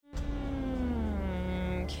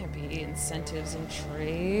can't be incentives and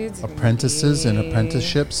trades. Apprentices and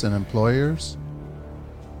apprenticeships and employers.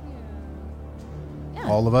 Yeah.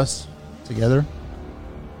 All of us together,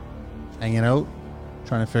 hanging out,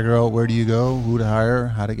 trying to figure out where do you go, who to hire,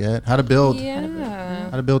 how to build. Yeah.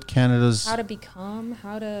 How to build Canada's. How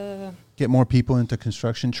to get more people into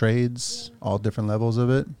construction trades, all different levels of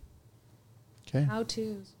it. Okay. How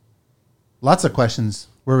to's. Lots of questions.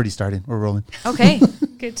 We're already starting. We're rolling. Okay.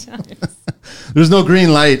 Good times. There's no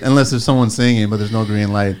green light unless there's someone singing, but there's no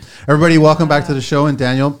green light. Everybody, welcome back to the show. And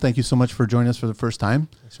Daniel, thank you so much for joining us for the first time.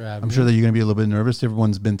 Thanks for having I'm me. sure that you're going to be a little bit nervous.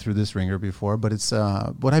 Everyone's been through this ringer before, but it's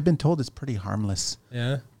what I've been told is pretty harmless.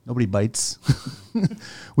 Yeah. Nobody bites.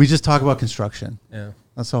 We just talk about construction. Yeah.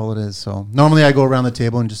 That's all it is. So normally I go around the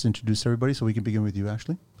table and just introduce everybody. So we can begin with you,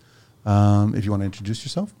 Ashley. If you want to introduce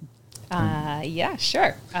yourself. Yeah,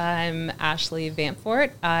 sure. I'm Ashley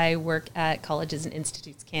Vanfort. I work at Colleges and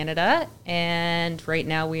Institutes Canada, and right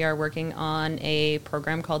now we are working on a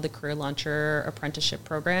program called the Career Launcher Apprenticeship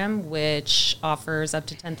Program, which offers up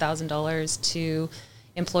to $10,000 to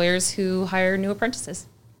employers who hire new apprentices.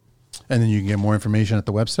 And then you can get more information at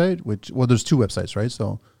the website, there's two websites, right?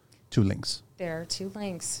 So 2 links. There are 2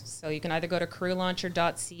 links. So you can either go to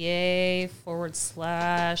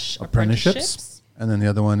careerlauncher.ca/apprenticeships. And then the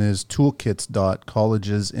other one is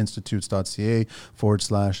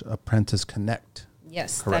toolkits.collegesinstitutes.ca/apprentice connect.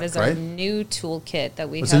 Yes, Correct, that is right? our new toolkit that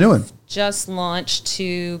we What's the new one? just launched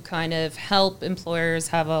to kind of help employers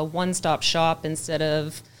have a one-stop shop instead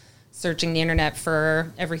of searching the internet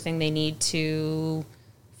for everything they need to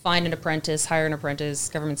find an apprentice, hire an apprentice,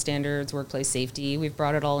 government standards, workplace safety. We've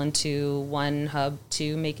brought it all into one hub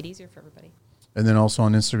to make it easier for everybody. And then also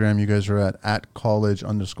on Instagram, you guys are at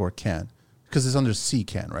college_can. Because it's under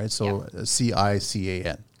CCAN, right? So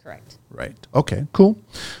CICAN. Correct. Right. Okay, cool.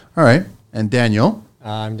 All right. And Daniel.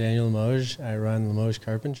 I'm Daniel Limoges. I run Limoges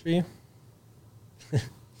Carpentry.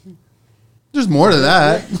 There's more to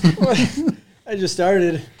that. I just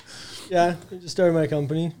started. Yeah, I just started my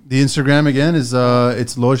company. The Instagram again is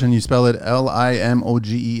it's Loge, and you spell it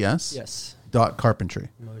LIMOGES. Yes. .carpentry.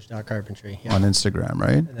 Limoges.carpentry. Yeah. On Instagram,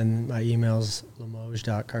 right? And then my email's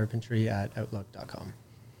limoges.carpentry@outlook.com.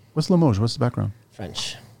 What's Limoges? What's the background?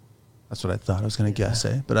 French. That's what I thought I was going to guess,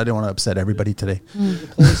 but I didn't want to upset everybody today. There's a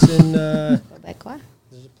place in Quebecois.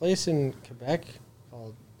 there's a place in Quebec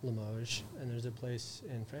called Limoges, and there's a place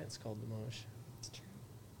in France called Limoges.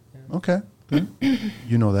 Yeah. Okay, good.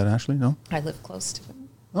 You know that, Ashley? No? I live close to it.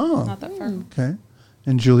 Oh, Not that far. okay.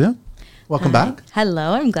 And Julia, welcome Hi. back.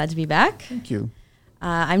 Hello, I'm glad to be back. Thank you.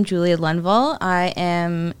 I'm Julia Lundvall. I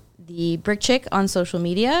am the Brick Chick on social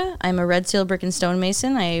media. I'm a red seal brick and stone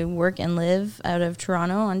mason. I work and live out of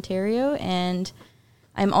Toronto, Ontario, and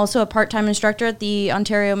I'm also a part-time instructor at the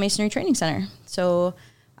Ontario Masonry Training Center. So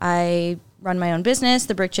I run my own business,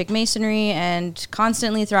 the Brick Chick Masonry, and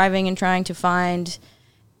constantly thriving and trying to find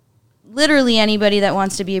literally anybody that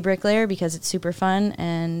wants to be a bricklayer because it's super fun,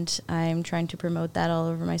 and I'm trying to promote that all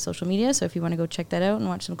over my social media. So if you want to go check that out and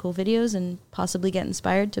watch some cool videos and possibly get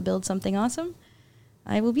inspired to build something awesome,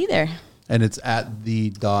 I will be there. And it's at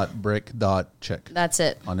the.brick.chick. That's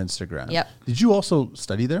it. On Instagram. Yep. Did you also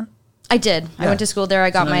study there? I did. I went to school there. I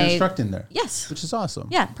got so now you're my instructing there. Yes. Which is awesome.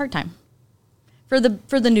 Yeah, part-time. For the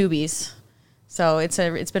newbies. So it's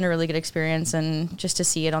been a really good experience, and just to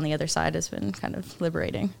see it on the other side has been kind of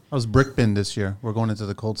liberating. How's Brick been this year? We're going into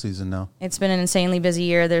the cold season now. It's been an insanely busy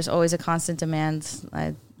year. There's always a constant demand.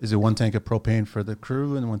 Is it 1 tank of propane for the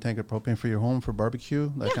crew and 1 tank of propane for your home for barbecue?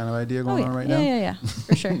 That kind of idea going on right now? Yeah,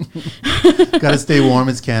 for sure. Got to stay warm.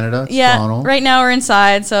 It's Canada. It's Toronto. Right now we're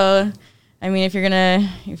inside. So, I mean, if you're gonna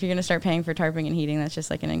start paying for tarping and heating, that's just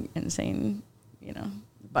like an insane,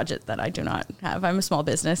 budget that I do not have. I'm a small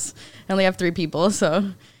business. I only have 3 people, so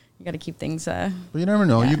you got to keep things. But you never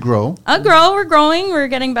know. You grow. We're growing. We're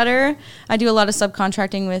getting better. I do a lot of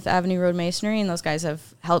subcontracting with Avenue Road Masonry, and those guys have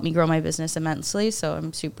helped me grow my business immensely. So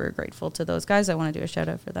I'm super grateful to those guys. I want to do a shout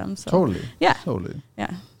out for them. So. Totally. Yeah. Totally.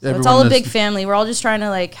 Yeah. So it's all a big family. We're all just trying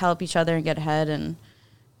to help each other and get ahead, and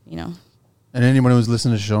And anyone who's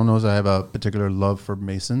listened to the show knows I have a particular love for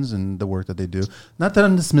masons and the work that they do. Not that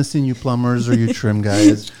I'm dismissing you plumbers or you trim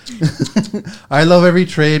guys. I love every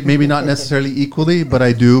trade, maybe not necessarily equally, but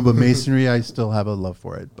I do. But masonry, I still have a love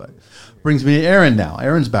for it. But brings me to Aaron now.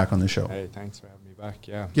 Aaron's back on the show. Hey, thanks for having me back.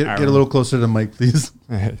 Yeah. Get a little closer to the mic, please.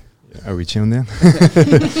 Are we tuned in?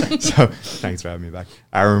 So thanks for having me back.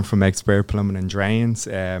 Aaron from Expert Plumbing and Drains.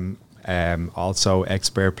 Also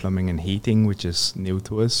Expert Plumbing and Heating, which is new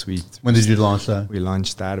to us. When did you launch that? We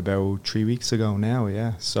launched that about 3 weeks ago now,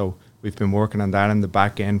 yeah. So we've been working on that in the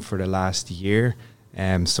back end for the last year.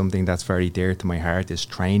 Something that's very dear to my heart is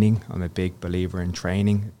training. I'm a big believer in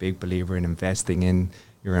training, a big believer in investing in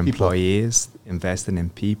your employees, investing in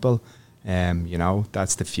people. You know,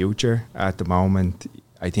 that's the future. At the moment,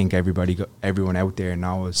 I think everyone out there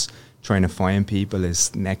knows trying to find people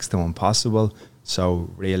is next to impossible. So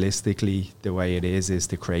realistically, the way it is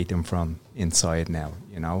to create them from inside now,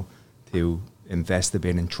 you know, to invest a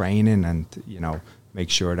bit in training and, you know, make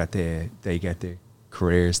sure that they get the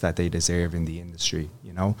careers that they deserve in the industry,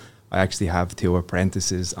 you know. I actually have 2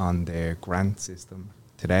 apprentices on the grant system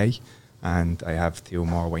today, and I have 2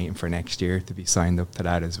 more waiting for next year to be signed up to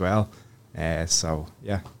that as well. So,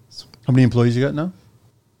 yeah. How many employees you got now?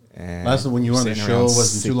 Last when you were on the sitting show around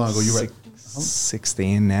wasn't too long ago. You were at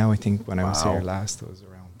 16 now. I think when I was Wow. here last, it was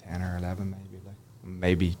around 10 or 11 maybe.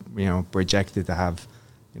 Maybe, you know, projected to have,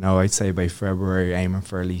 you know, I'd say by February aiming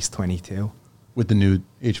for at least 22. with the new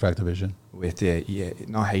HVAC division. With the,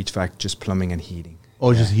 not HVAC, just plumbing and heating.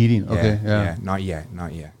 Oh, just heating. Okay, yeah. Not yet.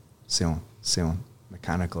 Soon.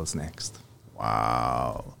 Mechanicals next.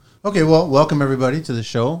 Wow. Okay, well, welcome everybody to the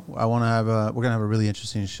show. I want to have we're gonna have a really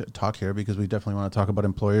interesting talk here because we definitely want to talk about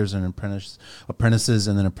employers and apprentices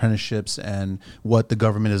and then apprenticeships and what the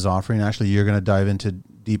government is offering. Actually, you're gonna dive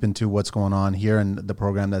deep into what's going on here and the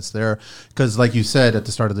program that's there, because like you said at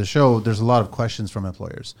the start of the show, there's a lot of questions from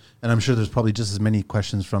employers, and I'm sure there's probably just as many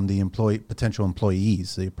questions from the potential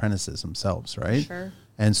employees, the apprentices themselves, right? Sure.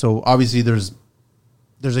 And so obviously there's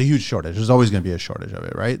a huge shortage. There's always going to be a shortage of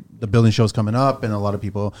it, right? The building show's coming up, and a lot of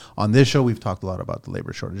people on this show, we've talked a lot about the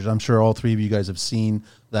labor shortage. I'm sure all 3 of you guys have seen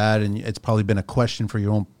that, and it's probably been a question for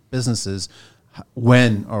your own businesses,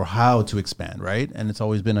 when or how to expand, right? And it's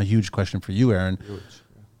always been a huge question for you, Aaron,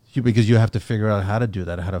 because you have to figure out how to do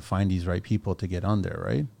that, how to find these right people to get on there,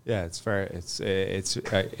 right? Yeah, it's fair. It's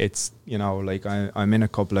you know, like I'm in a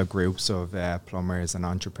couple of groups of plumbers and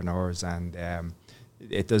entrepreneurs, and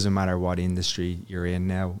it doesn't matter what industry you're in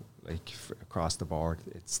now, like across the board,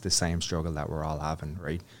 it's the same struggle that we're all having,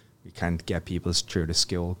 right? We can't get people through the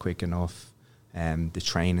school quick enough. The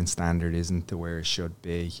training standard isn't to where it should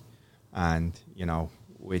be. And, you know,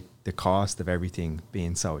 with the cost of everything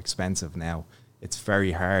being so expensive now, it's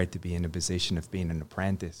very hard to be in a position of being an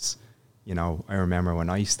apprentice. You know, I remember when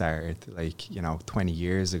I started, like, you know, 20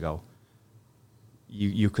 years ago,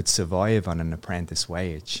 you could survive on an apprentice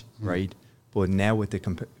wage, right? But now with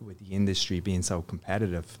the industry being so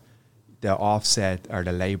competitive, the offset or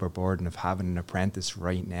the labour burden of having an apprentice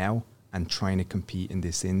right now and trying to compete in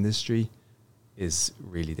this industry is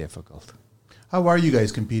really difficult. How are you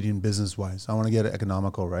guys competing business-wise? I want to get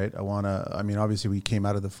economical, right? I mean, obviously we came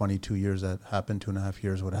out of the funny 2 years that happened, 2.5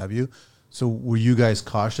 years, what have you. So were you guys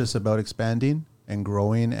cautious about expanding and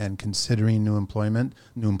growing and considering new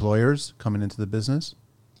employers coming into the business?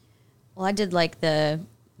 Well, I did like the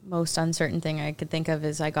most uncertain thing I could think of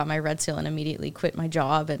is I got my red seal and immediately quit my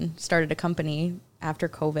job and started a company after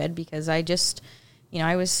COVID because I just, you know,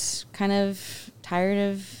 I was kind of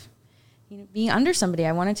tired of, you know, being under somebody.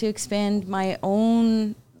 I wanted to expand my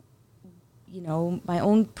own, you know, my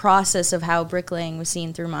own process of how bricklaying was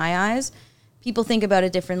seen through my eyes. People think about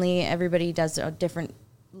it differently. Everybody does a different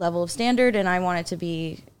level of standard, and I wanted to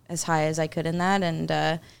be as high as I could in that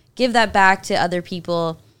and give that back to other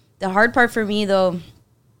people. The hard part for me, though,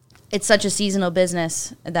 it's such a seasonal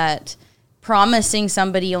business that promising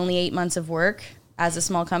somebody only 8 months of work as a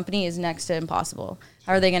small company is next to impossible.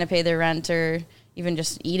 How are they going to pay their rent, or even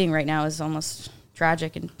just eating right now is almost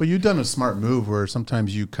tragic. But you've done a smart move where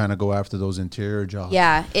sometimes you kind of go after those interior jobs.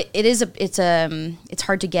 Yeah, it's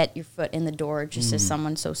hard to get your foot in the door just as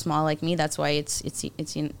someone so small like me. That's why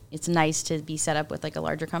it's nice to be set up with like a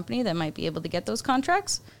larger company that might be able to get those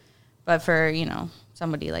contracts. But for, you know,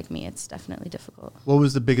 somebody like me, it's definitely difficult. What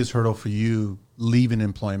was the biggest hurdle for you leaving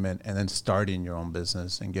employment and then starting your own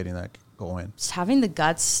business and getting that going? Just having the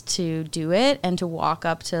guts to do it and to walk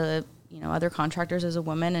up to, you know, other contractors as a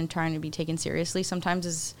woman and trying to be taken seriously sometimes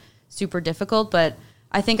is super difficult. But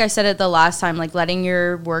I think I said it the last time, like letting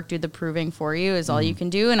your work do the proving for you is all you can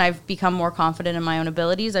do. And I've become more confident in my own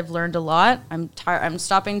abilities. I've learned a lot. I'm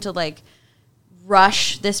stopping to like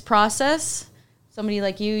rush this process. Somebody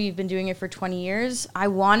like you've been doing it for 20 years. I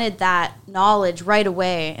wanted that knowledge right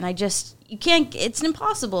away. And it's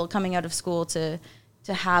impossible coming out of school to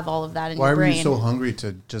have all of that in your brain. Why were you so hungry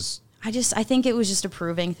to just... I think it was just a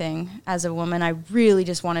proving thing. As a woman, I really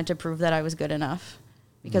just wanted to prove that I was good enough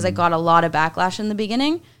because I got a lot of backlash in the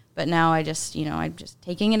beginning. But now I'm just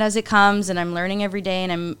taking it as it comes, and I'm learning every day,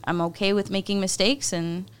 and I'm okay with making mistakes.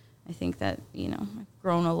 And I think that, you know, I've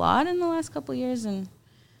grown a lot in the last couple of years, and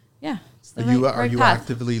yeah. Are you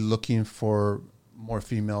actively looking for more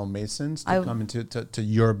female masons to come into to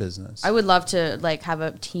your business? I would love to like have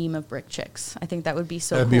a team of brick chicks. I think that would be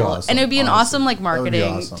so That'd cool. be awesome, And it would be an honestly. awesome like That would be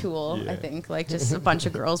marketing awesome. tool, Yeah. I think. Like just a bunch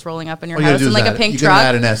of girls rolling up in your All you gotta house do in is like add- a pink you truck. gotta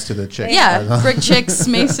add an S to the chick. Yeah, brick chicks,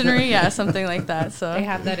 masonry, yeah, something like that. So They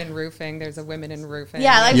have that in roofing. There's a women in roofing.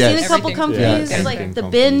 yeah, I've Yes. seen a couple Everything's companies Yeah. like Everything the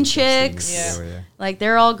companies bin I've seen chicks. Yeah. yeah. Like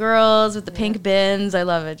they're all girls with the pink bins. I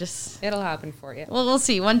love it. Just It'll happen for you. well, we'll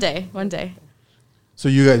see one day. One day. So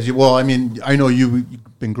you guys, well, I mean, I know you've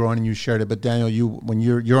been growing and you shared it, but Daniel, when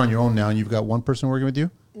you're on your own now and you've got one person working with you.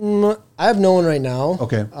 I have no one right now.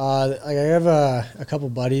 Okay. Like I have a couple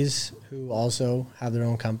buddies who also have their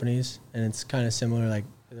own companies, and it's kind of similar. Like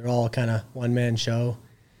they're all kind of one man show,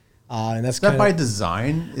 and that's Is that kind by of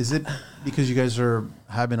design? Is it because you guys are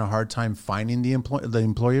having a hard time finding the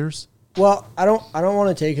employers? well. I don't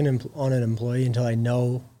want to take on an employee until I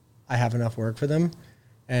know I have enough work for them.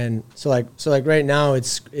 And so like right now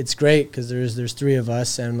it's great because there's three of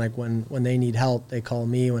us, and like when they need help they call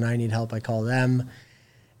me, when I need help I call them,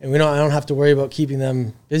 and I don't have to worry about keeping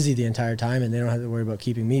them busy the entire time, and they don't have to worry about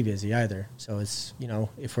keeping me busy either. So it's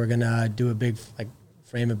if we're gonna do a big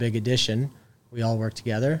frame a big addition, we all work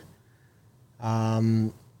together.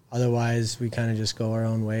 Otherwise we kind of just go our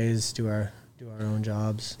own ways, do our own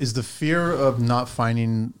jobs. Is the fear of not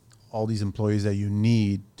finding all these employees that you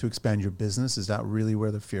need to expand your business, is that really where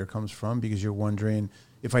the fear comes from? Because you're wondering,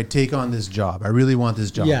 if I take on this job, I really want this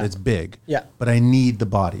job, Yeah. it's big, Yeah. but I need the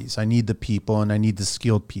bodies, I need the people, and I need the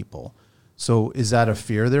skilled people. So is that a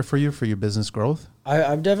fear there for you, for your business growth?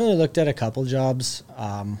 I've definitely looked at a couple jobs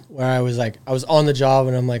where I was on the job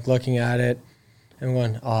and I'm like looking at it and I'm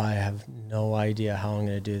going, oh, I have no idea how I'm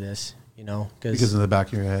going to do this, Because in the back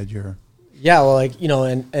of your head, you're... yeah, well,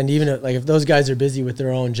 and even if those guys are busy with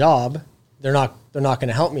their own job, they're not going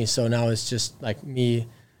to help me. So now it's just like me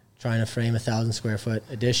trying to frame 1,000 square foot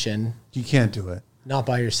addition, You can't do it. not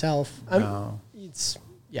by yourself. No. It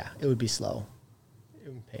would be slow. It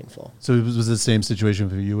would be painful. So it was the same situation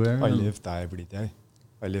for you, Aaron? I live that every day.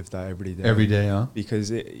 Every day, huh?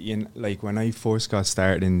 Because like when I first got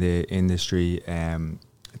started in the industry,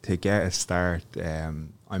 to get a start,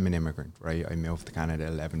 I'm an immigrant, right? I moved to Canada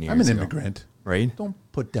 11 years I'm an ago, immigrant. right? Don't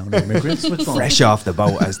put down immigrants. What's wrong? Fresh off the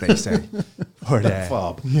boat, as they say. But,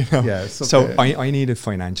 Fob. Yeah, it's So okay. I needed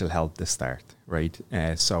financial help to start, right?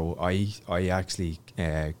 So I actually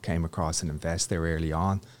came across an investor early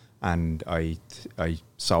on, and I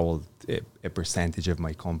sold a percentage of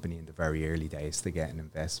my company in the very early days to get an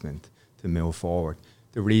investment to move forward.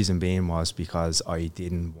 The reason being was because I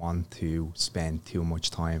didn't want to spend too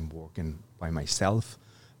much time working by myself,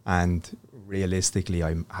 and realistically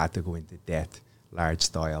I had to go into debt large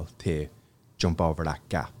style to jump over that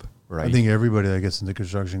gap, right? I think everybody that gets into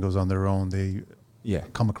construction goes on their own. They yeah.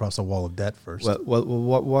 come across a wall of debt first. Well,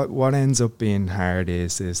 what ends up being hard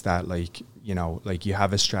is that like you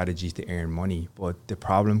have a strategy to earn money, but the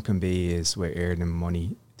problem can be is with earning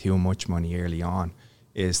money, too much money early on,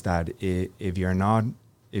 is that if you're not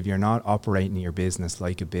operating your business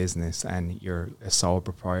like a business and you're a sole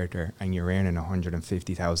proprietor and you're earning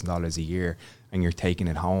 $150,000 a year and you're taking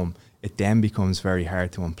it home, it then becomes very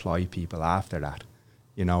hard to employ people after that.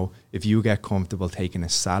 If you get comfortable taking a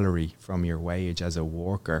salary from your wage as a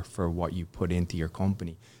worker for what you put into your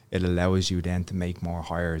company, it allows you then to make more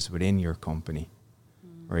hires within your company,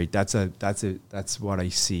 right? That's what I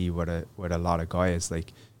see with a lot of guys.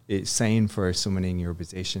 Like, it's saying for someone in your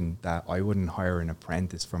position that I wouldn't hire an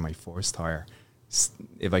apprentice for my first hire.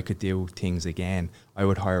 If I could do things again, I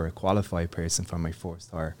would hire a qualified person for my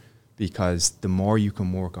first hire. Because the more you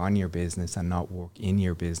can work on your business and not work in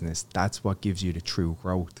your business, that's what gives you the true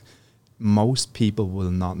growth. Most people will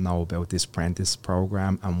not know about this apprentice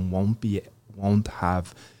program and won't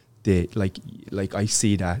have the like I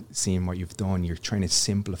see that, seeing what you've done, you're trying to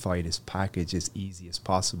simplify this package as easy as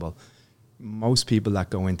possible. Most people that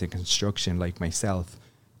go into construction, like myself,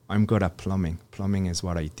 I'm good at plumbing. Plumbing is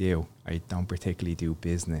what I do. I don't particularly do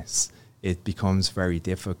business. It becomes very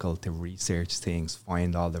difficult to research things,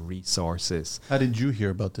 find all the resources. How did you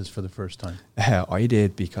hear about this for the first time? I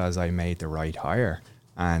did because I made the right hire.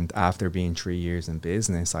 And after being 3 years in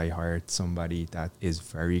business, I hired somebody that is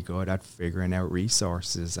very good at figuring out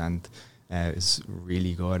resources and is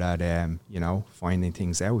really good at, finding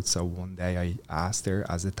things out. So one day I asked her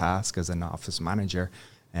as a task as an office manager,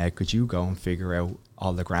 could you go and figure out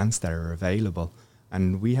all the grants that are available?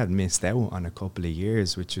 And we had missed out on a couple of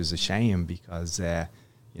years, which was a shame because,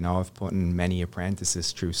 I've put in many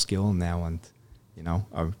apprentices through skill now, and,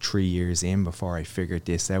 I'm 3 years in before I figured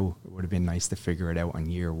this out. It would have been nice to figure it out on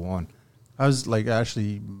year one. How's,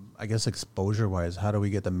 actually, I guess exposure-wise, how do we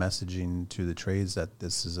get the messaging to the trades that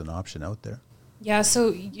this is an option out there? Yeah, so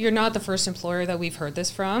you're not the first employer that we've heard this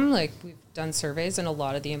from. Like, we've done surveys, and a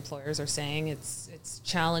lot of the employers are saying it's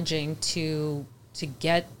challenging to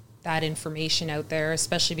get that information out there,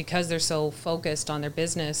 especially because they're so focused on their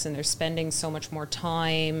business and they're spending so much more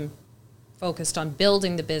time focused on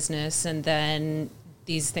building the business, and then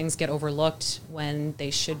these things get overlooked when they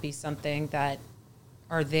should be something that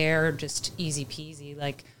are there just easy peasy.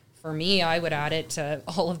 Like, for me, I would add it to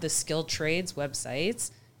all of the skilled trades websites,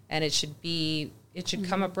 and it should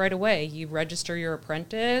come up right away. You register your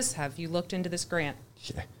apprentice. Have you looked into this grant?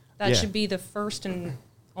 Yeah. That should be the first and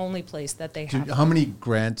only place that they have. How many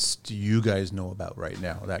grants do you guys know about right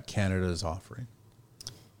now that Canada is offering?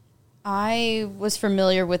 I was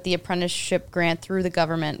familiar with the apprenticeship grant through the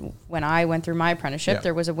government when I went through my apprenticeship. Yeah.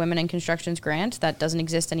 There was a Women in Constructions grant that doesn't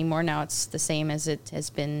exist anymore. Now it's the same as it has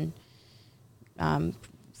been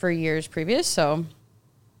for years previous. So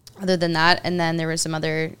other than that, and then there was some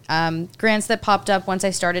other grants that popped up once I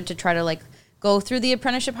started to try to like go through the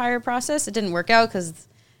apprenticeship hire process. It didn't work out because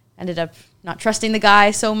I ended up not trusting the guy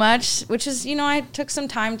so much, which is, I took some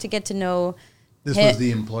time to get to know. This was the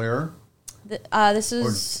employer? This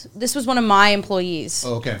was one of my employees.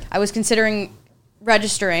 Oh, okay. I was considering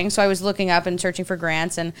registering, so I was looking up and searching for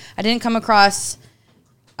grants, and I didn't come across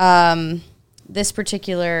this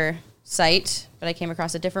particular site, but I came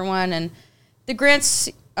across a different one, and the grants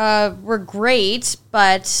were great,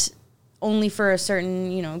 but only for a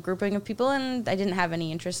certain grouping of people, and I didn't have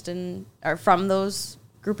any interest in or from those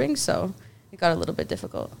groupings, so it got a little bit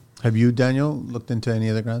difficult. Have you, Daniel, looked into any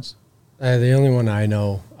other grants? The only one I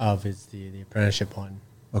know of is the apprenticeship one.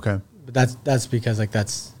 Okay. But that's because I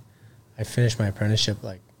finished my apprenticeship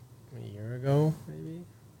like a year ago, maybe.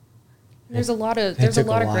 There's a lot of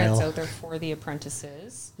grants out there for the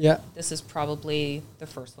apprentices. Yeah. This is probably the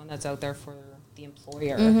first one that's out there for the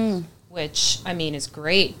employer, which I mean is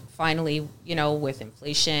great. Finally, with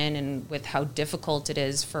inflation and with how difficult it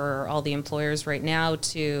is for all the employers right now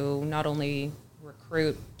to not only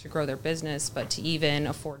recruit to grow their business, but to even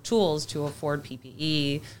afford tools, to afford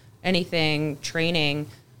PPE, anything, training,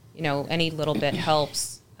 any little bit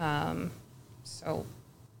helps. So.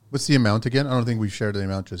 What's the amount again? I don't think we've shared the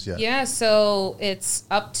amount just yet. Yeah, so it's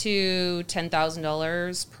up to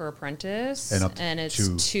 $10,000 per apprentice, and it's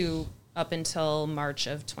up until March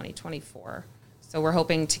of 2024. So we're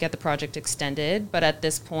hoping to get the project extended, but at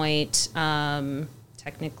this point,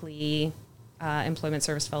 technically, Employment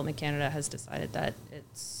Service Development Canada has decided that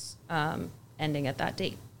it's ending at that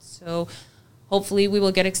date. So hopefully we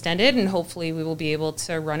will get extended, and hopefully we will be able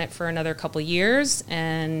to run it for another couple years,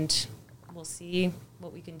 and we'll see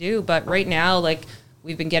what we can do. But right now,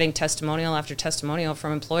 we've been getting testimonial after testimonial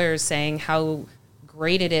from employers saying how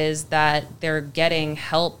great it is that they're getting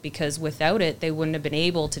help, because without it, they wouldn't have been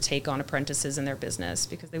able to take on apprentices in their business,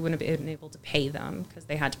 because they wouldn't have been able to pay them because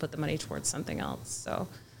they had to put the money towards something else.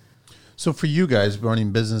 So for you guys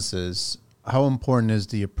running businesses, how important is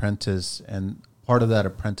the apprentice, and part of that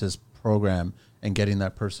apprentice program and getting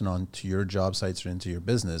that person onto your job sites or into your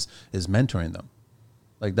business is mentoring them?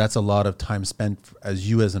 That's a lot of time spent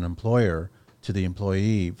as an employer to the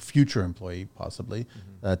employee, future employee possibly,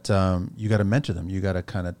 that you got to mentor them. You got to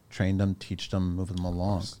kind of train them, teach them, move them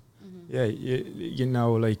along. Yeah,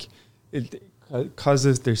 because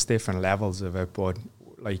there's different levels of it, but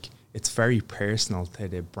it's very personal to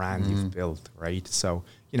the brand you've built, right? So,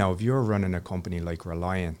 if you're running a company like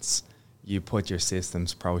Reliance, you put your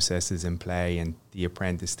systems, processes in play, and the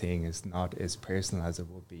apprentice thing is not as personal as it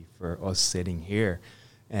would be for us sitting here.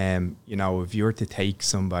 If you're to take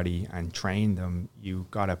somebody and train them, you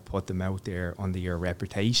got to put them out there under your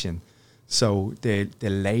reputation. So the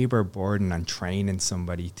labor burden on training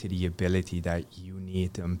somebody to the ability that you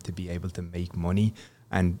need them to be able to make money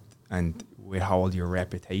and withhold your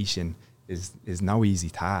reputation is no easy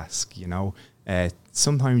task,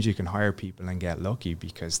 Sometimes you can hire people and get lucky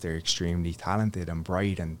because they're extremely talented and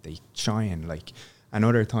bright and they shine, and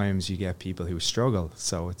other times you get people who struggle.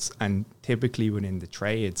 And typically within the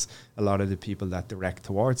trades, a lot of the people that direct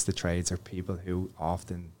towards the trades are people who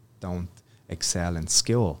often don't excel in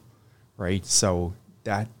skill, right? So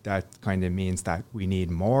that kind of means that we need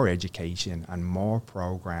more education and more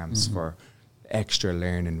programs for extra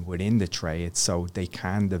learning within the trade so they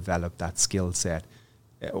can develop that skill set.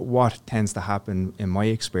 What tends to happen in my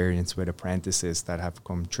experience with apprentices that have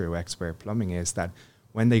come through expert plumbing is that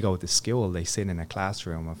when they go to school, they sit in a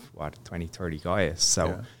classroom of 20, 30 guys.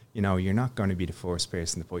 So, you're not going to be the first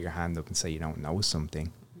person to put your hand up and say you don't know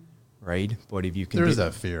something, right? But if you can, There's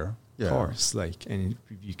that fear. Of course, and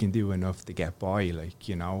if you can do enough to get by,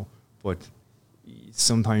 but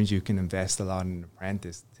sometimes you can invest a lot in an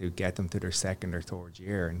apprentice to get them to their second or third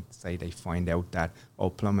year, and say they find out that, oh,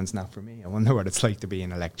 plumbing's not for me. I wonder what it's like to be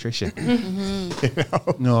an electrician. You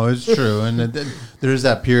know? No, it's true. And there's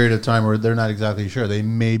that period of time where they're not exactly sure. They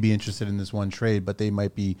may be interested in this one trade, but they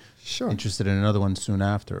might be interested in another one soon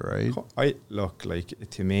after, right? I look, like,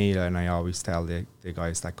 to me, and I always tell the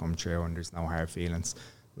guys that come through, and there's no hard feelings,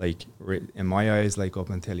 like, in my eyes, like, up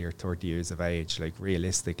until you're 30 years of age, like,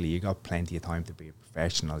 realistically, you got plenty of time to be a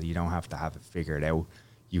professional. You don't have to have it figured out.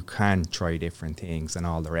 You can try different things and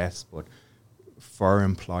all the rest, but for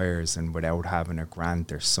employers, and without having a grant,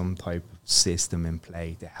 there's some type of system in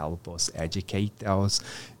play to help us educate those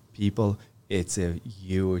people. It's a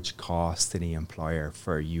huge cost to the employer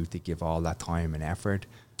for you to give all that time and effort.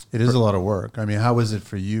 It is a lot of work. I mean, how was it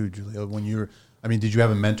for you, Julia, when you were, I mean, did you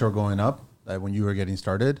have a mentor going up when you were getting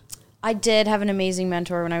started? I did have an amazing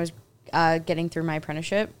mentor when I was getting through my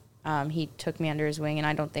apprenticeship. He took me under his wing, and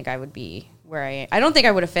I don't think I would be where I don't think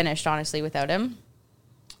I would have finished, honestly, without him.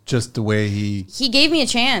 Just the way he gave me a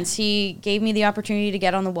chance. He gave me the opportunity to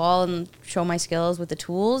get on the wall and show my skills with the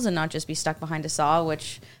tools and not just be stuck behind a saw,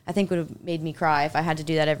 which I think would have made me cry if I had to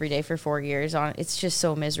do that every day for 4 years. It's just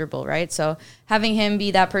so miserable, right? So having him be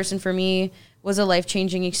that person for me was a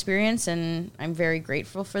life-changing experience, and I'm very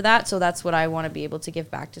grateful for that. So that's what I want to be able to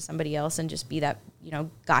give back to somebody else, and just be that,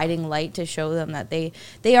 guiding light to show them that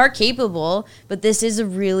they are capable, but this is a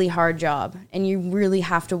really hard job, and you really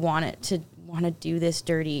have to want to do this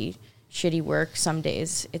dirty, shitty work some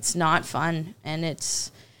days. It's not fun, and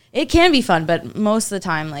it can be fun, but most of the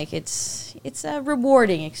time, like, it's a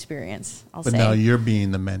rewarding experience, I'll say. But now you're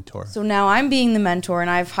being the mentor. So now I'm being the mentor,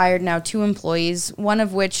 and I've hired now 2 employees, one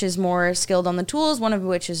of which is more skilled on the tools, one of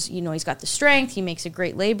which is, he's got the strength, he makes a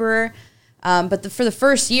great laborer. But for the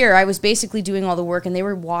first year, I was basically doing all the work, and they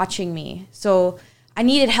were watching me. So I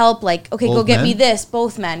needed help, like, okay, go get me this,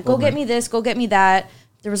 both men. Go get me this, go get me that.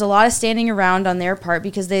 There was a lot of standing around on their part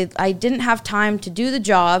because I didn't have time to do the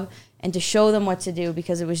job and to show them what to do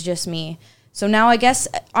because it was just me. So now I guess,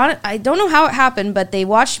 I don't know how it happened, but they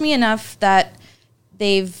watched me enough that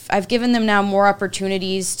I've given them now more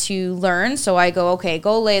opportunities to learn. So I go, okay,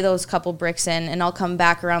 go lay those couple bricks in, and I'll come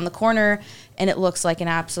back around the corner and it looks like an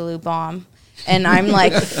absolute bomb. And I'm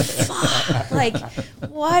like, fuck, like,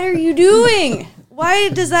 what are you doing?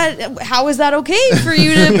 How is that okay for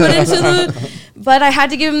you to put into but I had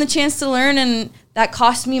to give him the chance to learn, and that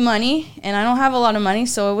cost me money, and I don't have a lot of money,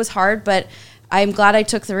 so it was hard, but I'm glad I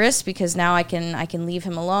took the risk because now I can leave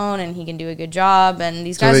him alone and he can do a good job, and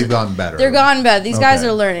these guys, they've gotten better. They're gotten better. These guys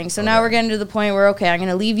are learning. So now we're getting to the point where, okay, I'm going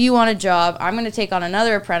to leave you on a job. I'm going to take on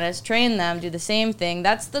another apprentice, train them, do the same thing.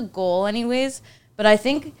 That's the goal anyways. But I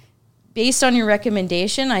think based on your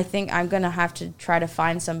recommendation, I think I'm going to have to try to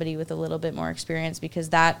find somebody with a little bit more experience because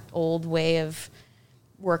that old way of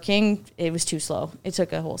working, it was too slow. It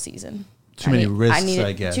took a whole season. Too many risks,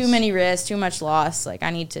 I guess. Too many risks, too much loss. Like,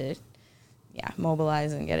 I need to,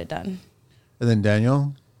 mobilize and get it done. And then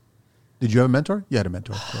Daniel, did you have a mentor? You had a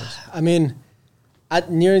mentor, of course. I mean,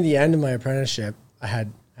 near the end of my apprenticeship, I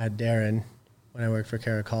had Darren when I worked for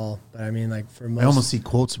Caracol. But I mean, like, for most... I almost see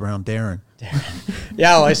quotes around Darren.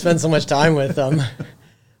 Yeah, well, I spent so much time with them.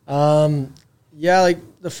 Like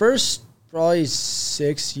the first probably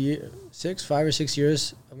 5 or 6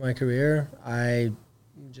 years of my career, I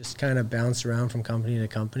just kind of bounced around from company to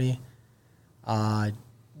company.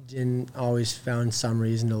 Didn't always found some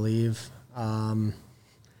reason to leave. And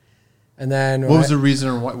then what was the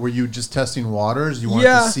reason? Were you just testing waters? You wanted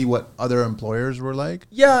to see what other employers were like?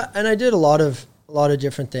 Yeah, and I did a lot of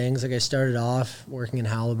different things. Like, I started off working in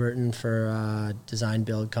Halliburton for a design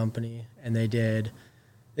build company, and they did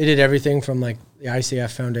everything from like the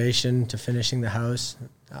ICF foundation to finishing the house.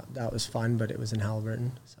 That was fun, but it was in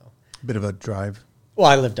Halliburton, so Bit of a drive. Well,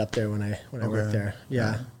 I lived up there when I worked there.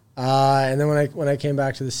 Yeah. And then when I came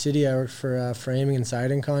back to the city, I worked for a framing and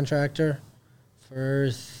siding contractor for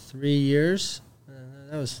 3 years.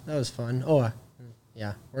 That was fun.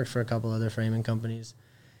 Worked for a couple other framing companies.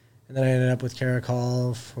 And then I ended up with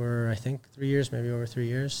Caracol for, I think, 3 years, maybe over 3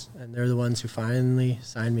 years. And they're the ones who finally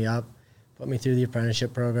signed me up, put me through the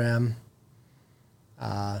apprenticeship program.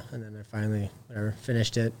 And then I finally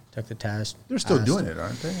finished it, took the test. They're still doing it,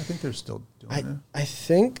 aren't they? I think they're still doing it. I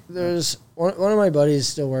think there's one of my buddies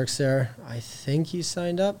still works there. I think he's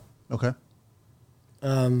signed up. Okay.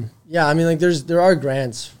 I mean, like, there are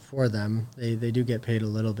grants for them. They do get paid a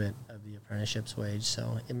little bit of the apprenticeship's wage,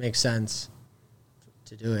 so it makes sense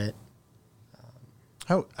to do it.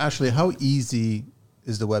 How easy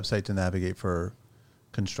is the website to navigate for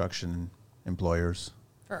construction employers?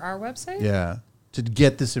 For our website? Yeah. To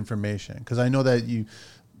get this information, because I know that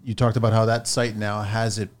you talked about how that site now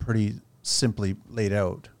has it pretty simply laid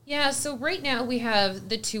out. Yeah, so right now we have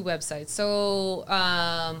the two websites. So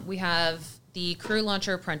we have the Career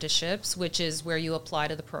Launcher Apprenticeships, which is where you apply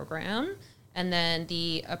to the program. And then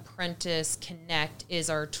the Apprentice Connect is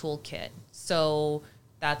our toolkit. So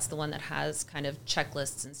that's the one that has kind of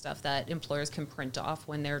checklists and stuff that employers can print off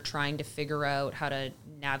when they're trying to figure out how to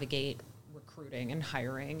navigate recruiting and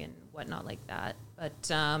hiring and whatnot like that. But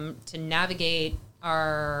to navigate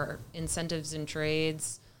our incentives and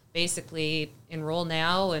trades, basically enroll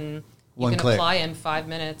now and you can apply in 5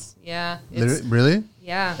 minutes. Yeah. Really?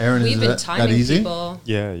 Yeah. Aaron, we've been that timing easy? people.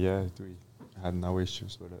 Yeah, we had no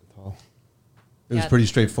issues with it at all. It was pretty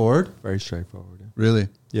straightforward? Very straightforward. Yeah. Really?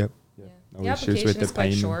 Yep. Yeah. No The issues with the application's quite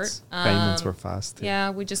payments. short. Payments were fast. Too. Yeah,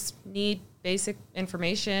 we just need basic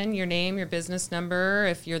information, your name, your business number.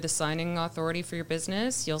 If you're the signing authority for your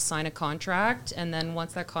business, you'll sign a contract. And then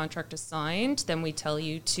once that contract is signed, then we tell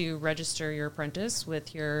you to register your apprentice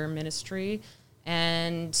with your ministry.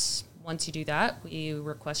 And once you do that, we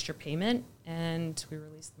request your payment and we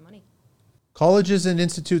release the money. Colleges and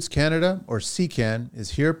Institutes Canada, or CCAN,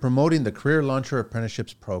 is here promoting the Career Launcher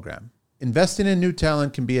Apprenticeships program. Investing in new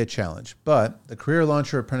talent can be a challenge, but the Career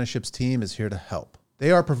Launcher Apprenticeships team is here to help.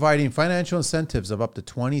 They are providing financial incentives of up to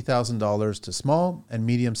 $20,000 to small and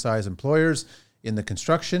medium-sized employers in the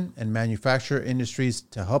construction and manufacture industries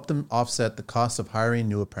to help them offset the cost of hiring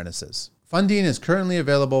new apprentices. Funding is currently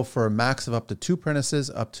available for a max of up to 2 apprentices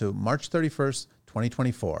up to March 31st,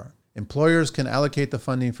 2024. Employers can allocate the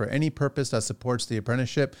funding for any purpose that supports the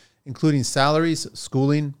apprenticeship, including salaries,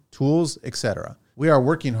 schooling, tools, etc. We are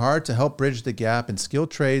working hard to help bridge the gap in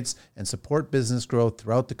skilled trades and support business growth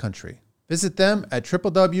throughout the country. Visit them at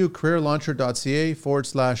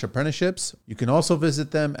www.careerlauncher.ca/apprenticeships. You can also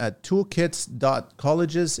visit them at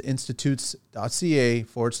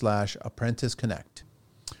toolkits.collegesinstitutes.ca/apprentice connect.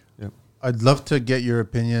 Yep. I'd love to get your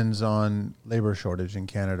opinions on labor shortage in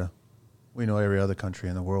Canada. We know every other country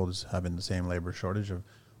in the world is having the same labor shortage of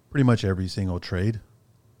pretty much every single trade,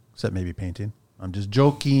 except maybe painting. I'm just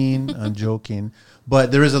joking. I'm joking.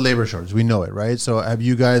 But there is a labor shortage. We know it, right? So have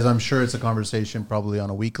you guys, I'm sure it's a conversation probably on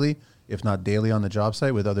a weekly, if not daily on the job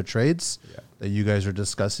site with other trades that you guys are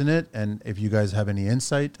discussing it. And if you guys have any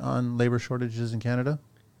insight on labor shortages in Canada?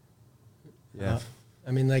 Yeah.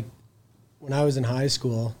 I mean, like when I was in high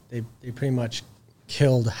school, they pretty much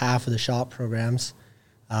killed half of the shop programs.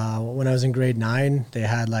 When I was in grade 9, they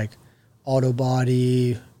had like auto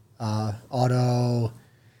body, auto,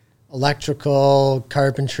 electrical,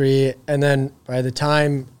 carpentry. And then by the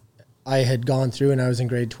time I had gone through and I was in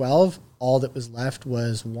grade 12, all that was left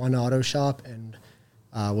was one auto shop and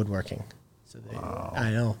woodworking. So they,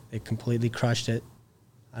 I know, they completely crushed it.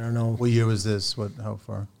 I don't know. What year was this? How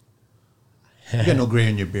far? You got no gray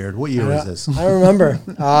in your beard. What year was this? I don't remember.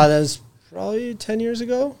 That was probably 10 years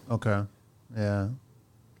ago. Okay. Yeah.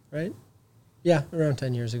 Right? Yeah, around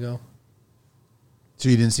 10 years ago. So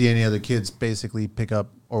you didn't see any other kids basically pick up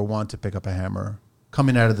or want to pick up a hammer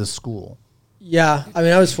coming out of the school? Yeah, I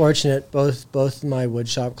mean, I was fortunate. Both my wood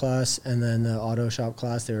shop class and then the auto shop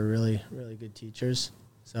class, they were really, really good teachers.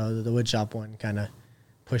 So the wood shop one kind of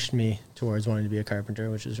pushed me towards wanting to be a carpenter,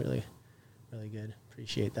 which was really, really good.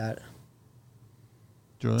 Appreciate that.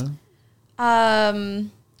 Julia?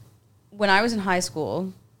 When I was in high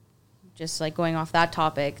school, just like going off that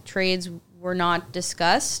topic, trades were not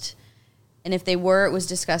discussed. And if they were, it was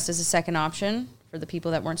discussed as a second option for the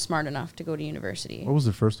people that weren't smart enough to go to university. What was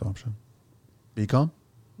the first option? BCom?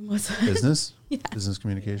 What's that? Business? Yeah. Business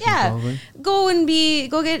communication, Yeah. probably?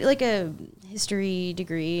 Go get like a history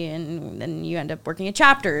degree and then you end up working at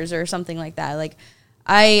Chapters or something like that. Like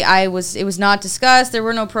it was not discussed. There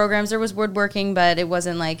were no programs. There was woodworking, but it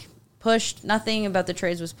wasn't like pushed. Nothing about the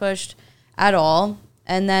trades was pushed at all.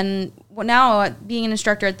 And then now being an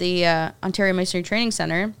instructor at the Ontario Masonry Training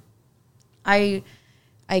Center, I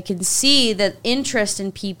can see the interest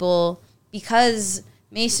in people because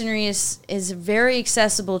masonry is a very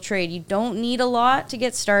accessible trade. You don't need a lot to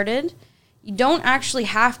get started. You don't actually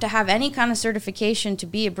have to have any kind of certification to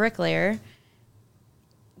be a bricklayer.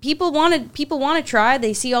 People want to try.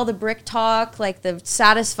 They see all the brick talk, like the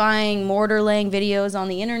satisfying mortar laying videos on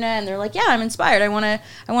the internet, and they're like, "Yeah, I'm inspired. I want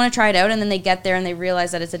to try it out." And then they get there and they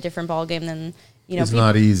realize that it's a different ballgame than It's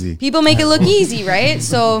not easy. People make it look easy, right?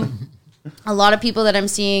 So a lot of people that I'm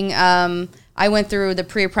seeing, I went through the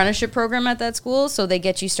pre-apprenticeship program at that school, so they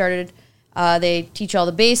get you started. They teach you all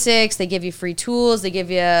the basics. They give you free tools. They get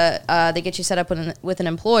you set up with an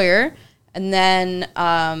employer, and then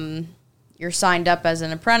you're signed up as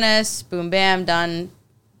an apprentice. Boom, bam, done.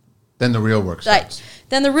 Then the real work starts.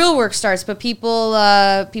 Then the real work starts, but people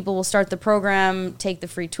will start the program, take the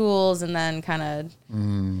free tools, and then kind of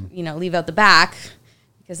leave out the back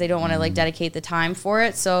because they don't want to like dedicate the time for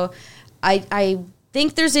it. So I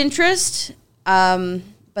think there's interest,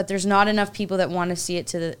 but there's not enough people that want to see it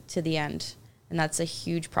to the end, and that's a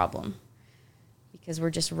huge problem because we're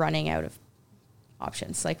just running out of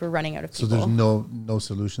options. Like we're running out of people. So there's no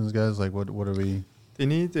solutions, guys. Like what are we? They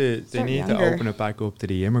need to open it back up to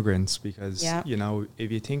the immigrants because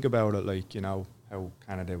if you think about it, like how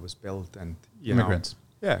Canada was built and immigrants.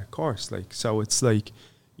 Of course. Like so, it's like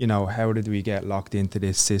how did we get locked into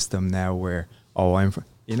this system now where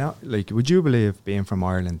like would you believe being from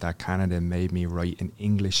Ireland that Canada made me write an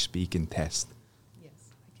English speaking test?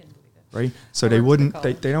 Right, so they wouldn't.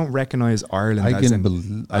 They don't recognize Ireland as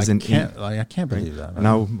an. I can't believe that. I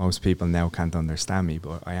know most people now can't understand me,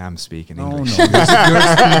 but I am speaking English. No, you're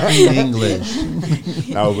speaking English.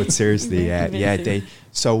 No, but seriously,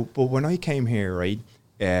 but when I came here, right,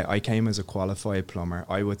 I came as a qualified plumber.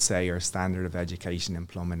 I would say our standard of education in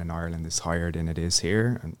plumbing in Ireland is higher than it is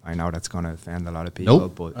here, and I know that's going to offend a lot of people.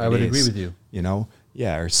 But I would agree with you.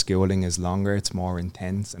 Our schooling is longer, it's more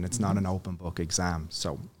intense, and it's not an open book exam.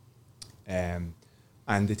 So. And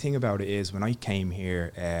the thing about it is, when I came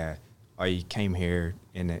here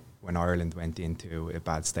when Ireland went into a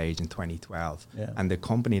bad stage in 2012. Yeah. And the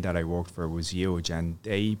company that I worked for was huge, and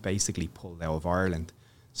they basically pulled out of Ireland.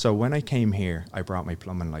 So when I came here, I brought my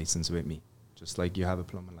plumbing license with me, just like you have a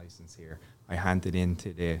plumbing license here. I handed in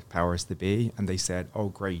to the powers to be, and they said, "Oh,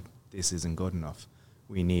 great, this isn't good enough.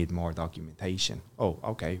 We need more documentation." Oh,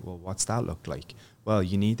 okay, well, what's that look like? Well,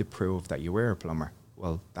 you need to prove that you were a plumber.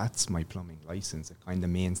 Well, that's my plumbing license. It kind of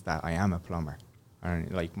means that I am a plumber.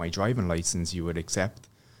 And like my driving license, you would accept.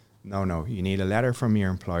 No, you need a letter from your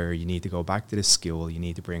employer. You need to go back to the school. You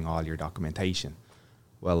need to bring all your documentation.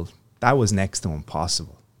 Well, that was next to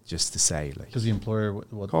impossible, just to say. Like, because the employer,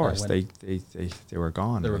 of course, they were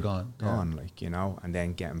gone. They were gone, yeah. and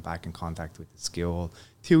then getting back in contact with the school.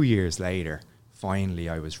 2 years later, finally,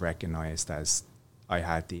 I was recognized as I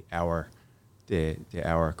had the hour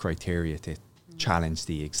criteria to challenge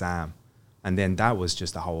the exam. And then that was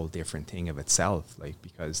just a whole different thing of itself, like,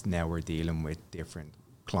 because now we're dealing with different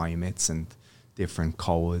climates and different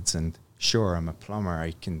codes, and sure, I'm a plumber,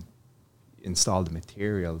 I can install the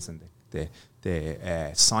materials, and the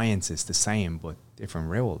science is the same, but different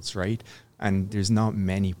rules, right? And there's not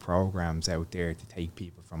many programs out there to take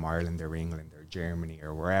people from Ireland or England or Germany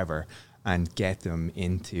or wherever and get them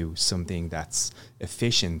into something that's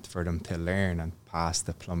efficient for them to learn and pass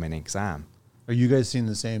the plumbing exam. Are you guys seeing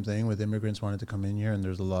the same thing with immigrants wanting to come in here and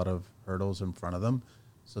there's a lot of hurdles in front of them,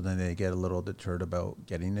 so then they get a little deterred about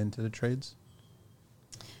getting into the trades?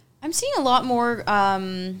 I'm seeing a lot more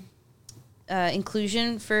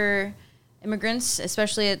inclusion for immigrants,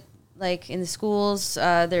 especially at, like, in the schools.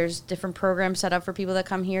 There's different programs set up for people that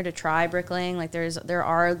come here to try bricklaying. Like, there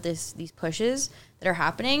are these pushes that are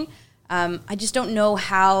happening. I just don't know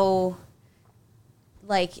how,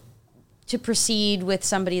 like, to proceed with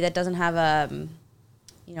somebody that doesn't have a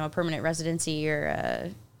permanent residency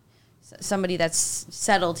or somebody that's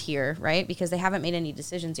settled here, right? Because they haven't made any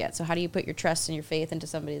decisions yet. So how do you put your trust and your faith into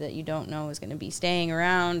somebody that you don't know is going to be staying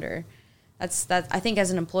around? Or that I think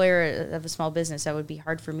as an employer of a small business, that would be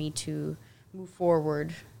hard for me to move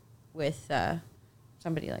forward with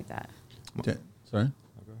somebody like that. Sorry?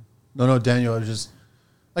 Okay. No, Daniel, I was just,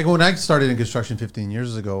 like, when I started in construction 15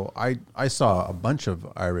 years ago, I saw a bunch of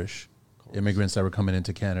Irish immigrants that were coming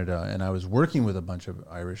into Canada, and I was working with a bunch of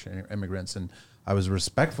Irish immigrants, and I was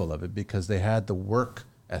respectful of it because they had the work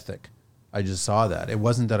ethic. I just saw that. It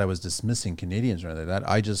wasn't that I was dismissing Canadians or anything like that.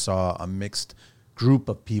 I just saw a mixed group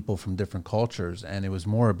of people from different cultures, and it was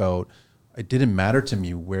more about, it didn't matter to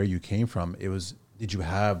me where you came from. It was, did you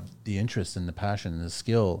have the interest and the passion and the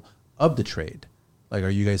skill of the trade? Like, are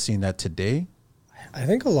you guys seeing that today? I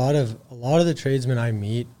think a lot of the tradesmen I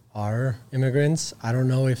meet are immigrants. I don't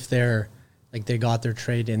know if they're, like, they got their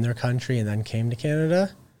trade in their country and then came to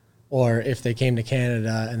Canada, or if they came to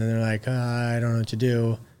Canada and then they're like, I don't know what to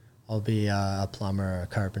do. I'll be a plumber, a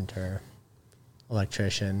carpenter,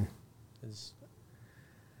 electrician.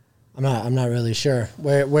 I'm not really sure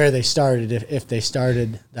where they started, if they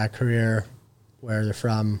started that career where they're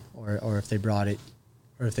from, or if they brought it,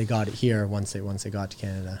 or if they got it here once they got to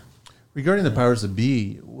Canada. Regarding the powers that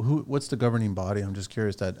be, what's the governing body? I'm just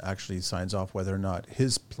curious that actually signs off whether or not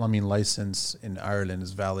his plumbing license in Ireland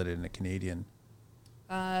is valid in a Canadian.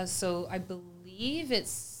 So I believe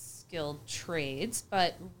it's skilled trades,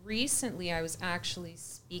 but recently I was actually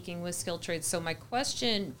speaking with skilled trades. So my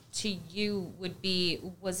question to you would be,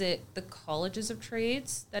 was it the colleges of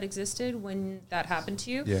trades that existed when that happened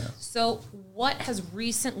to you? Yeah. So what has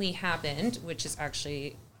recently happened, which is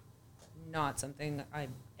actually not something I've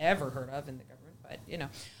ever heard of in the government, but you know,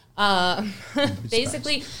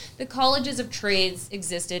 basically the colleges of trades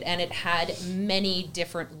existed and it had many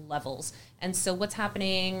different levels. And so what's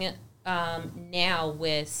happening now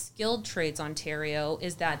with Skilled Trades Ontario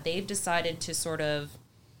is that they've decided to sort of,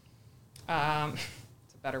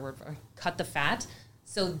 it's a better word for cut the fat.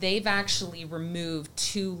 So they've actually removed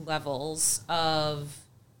 2 levels of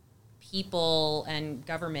people and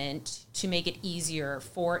government to make it easier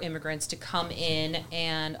for immigrants to come in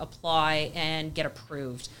and apply and get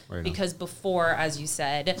approved. Right. Because before, as you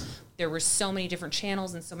said, there were so many different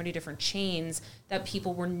channels and so many different chains that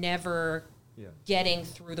people were never getting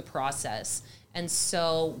through the process. And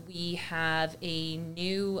so we have a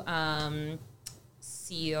new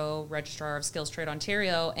CEO, Registrar of Skills Trade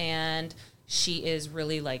Ontario, and she is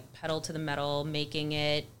really like pedal to the metal, making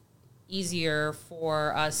it easier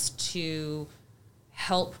for us to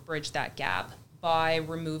help bridge that gap by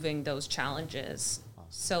removing those challenges. Awesome.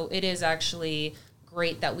 So it is actually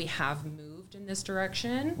great that we have moved in this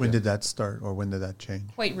direction. When did that start, or when did that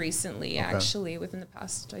change? Quite recently, actually, within the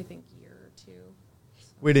past, I think, year or two. So.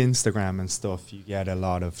 With Instagram and stuff, you get a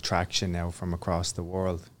lot of traction now from across the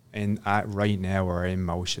world. And right now, we're in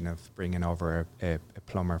motion of bringing over a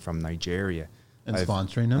plumber from Nigeria. And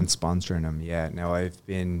sponsoring them? And sponsoring them, yeah. Now,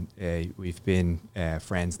 we've been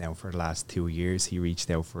friends now for the last 2 years. He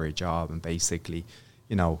reached out for a job and basically,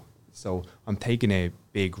 you know, so I'm taking a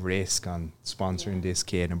big risk on sponsoring this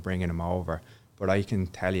kid and bringing him over. But I can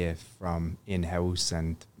tell you from in-house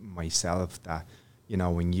and myself that, you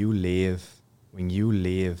know, when you leave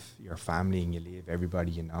your family and you leave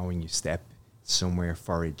everybody you know and you step somewhere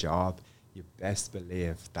for a job, you best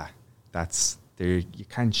believe that's there. You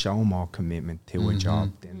can't show more commitment to a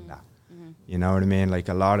job than that. You know what I mean? Like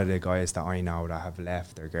a lot of the guys that I know that have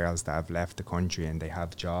left, or girls that have left the country and they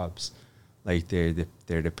have jobs, like they're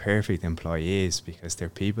the perfect employees because they're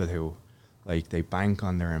people who, like, they bank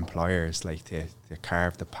on their employers, like they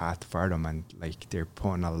carve the path for them, and like they're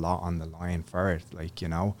putting a lot on the line for it, like, you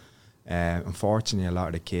know. Unfortunately, a lot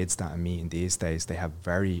of the kids that I'm meeting these days, they have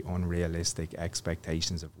very unrealistic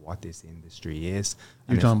expectations of what this industry is.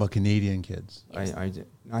 You're talking about Canadian kids. I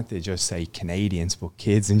not to just say Canadians, but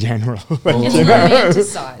kids in general. It's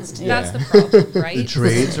romanticized. That's the problem, right? The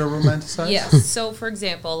trades are romanticized? Yes. So, for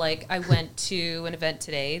example, like I went to an event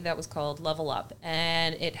today that was called Level Up,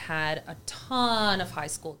 and it had a ton of high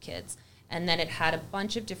school kids. And then it had a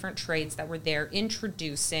bunch of different trades that were there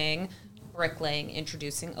introducing bricklaying,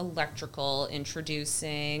 introducing electrical,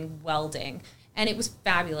 introducing welding. And it was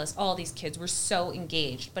fabulous. All these kids were so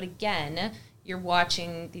engaged. But again, you're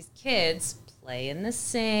watching these kids play in the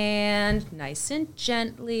sand, nice and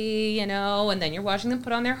gently, you know, and then you're watching them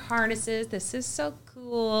put on their harnesses. This is so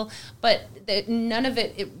cool. But none of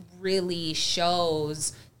it really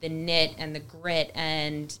shows the knit and the grit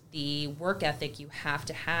and the work ethic you have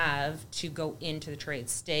to go into the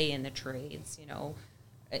trades, stay in the trades, you know.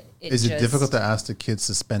 Is it difficult to ask the kids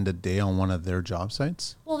to spend a day on one of their job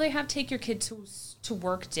sites? Well, they have take your kid to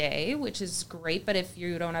work day, which is great. But if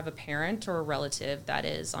you don't have a parent or a relative that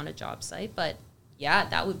is on a job site, but yeah,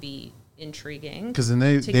 that would be intriguing. Because then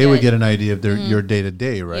they would get an idea of your day to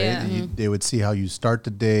day, right? Yeah. They would see how you start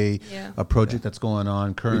the day, a project that's going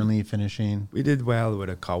on, currently finishing. We did well with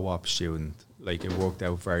a co-op student. Like, it worked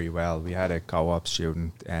out very well. We had a co-op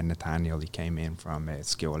student, Nathaniel. He came in from a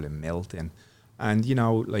school in Milton. And, you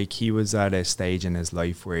know, like, he was at a stage in his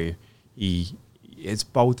life where it's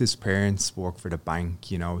both his parents work for the bank,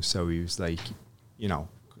 you know, so he was like, you know,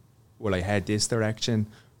 will I head this direction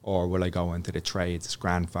or will I go into the trades? His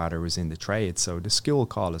grandfather was in the trades, so the school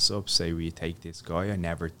called us up, say, we take this guy. I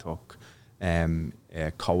never took a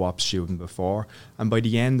co-op student before. And by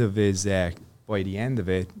the end of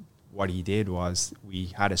it, what he did was we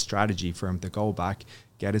had a strategy for him to go back,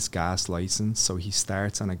 get his gas license. So he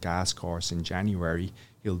starts on a gas course in January.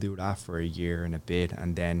 He'll do that for a year and a bit,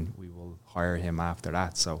 and then we will hire him after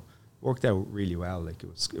that. So worked out really well. Like,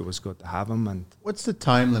 it was good to have him. And what's the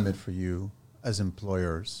time limit for you as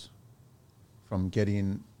employers from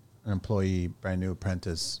getting an employee, brand new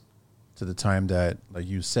apprentice, to the time that, like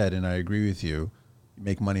you said, and I agree with you, you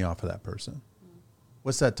make money off of that person?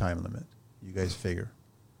 What's that time limit you guys figure?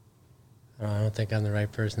 I don't think I'm the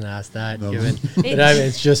right person to ask that, given that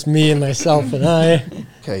it's just me and myself and I.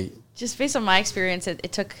 Okay. Just based on my experience,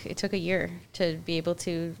 it took a year to be able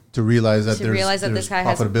to realize that there's this guy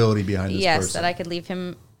has profitability behind this person. Yes, that I could leave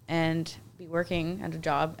him and be working at a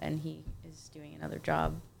job, and he is doing another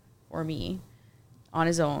job for me on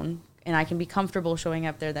his own, and I can be comfortable showing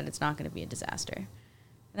up there that it's not going to be a disaster.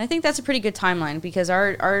 And I think that's a pretty good timeline, because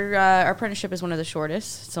our apprenticeship is one of the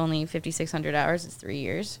shortest. It's only 5,600 hours. It's 3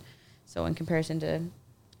 years. So in comparison to,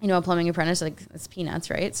 a plumbing apprentice, like, it's peanuts,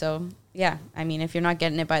 right? So yeah, I mean, if you're not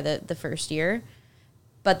getting it by the first year.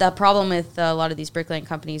 But the problem with a lot of these bricklaying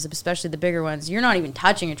companies, especially the bigger ones, you're not even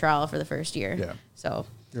touching a trowel for the first year. Yeah. So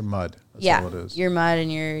You're mud. That's yeah, all it is. you're mud,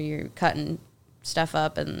 and you're cutting stuff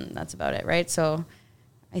up, and that's about it, right? So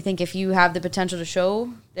I think if you have the potential to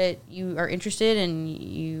show that you are interested and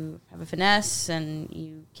you have a finesse and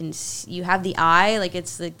you have the eye, like,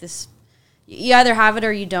 it's like this, you either have it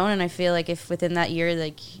or you don't. And I feel like if within that year,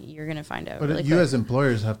 like, you're going to find out. But really you quick. as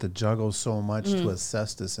employers have to juggle so much to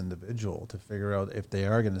assess this individual to figure out if they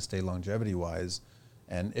are going to stay longevity-wise,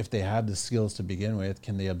 and if they have the skills to begin with,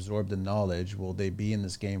 can they absorb the knowledge? Will they be in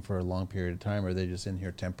this game for a long period of time, or are they just in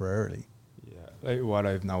here temporarily? Yeah, like what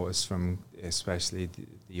I've noticed from especially the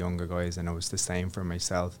younger guys, and it was the same for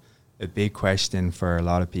myself, a big question for a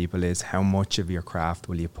lot of people is, how much of your craft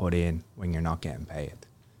will you put in when you're not getting paid?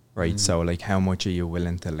 Right, so like, how much are you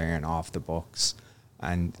willing to learn off the books?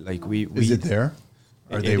 And like Is it there?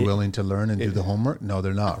 Are they willing to learn and do the homework? No,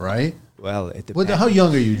 they're not, right? Well, it depends. How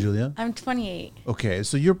young are you, Julia? I'm 28. Okay,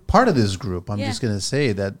 so you're part of this group. I'm Yeah. just going to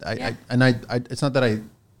say that Yeah. I it's not that I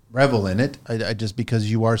revel in it. I just,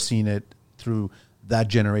 because you are seeing it through that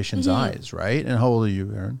generation's eyes, right? And how old are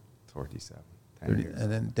you, Aaron? 47. 30.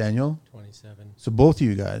 And then Daniel? 27. So both of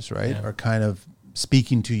you guys, right, Yeah. are kind of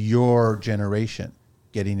speaking to your generation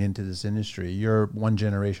getting into this industry. You're one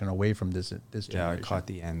generation away from this Yeah, I generation. caught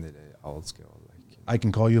the end of the old school. Like, I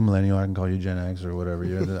can call you a millennial. I can call you Gen X or whatever.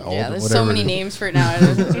 You're the old, Yeah, there's whatever so many it is. names for it now. I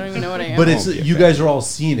don't even know what I am. But it's Won't be you guys are all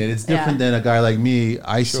seeing it. It's Yeah. different than a guy like me.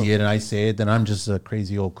 I Sure. see it and I say it. Then I'm just a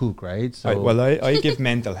crazy old kook, right? So I give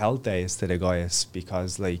mental health days to the guys,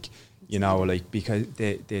 because like, because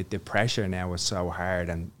the pressure now is so hard,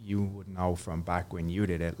 and you would know from back when you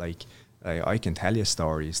did it, like I can tell you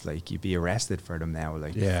stories, like, you'd be arrested for them now,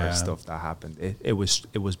 like, Yeah. for stuff that happened. It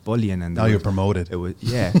was bullying, and now you're promoted. it was,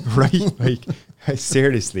 yeah, right. Like,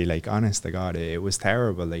 seriously, like, honest to God, it was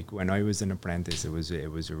terrible. Like, when I was an apprentice, it was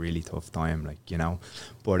a really tough time, like,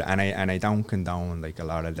 but, and I don't condone, like, a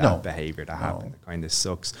lot of that No. behavior that happened. It kind of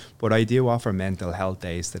sucks. But I do offer mental health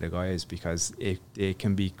days to the guys, because it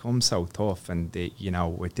can become so tough, and they,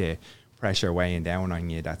 with the pressure weighing down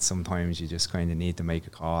on you, that sometimes you just kind of need to make a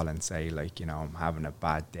call and say, like, I'm having a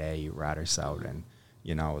bad day, rather so than,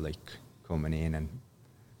 like, coming in and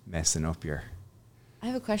messing up your... I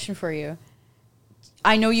have a question for you.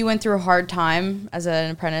 I know you went through a hard time as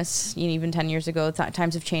an apprentice, even 10 years ago.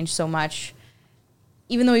 Times have changed so much.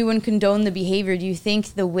 Even though you wouldn't condone the behavior, do you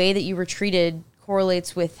think the way that you were treated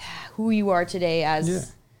correlates with who you are today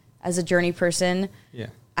as a journey person? Yeah.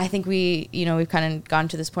 I think we've kind of gotten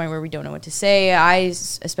to this point where we don't know what to say. I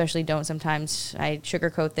especially don't sometimes. I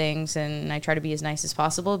sugarcoat things, and I try to be as nice as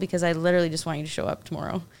possible, because I literally just want you to show up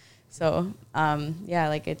tomorrow. So,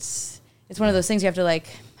 like, it's one of those things you have to, like,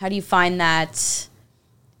 how do you find that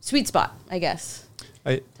sweet spot, I guess?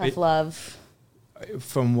 Tough love.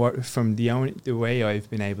 From the way I've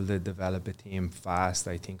been able to develop a team fast,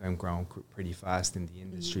 I think I'm growing pretty fast in the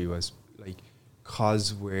industry, was like,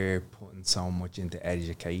 because we're putting so much into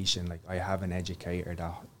education. Like, I have an educator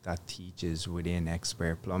that teaches within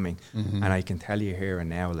expert plumbing, and I can tell you here and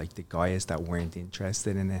now, like, the guys that weren't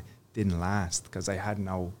interested in it didn't last, because there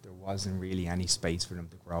wasn't really any space for them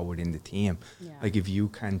to grow within the team. Yeah. Like, if you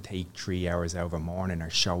can take 3 hours out of a morning or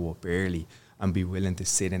show up early and be willing to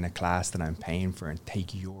sit in a class that I'm paying for, and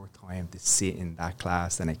take your time to sit in that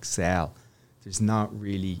class and excel, there's not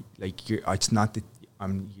really, like, it's not that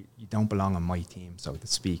you don't belong on my team, so to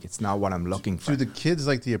speak. It's not what I'm looking for. Do the kids,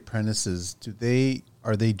 like the apprentices,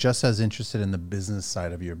 are they just as interested in the business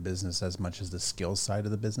side of your business as much as the skill side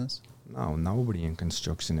of the business? No, nobody in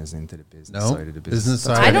construction is into the business No? side of the business. Business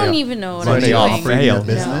That's side. I why don't they- even know what But I'm they doing. all operating a fail.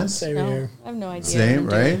 business? Same No, here. I have no idea. Same,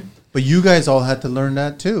 what I'm right? doing. But you guys all had to learn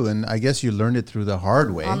that too, and I guess you learned it through the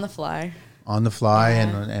hard way, On the fly. on the fly,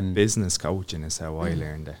 Yeah. and Business coaching is how I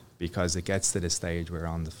learned it, because it gets to the stage where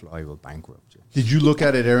on the fly will bankrupt you. Did you look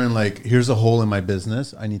at it, Aaron, like, here's a hole in my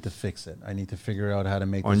business, I need to fix it. I need to figure out how to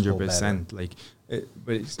make this hole better. 100%. Like,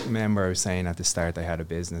 remember I was saying at the start, I had a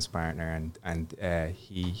business partner, and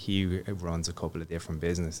he runs a couple of different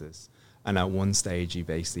businesses. And at one stage, he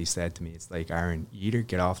basically said to me, it's like, Aaron, you either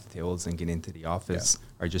get off the tools and get into the office,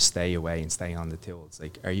 or just stay away and stay on the tools.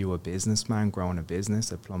 Like, are you a businessman growing a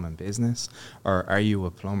business, a plumbing business? Or are you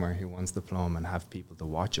a plumber who wants to plumb and have people to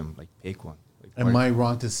watch him? Like, pick one. Like, Am I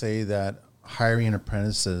wrong to say that hiring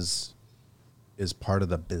apprentices is part of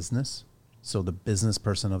the business. So the business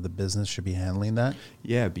person of the business should be handling that.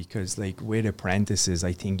 Yeah, because like with apprentices,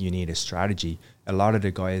 I think you need a strategy. A lot of the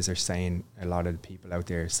guys are saying, a lot of the people out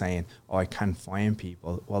there are saying, "Oh, I can't find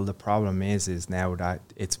people." Well, the problem is now that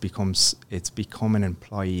it's become an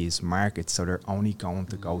employees market, so they're only going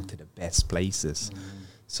to go to the best places.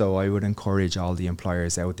 So I would encourage all the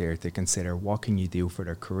employers out there to consider what can you do for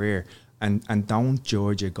their career. And don't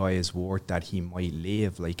judge a guy's worth that he might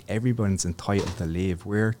leave. Like, everyone's entitled to leave.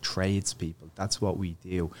 We're tradespeople. That's what we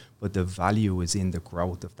do. But the value is in the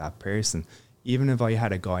growth of that person. Even if I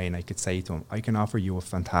had a guy and I could say to him, I can offer you a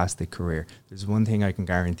fantastic career. There's one thing I can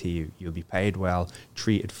guarantee you. You'll be paid well,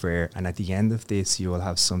 treated fair, and at the end of this, you will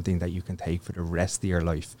have something that you can take for the rest of your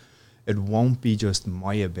life. It won't be just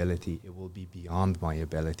my ability. It will be beyond my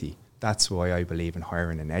ability. That's why I believe in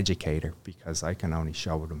hiring an educator, because I can only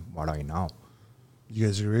show them what I know. You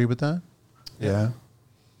guys agree with that? Yeah.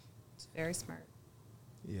 It's very smart.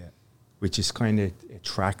 Yeah. Which is kind of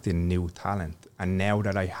attracting new talent. And now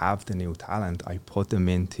that I have the new talent, I put them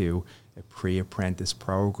into a pre-apprentice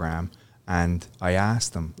program, and I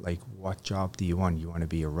ask them, like, what job do you want? You want to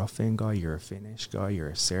be a rough-in guy? You're a finish guy? You're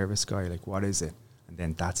a service guy? Like, what is it? And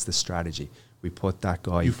then that's the strategy. We put that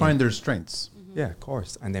guy. You find their strengths. Yeah, of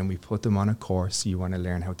course. And then we put them on a course. You want to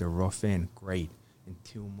learn how to rough in? Great. In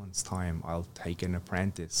 2 months' time, I'll take an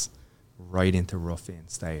apprentice right into rough in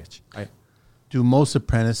stage. Do most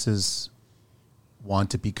apprentices want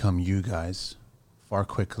to become you guys far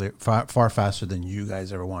faster than you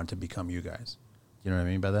guys ever want to become you guys? You know what I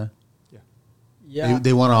mean by that? Yeah. Yeah.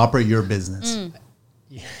 They want to operate your business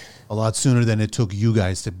Yeah. a lot sooner than it took you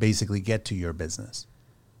guys to basically get to your business.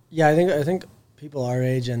 Yeah, I think people our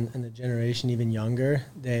age and the generation even younger,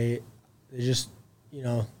 they just, you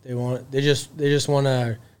know, they just want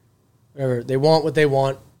to, whatever, they want what they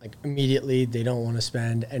want, like, immediately. They don't want to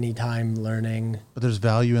spend any time learning. But there's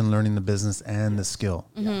value in learning the business and the skill.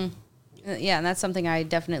 Yeah, and that's something I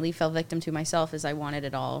definitely fell victim to myself, is I wanted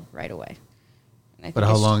it all right away. And I But think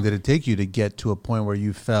how it's- long did it take you to get to a point where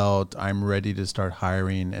you felt, I'm ready to start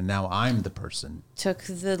hiring and now I'm the person? Took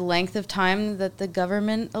the length of time that the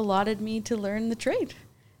government allotted me to learn the trade.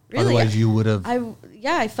 Really, Otherwise you would have...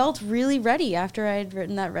 I felt really ready after I had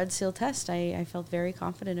written that Red Seal test. I felt very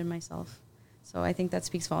confident in myself. So I think that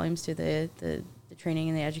speaks volumes to the training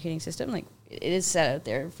and the educating system. Like, it is set out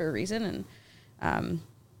there for a reason, and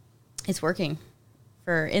it's working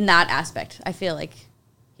in that aspect, I feel like,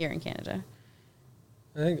 here in Canada.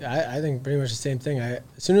 I think pretty much the same thing. As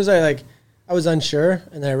soon as I was unsure,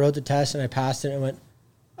 and then I wrote the test and I passed it, and I went,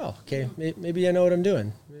 oh, okay, maybe I know what I'm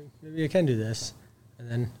doing. Maybe I can do this. And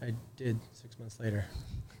then I did 6 months later.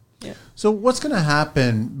 Yeah. So what's going to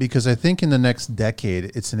happen, because I think in the next decade,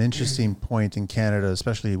 it's an interesting point in Canada,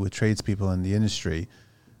 especially with tradespeople in the industry.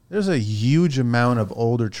 There's a huge amount of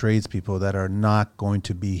older tradespeople that are not going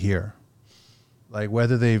to be here. Like,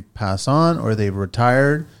 whether they've passed on or they've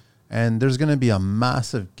retired, and there's going to be a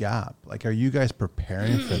massive gap. Like, are you guys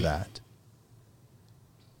preparing for that?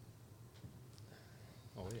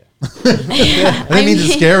 Oh, yeah. I didn't mean to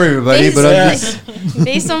scare everybody, but I'm just...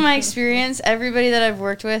 Based on my experience, everybody that I've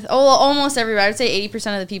worked with, almost everybody, I would say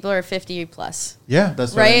 80% of the people are 50 plus. Yeah,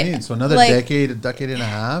 that's what Right? I mean. So another Like, decade and a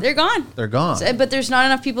half, They're gone. they're gone. So, but there's not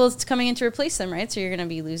enough people coming in to replace them, right? So you're going to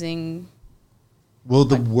be losing. Will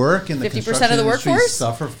the work in the 50% construction of the industry workforce?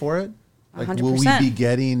 suffer for it? Like, will we 100%. be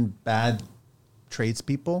getting bad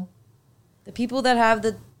tradespeople? The people that have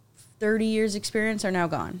the 30 years experience are now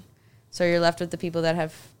gone. So you're left with the people that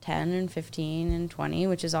have 10 and 15 and 20,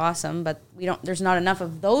 which is awesome. But there's not enough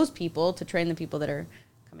of those people to train the people that are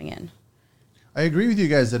coming in. I agree with you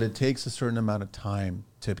guys that it takes a certain amount of time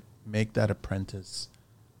to make that apprentice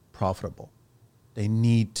profitable. They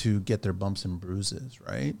need to get their bumps and bruises,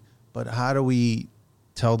 right? But how do we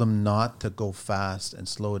tell them not to go fast and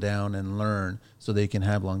slow down and learn so they can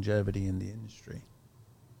have longevity in the industry?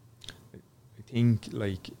 I think,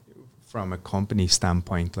 like, from a company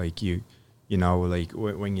standpoint, like, you know, like,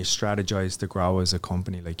 when you strategize to grow as a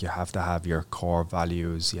company, like, you have to have your core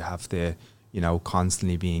values. You have to, you know,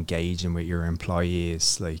 constantly be engaging with your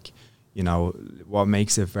employees. Like, you know, what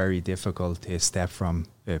makes it very difficult to step from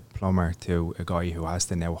a plumber to a guy who has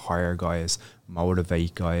to now hire guys,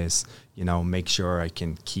 motivate guys, you know, make sure I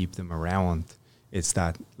can keep them around. It's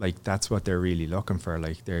that, like, that's what they're really looking for.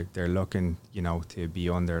 Like, they're looking, you know, to be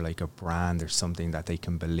under, like, a brand or something that they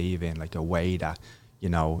can believe in, like a way that, you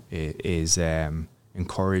know, is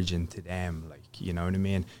encouraging to them. Like, you know what I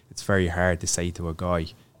mean? It's very hard to say to a guy,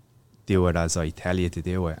 do it as I tell you to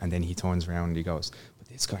do it. And then he turns around and he goes, but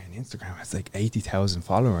this guy on Instagram has like 80,000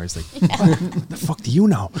 followers. Like, what the fuck do you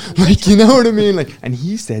know? Like, you know what I mean? Like, and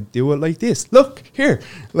he said, do it like this. Look here.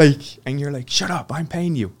 Like, and you're like, shut up, I'm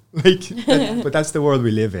paying you. Like, but that's the world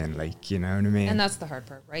we live in. Like, you know what I mean? And that's the hard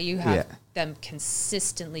part, right? You have them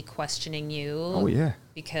consistently questioning you. Oh, yeah.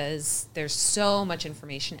 Because there's so much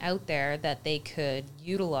information out there that they could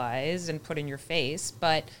utilize and put in your face.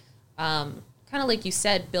 But kind of like you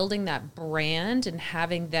said, building that brand and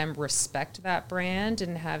having them respect that brand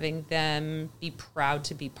and having them be proud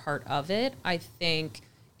to be part of it, I think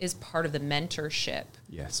is part of the mentorship.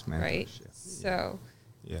 Yes, mentorship. Right? So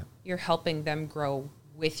you're helping them grow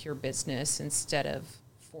with your business instead of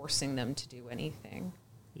forcing them to do anything.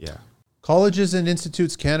 Yeah. Colleges and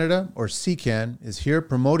Institutes Canada, or CCAN, is here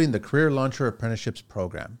promoting the Career Launcher Apprenticeships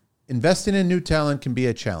program. Investing in new talent can be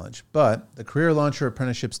a challenge, but the Career Launcher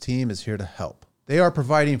Apprenticeships team is here to help. They are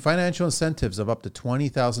providing financial incentives of up to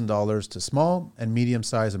 $20,000 to small and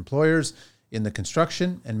medium-sized employers in the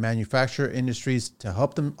construction and manufacture industries to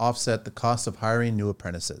help them offset the cost of hiring new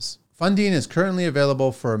apprentices. Funding is currently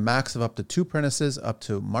available for a max of up to 2 apprentices up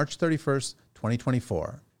to March 31st,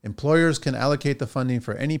 2024. Employers can allocate the funding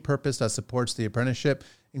for any purpose that supports the apprenticeship,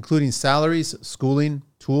 including salaries, schooling,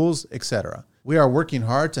 tools, etc. We are working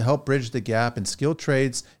hard to help bridge the gap in skilled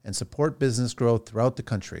trades and support business growth throughout the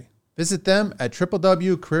country. Visit them at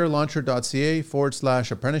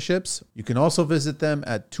www.careerlauncher.ca/apprenticeships. You can also visit them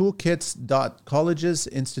at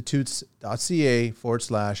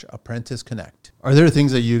toolkits.collegesinstitutes.ca/apprentice connect. Are there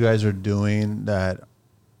things that you guys are doing that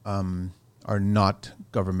are not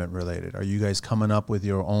government related? Are you guys coming up with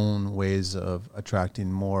your own ways of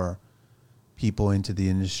attracting more people into the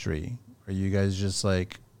industry? Are you guys just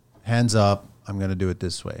like, hands up, I'm going to do it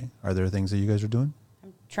this way? Are there things that you guys are doing?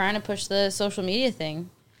 I'm trying to push the social media thing.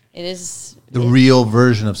 It is the real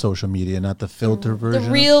version of social media, not the filter version.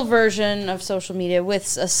 The real version of social media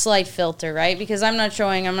with a slight filter, right? Because I'm not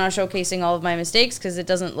showcasing all of my mistakes because it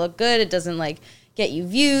doesn't look good. It doesn't like get you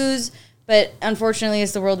views. But unfortunately,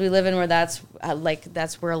 it's the world we live in where that's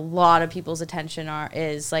where a lot of people's attention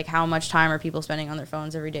is. Like, how much time are people spending on their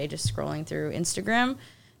phones every day just scrolling through Instagram?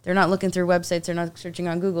 They're not looking through websites. They're not searching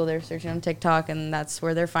on Google. They're searching on TikTok, and that's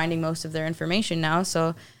where they're finding most of their information now.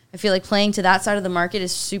 So I feel like playing to that side of the market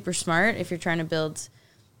is super smart if you're trying to build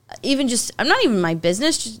I'm not even my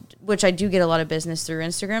business, which I do get a lot of business through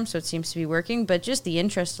Instagram, so it seems to be working, but just the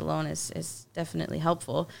interest alone is definitely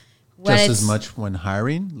helpful. Just as much when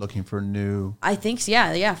hiring, looking for new... I think so,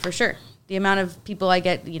 yeah, for sure. The amount of people I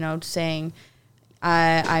get, saying,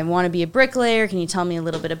 I want to be a bricklayer, can you tell me a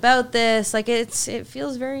little bit about this? Like, it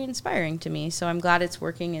feels very inspiring to me, so I'm glad it's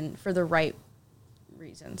working for the right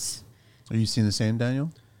reasons. Are you seeing the same,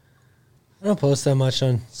 Daniel? I don't post that much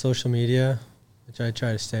on social media, which I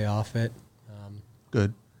try to stay off it.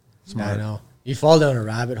 Good. Smart. I know. You fall down a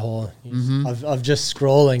rabbit hole of just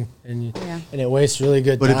scrolling, and it wastes really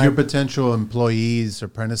good time. But if your potential employees or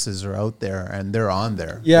apprentices are out there and they're on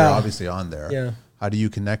there, they're obviously on there. Yeah. How do you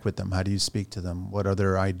connect with them? How do you speak to them? What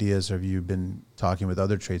other ideas have you been talking with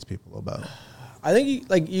other tradespeople about? I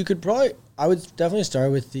think you could probably. I would definitely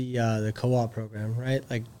start with the co-op program, right?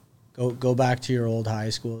 Like, go back to your old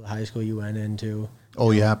high school, the high school you went into.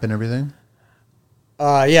 OYAP and everything.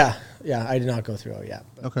 Yeah. I did not go through OYAP.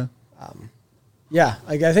 But, okay. Yeah,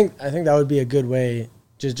 like I think that would be a good way.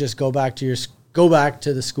 Just go back to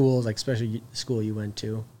the schools, like especially the school you went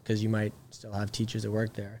to, because you might still have teachers that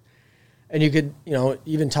work there, and you could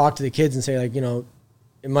even talk to the kids and say, like,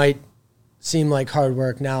 it might seem like hard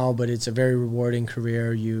work now, but it's a very rewarding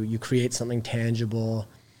career. You create something tangible.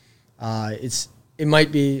 It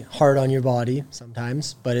might be hard on your body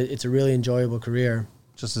sometimes, but it's a really enjoyable career.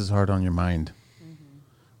 Just as hard on your mind.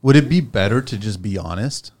 Would it be better to just be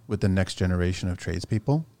honest with the next generation of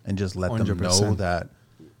tradespeople and just let 100%. Them know that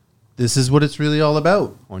this is what it's really all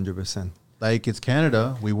about? 100%. Like, it's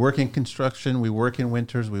Canada. We work in construction. We work in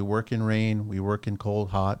winters. We work in rain. We work in cold,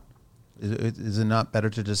 hot. Is it not better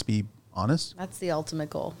to just be honest? That's the ultimate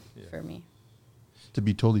goal for me. To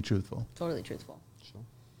be totally truthful. Totally truthful. Sure.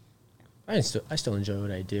 I still enjoy what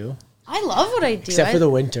I do. I love what I do. Except for the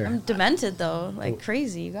winter. I'm demented, though. Like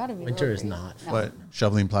crazy. You got to be. Winter is not. No. What?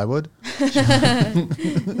 Shoveling plywood?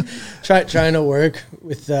 Trying to work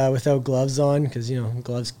without gloves on, because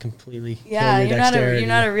gloves completely kill your dexterity. You're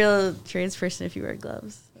not a real tradesperson if you wear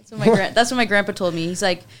gloves. That's what my grandpa told me. He's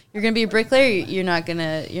like, you're gonna be a bricklayer. You're not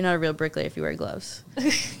a real bricklayer if you wear gloves.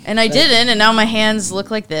 And I didn't, and now my hands look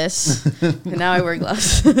like this. And now I wear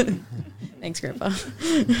gloves. Thanks, Grandpa.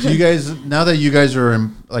 Do you guys, now that you guys are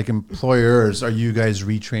like employers, are you guys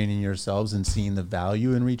retraining yourselves and seeing the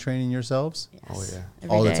value in retraining yourselves? Yes. Oh, yeah.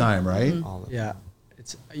 All the time, right? Yeah.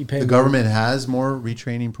 It's you pay The more. government has more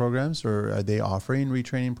retraining programs, or are they offering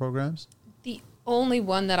retraining programs? The only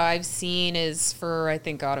one that I've seen is for, I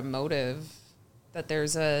think, automotive, that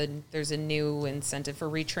there's a new incentive for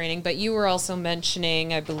retraining. But you were also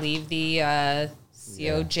mentioning, I believe, the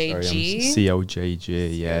COJG.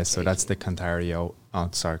 COJG, yeah. So that's the Canada,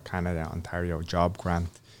 Ontario Job Grant.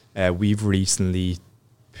 We've recently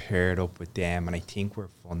paired up with them, and I think we're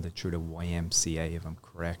funded through the YMCA, if I'm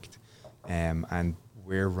correct. And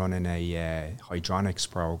we're running a hydronics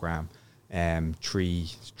program,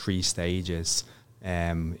 three stages.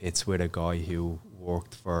 It's with a guy who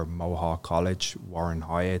worked for Mohawk College, Warren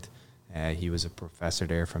Hyatt. He was a professor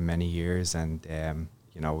there for many years, and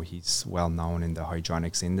he's well known in the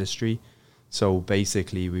hydronics industry. So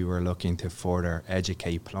basically, we were looking to further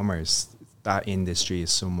educate plumbers. That industry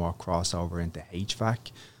is somewhat crossover into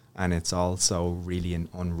HVAC, and it's also really an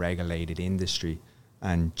unregulated industry.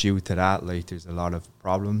 And due to that, there's a lot of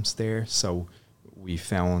problems there. So we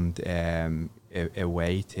found a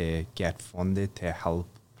way to get funded to help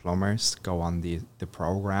plumbers go on the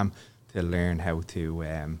program to learn how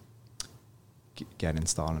to get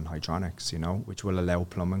installing hydronics, which will allow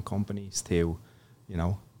plumbing companies to,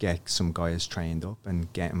 get some guys trained up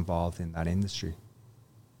and get involved in that industry.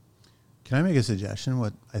 Can I make a suggestion?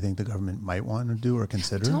 What I think the government might want to do or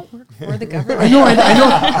consider? Don't work for the government. I know.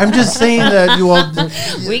 I'm just saying that you all.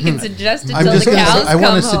 We can suggest it I'm till just the gonna cows say, I want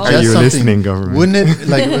come to home. suggest Are you something. listening, government? Wouldn't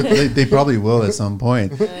it they probably will at some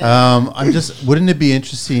point? Wouldn't it be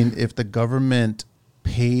interesting if the government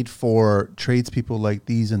paid for tradespeople like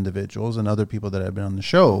these individuals and other people that have been on the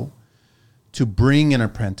show to bring an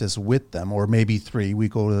apprentice with them, or maybe three? We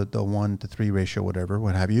go to the 1-to-3 ratio, whatever,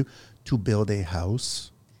 what have you, to build a house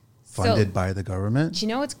funded by the government. Do you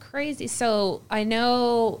know what's crazy? So I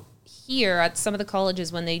know here at some of the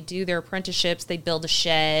colleges, when they do their apprenticeships, they build a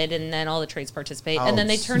shed and then all the trades participate and then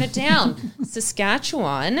they turn it down.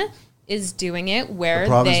 Saskatchewan is doing it where the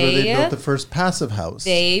province where they built the first passive house.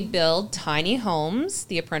 They build tiny homes.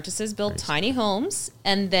 The apprentices build tiny homes,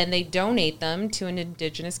 and then they donate them to an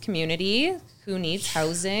Indigenous community who needs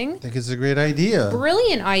housing. I think it's a great idea.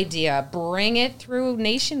 Brilliant idea. Bring it through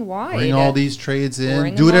nationwide. Bring all these trades in.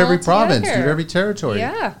 Bring Do it them every all province. Do it together. every territory.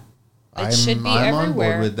 Yeah. It I'm should be on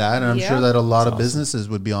everywhere. board with that, and I'm Yeah. sure that a lot of awesome. businesses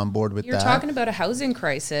would be on board with You're that. talking about a housing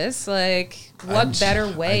crisis. Like, what better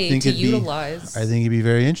way to utilize? I think it'd be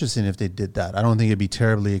very interesting if they did that. I don't think it'd be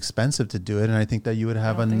terribly expensive to do it, and I think that you would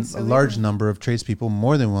have don't think so a large either. number of tradespeople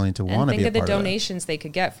more than willing to and want to be think a of the part of it. donations they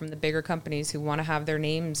could get from the bigger companies who want to have their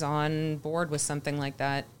names on board with something like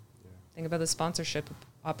that. Think about the sponsorship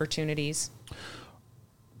opportunities.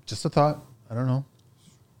 Just a thought. I don't know.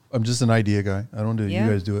 I'm just an idea guy. I don't do it. Yeah.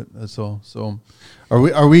 You guys do it. That's all. So,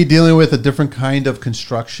 are we dealing with a different kind of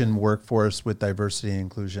construction workforce with diversity and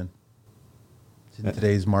inclusion in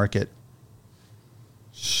today's market?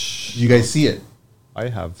 You guys see it? I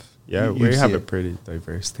have, yeah, You we see have a it. pretty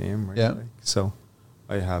diverse team, right? Yeah. So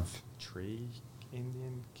I have 3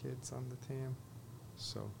 Indian kids on the team.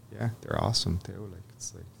 So yeah, they're awesome too. Like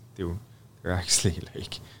it's like they're actually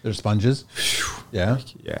like They're sponges. Yeah.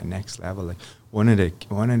 next level. Like one of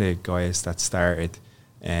the guys that started,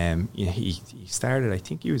 he started. I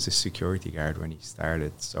think he was a security guard when he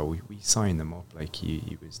started. So we signed him up like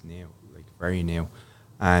he was new, like very new.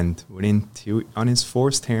 And on his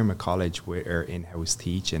first term of college, or in-house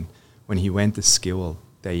teaching, when he went to school,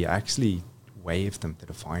 they actually waived him to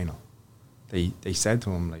the final. They said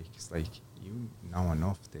to him like, it's like, you know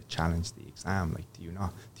enough to challenge the exam. Like, do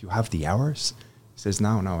you have the hours? He says,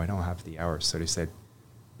 no, I don't have the hours. So they said,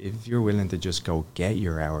 if you're willing to just go get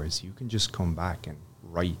your hours, you can just come back and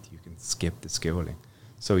write. You can skip the schooling.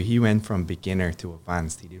 So he went from beginner to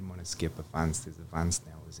advanced. He didn't want to skip advanced. His advanced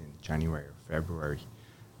now was in January or February.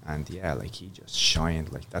 And yeah, like he just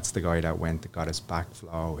shined. Like that's the guy that got his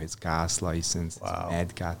backflow, his gas license, Wow. his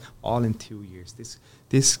med gas, all in 2 years.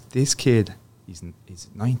 This kid, he's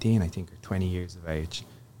 19, I think, or 20 years of age.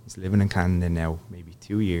 He's living in Canada now, maybe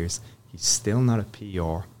 2 years. He's still not a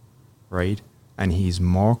PR, right? And he's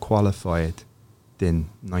more qualified than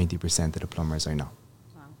 90% of the plumbers I know.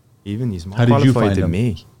 Wow. Even he's more How did you qualified find than him?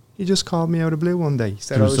 me. He just called me out of the blue one day. He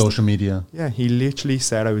said I Through was social media. Yeah, he literally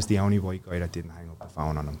said I was the only white guy that didn't hang up the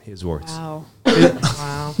phone on him. His words. Wow.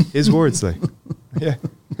 Wow. His words, like. Yeah.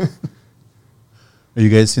 Are you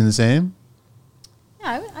guys seeing the same?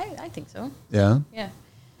 Yeah, I think so. Yeah. Yeah.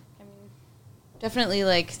 I mean, definitely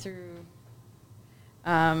like through,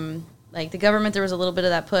 like the government, there was a little bit of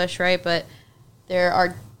that push, right? But there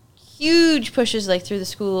are huge pushes like through the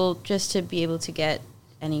school just to be able to get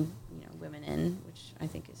any, women in, which I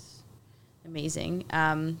think is amazing.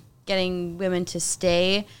 Getting women to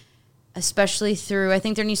stay especially through, I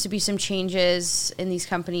think there needs to be some changes in these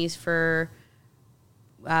companies for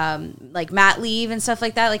like mat leave and stuff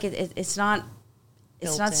like that. Like it's not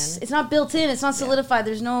built in. It's not solidified.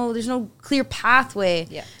 There's no clear pathway.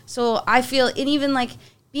 Yeah. So I feel, and even like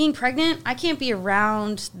being pregnant, I can't be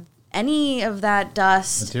around any of that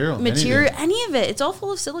dust, material, any of it. It's all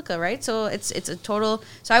full of silica, right? So it's a total.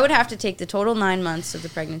 So I would have to take the total 9 months of the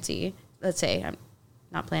pregnancy. Let's say I'm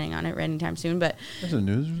not planning on it anytime soon, but That's the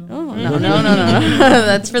news or something? oh no,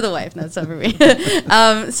 that's for the wife. That's not for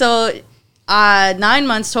me. So 9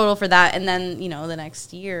 months total for that, and then the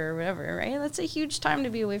next year or whatever, right? That's a huge time to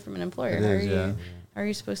be away from an employer. How are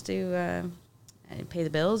you supposed to pay the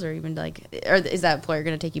bills, or even or is that employer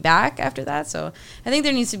going to take you back after that? So I think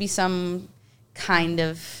there needs to be some kind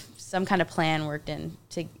of plan worked in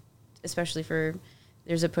to, especially for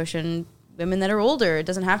there's a push in women that are older. It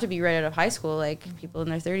doesn't have to be right out of high school. Like people in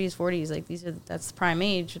their 30s, 40s, like that's the prime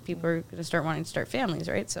age that people are going to start wanting to start families,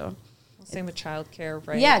 right? So. Same with childcare,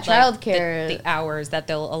 right? Yeah, childcare. The hours that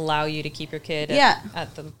they'll allow you to keep your kid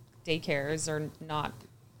at the daycares are not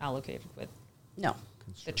allocated with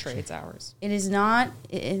the trades hours. It is not.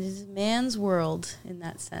 It is man's world in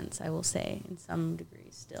that sense, I will say, in some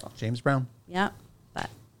degrees still. James Brown. Yeah, but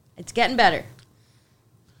it's getting better.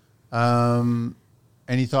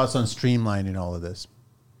 Any thoughts on streamlining all of this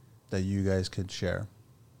that you guys could share?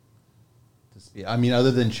 I mean,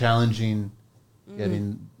 other than challenging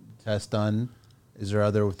getting tests done, is there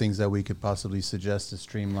other things that we could possibly suggest to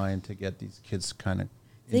streamline to get these kids kind of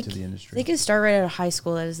into the industry? They can start right out of high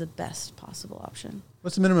school. That is the best possible option.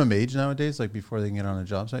 What's the minimum age nowadays, like before they can get on a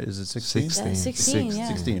job site? Is it 16? 16, yeah.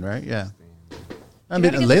 16, right? Yeah. I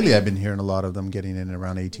mean, lately I've been hearing a lot of them getting in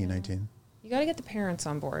around 18, 19. You got to get the parents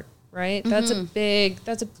on board, right? That's a big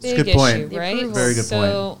good issue, point. right? Very good point.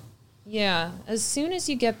 So, yeah, as soon as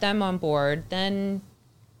you get them on board, then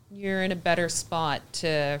you're in a better spot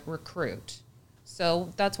to recruit.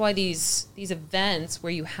 So that's why these events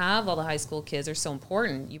where you have all the high school kids are so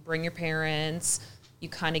important. You bring your parents, you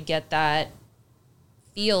kind of get that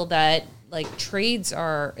feel that like trades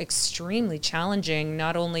are extremely challenging,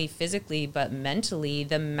 not only physically but mentally.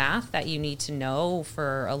 The math that you need to know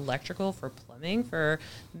for electrical, for plumbing, for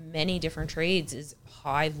many different trades is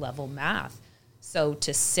high level math. So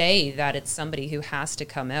to say that it's somebody who has to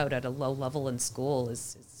come out at a low level in school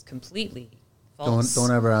is completely false.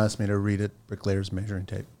 Don't ever ask me to read it bricklayer's measuring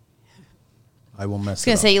tape. I will mess I was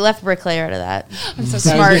going to say, you left bricklayer out of that. I'm so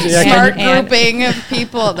smart and grouping of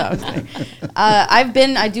people. No,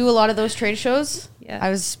 I do a lot of those trade shows. Yeah. I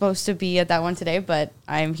was supposed to be at that one today, but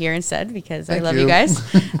I'm here instead because I Thank love you. you guys.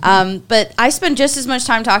 But I spend just as much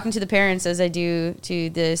time talking to the parents as I do to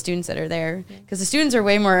the students that are there, because the students are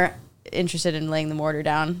way more interested in laying the mortar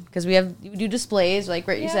down, because we do displays, like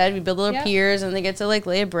you said, we build little piers and they get to like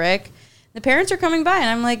lay a brick. The parents are coming by and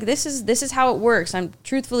I'm like, this is how it works. I'm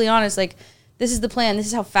truthfully honest, like this is the plan. This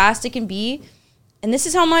is how fast it can be. And this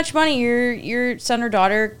is how much money your son or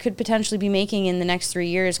daughter could potentially be making in the next 3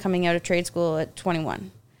 years coming out of trade school at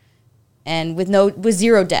 21. And with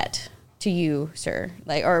zero debt to you, sir,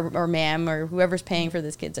 like or ma'am, or whoever's paying for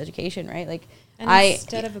this kid's education, right? Like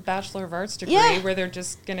instead of a Bachelor of Arts degree where they're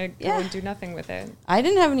just going to go and do nothing with it. I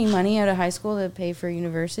didn't have any money out of high school to pay for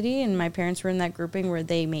university, and my parents were in that grouping where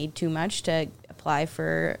they made too much to apply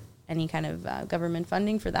for any kind of government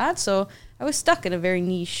funding for that. So I was stuck in a very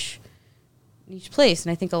niche place,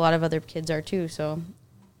 and I think a lot of other kids are too. So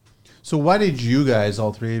why did you guys,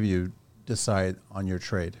 all three of you, decide on your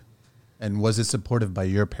trade? And was it supportive by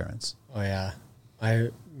your parents? Oh yeah,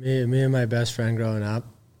 me and my best friend growing up,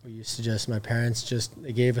 we used to my parents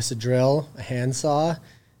they gave us a drill, a handsaw,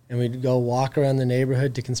 and we'd go walk around the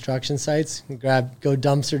neighborhood to construction sites, go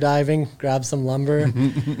dumpster diving, grab some lumber,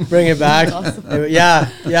 bring it back. Awesome.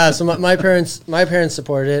 Yeah. So my parents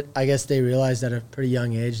supported it. I guess they realized at a pretty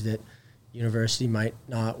young age that university might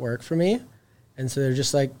not work for me, and so they're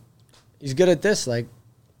just like, he's good at this. Like,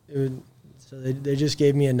 so they just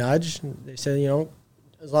gave me a nudge. They said,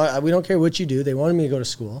 as long we don't care what you do. They wanted me to go to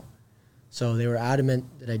school. So they were adamant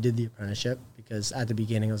that I did the apprenticeship, because at the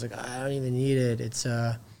beginning I was like, I don't even need it. It's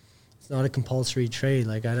not a compulsory trade.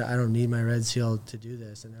 Like I don't need my red seal to do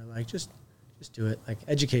this. And they're like, just do it. Like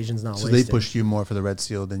education's not wasted. So they pushed you more for the red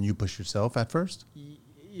seal than you pushed yourself at first?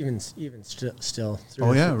 Even still.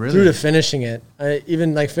 Really? Through to finishing it.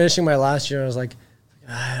 Even like finishing my last year, I was like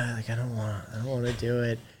I don't want to do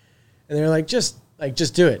it. And they were like, just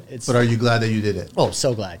do it. But are you glad that you did it? Oh,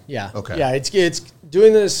 so glad. Yeah. Okay. Yeah, it's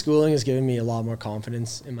doing this schooling has given me a lot more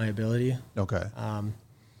confidence in my ability. Okay.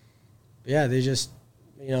 Yeah, they just,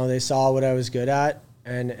 they saw what I was good at,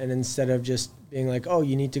 and instead of just being like, oh,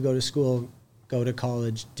 you need to go to school go to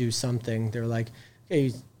college, do something. They're like, okay,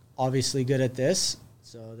 he's obviously good at this.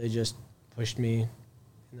 So they just pushed me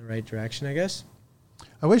in the right direction, I guess.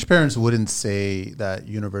 I wish parents wouldn't say that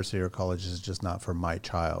university or college is just not for my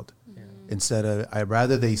child. Yeah. Instead of, I'd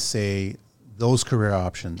rather they say those career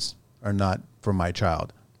options are not for my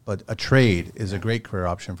child, but a trade is a great career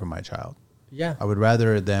option for my child. Yeah. I would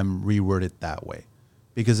rather them reword it that way,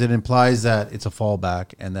 because it implies that it's a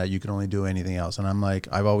fallback and that you can only do anything else. And I'm like,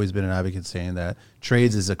 I've always been an advocate saying that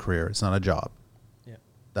trades is a career. It's not a job. Yeah.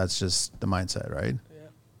 That's just the mindset, right? Yeah.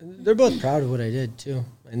 And they're both proud of what I did too.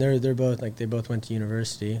 And they're both like, they both went to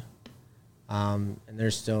university. And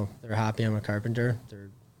they're happy I'm a carpenter. They're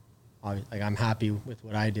like, I'm happy with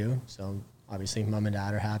what I do. So obviously mom and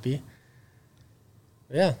dad are happy.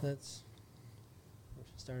 But yeah, that's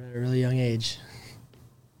started at a really young age.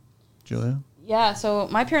 Julia? Yeah, so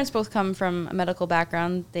my parents both come from a medical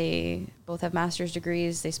background. They both have master's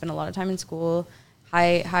degrees. They spend a lot of time in school,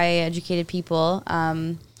 high educated people.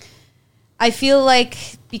 I feel like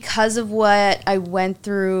because of what I went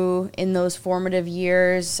through in those formative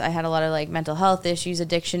years, I had a lot of like mental health issues,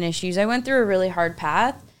 addiction issues. I went through a really hard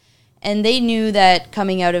path, and they knew that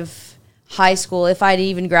coming out of high school, if I'd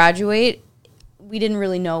even graduate, we didn't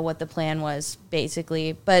really know what the plan was,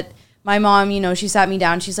 basically. But my mom, she sat me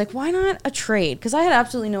down. She's like, why not a trade? Because I had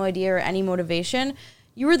absolutely no idea or any motivation.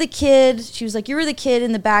 You were the kid. She was like, you were the kid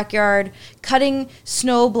in the backyard cutting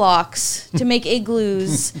snow blocks to make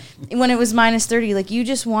igloos when it was minus 30. Like, you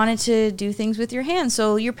just wanted to do things with your hands.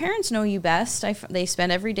 So your parents know you best. They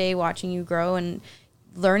spend every day watching you grow and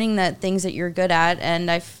learning that things that you're good at. And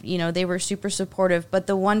they were super supportive. But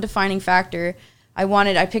the one defining factor,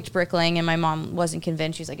 I picked bricklaying, and my mom wasn't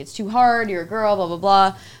convinced. She's like, it's too hard, you're a girl, blah, blah,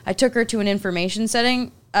 blah. I took her to an information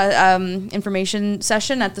session at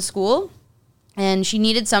the school, and she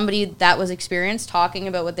needed somebody that was experienced talking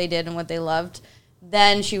about what they did and what they loved.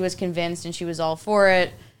 Then she was convinced, and she was all for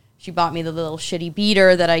it. She bought me the little shitty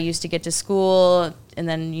beater that I used to get to school, and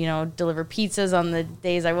then, deliver pizzas on the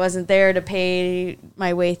days I wasn't there to pay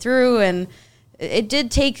my way through. And it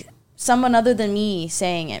did take someone other than me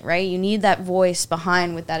saying it, right? You need that voice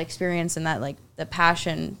behind with that experience and that, like, the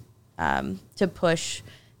passion to push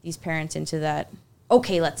these parents into that,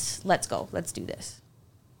 okay, let's go. Let's do this.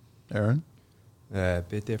 Aaron? A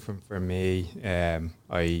bit different for me.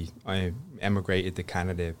 I emigrated to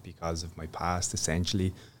Canada because of my past,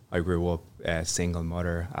 essentially. I grew up a single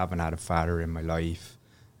mother, haven't had a father in my life.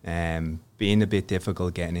 Being a bit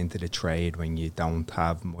difficult getting into the trade when you don't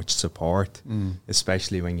have much support,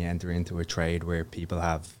 especially when you enter into a trade where people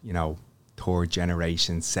have, third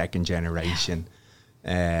generation, second generation.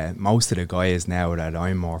 Most of the guys now that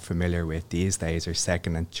I'm more familiar with these days are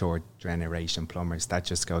second and third generation plumbers. That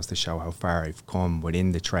just goes to show how far I've come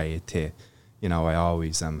within the trade to, I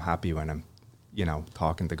always am happy when I'm,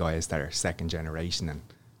 talking to guys that are second generation and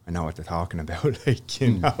I know what they're talking about,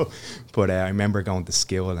 But I remember going to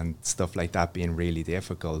school and stuff like that being really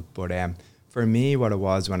difficult. But for me, what it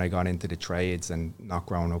was when I got into the trades and not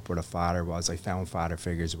growing up with a father was I found father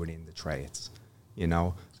figures within the trades, and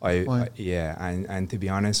to be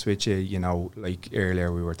honest with you, like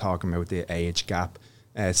earlier we were talking about the age gap.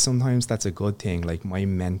 Sometimes that's a good thing. Like, my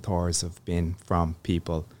mentors have been from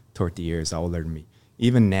people 30 years older than me.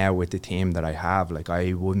 Even now with the team that I have, like,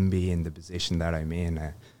 I wouldn't be in the position that I'm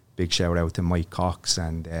in. Big shout out to Mike Cox,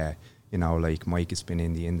 and like, Mike has been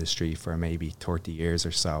in the industry for maybe 30 years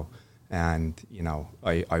or so, and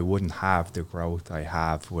I wouldn't have the growth I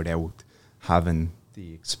have without having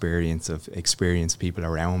the experience of experienced people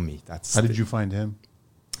around me. How did you find him?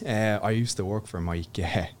 I used to work for Mike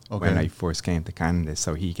when I first came to Canada,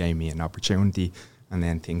 so he gave me an opportunity, and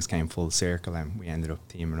then things came full circle, and we ended up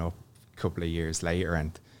teaming up a couple of years later.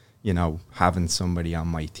 And having somebody on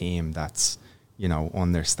my team that's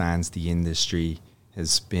understands the industry,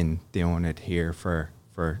 has been doing it here for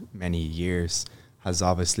many years, has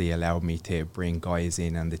obviously allowed me to bring guys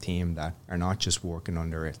in on the team that are not just working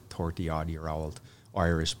under a 30-odd-year-old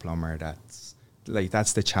Irish plumber. That's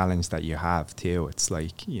the challenge that you have too. It's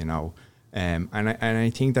like, and I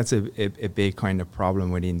think that's a big kind of problem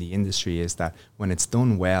within the industry, is that when it's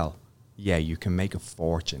done well, you can make a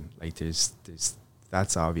fortune. Like, there's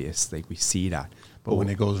that's obvious. Like, we see that. But when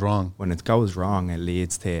it goes wrong? When it goes wrong, it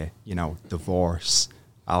leads to, divorce,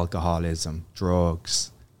 alcoholism,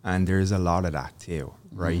 drugs, and there's a lot of that too,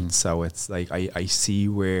 right? So it's like, I see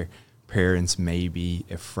where parents may be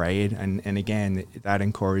afraid, and again, that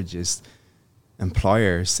encourages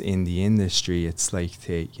employers in the industry. It's like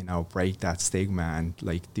to, break that stigma and,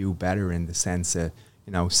 like, do better in the sense of,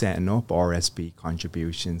 setting up RSP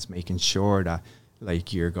contributions, making sure that,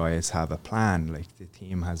 like, your guys have a plan, like the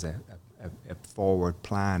team has a a forward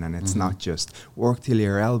plan, and it's not just work till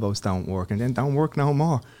your elbows don't work and then don't work no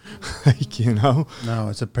more. Like, you know. No,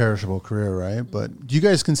 it's a perishable career, right? But do you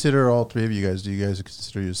guys consider, all three of you guys, do you guys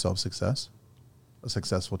consider yourself a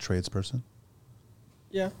successful tradesperson?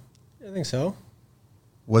 Yeah, I think so.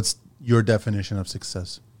 What's your definition of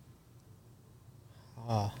success?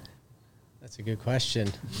 That's a good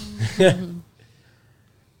question.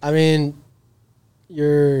 I mean,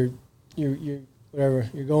 you're whatever,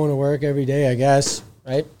 you're going to work every day, I guess,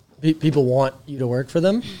 right? People want you to work for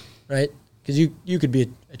them, right? Because you could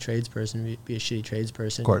be a tradesperson, be a shitty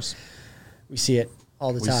tradesperson. Of course. We see it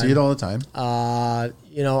all the time. We see it all the time.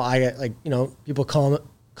 You know, I get, like, you know, people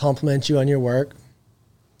compliment you on your work.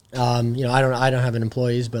 You know, I don't have an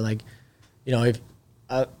employees, but, like, you know, if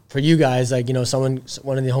for you guys, like, you know,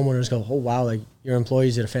 one of the homeowners go, oh wow, like, your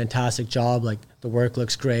employees did a fantastic job. Like, the work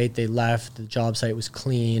looks great. They left. The job site was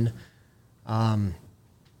clean.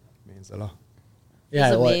 Means a lot. Yeah,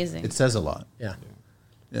 It's amazing. It says a lot. Yeah,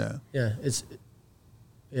 Yeah. yeah. It's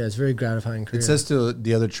very gratifying career. It says to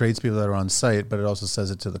the other tradespeople that are on site, but it also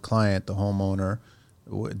says it to the client, the homeowner,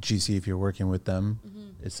 GC, if you're working with them.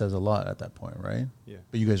 It says a lot at that point, right? Yeah.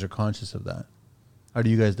 But you guys are conscious of that. How do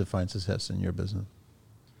you guys define success in your business?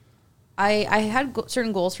 I had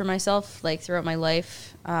certain goals for myself, like, throughout my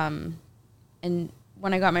life. And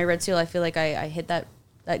when I got my Red Seal, I feel like I hit that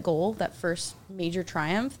goal, that first major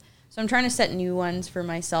triumph. So I'm trying to set new ones for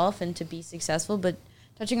myself and to be successful. But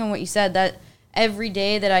touching on what you said, that every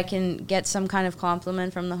day that I can get some kind of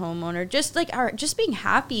compliment from the homeowner, just being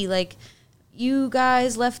happy, like, you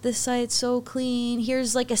guys left this site so clean.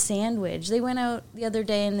 Here's, like, a sandwich. They went out the other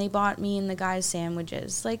day and they bought me and the guys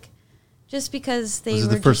sandwiches. Like, just because they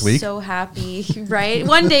were just so happy, right?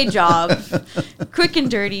 One day job, quick and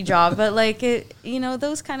dirty job. But, like, you know,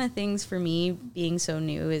 those kind of things for me, being so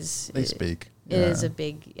new is... They speak. It is a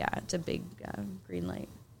big, it's a big green light.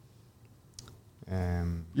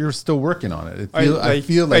 You're still working on it. I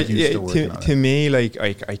feel like you're still working on it. To me, like,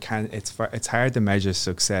 I can't. It's hard to measure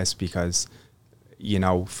success because, you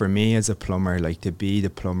know, for me as a plumber, like, to be the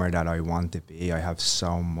plumber that I want to be, I have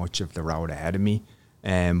so much of the road ahead of me.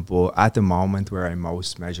 But at the moment, where I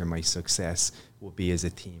most measure my success will be as a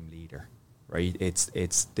team leader, right?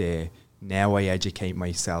 It's the now I educate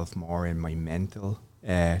myself more in my mental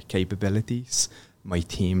capabilities, my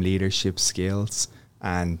team leadership skills,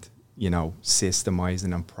 and, you know,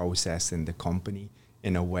 systemizing and processing the company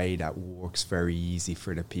in a way that works very easy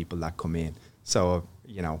for the people that come in. So,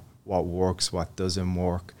 you know, what works, what doesn't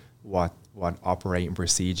work, what operating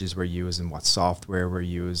procedures we're using, what software we're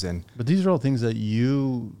using. But these are all things that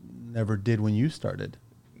you never did when you started.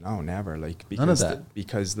 No, never. Like, because none of that.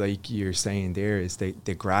 Because, like you're saying, there is the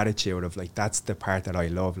gratitude of, like, that's the part that I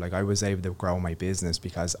love. Like, I was able to grow my business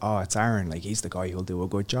because, it's Aaron. Like, he's the guy who'll do a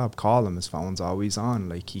good job. Call him. His phone's always on.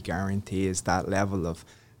 Like, he guarantees that level of.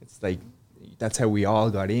 It's like, that's how we all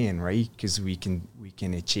got in, right? Because we can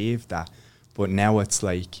achieve that. But now it's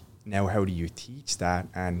like, now how do you teach that?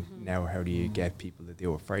 And now how do you get people to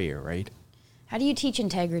do it for you, right? How do you teach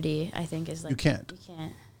integrity? I think is like you can't.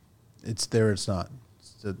 It's there. It's not.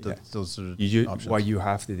 Those are options. What you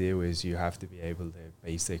have to do is you have to be able to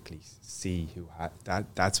basically see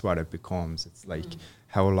that's what it becomes. It's like,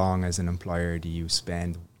 how long as an employer do you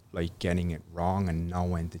spend, like, getting it wrong and know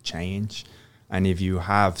when to change? And if you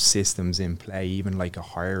have systems in play, even like a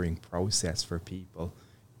hiring process for people,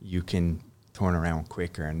 you can turn around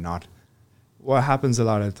quicker and not. What happens a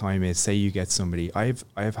lot of the time is, say you get somebody. I've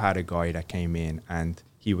had a guy that came in and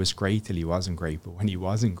he was great till he wasn't great, but when he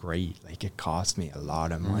wasn't great, like, it cost me a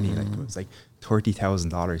lot of money. Like, it was like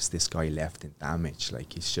 $30,000 this guy left in damage.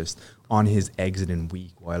 Like, he's just on his exiting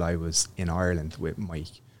week while I was in Ireland with my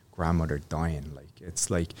grandmother dying. Like,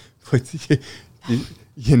 it's like, but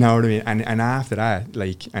you know what I mean? And after that,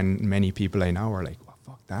 like, and many people I know are like, well,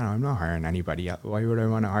 fuck that, I'm not hiring anybody else. Why would I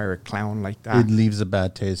want to hire a clown like that? It leaves a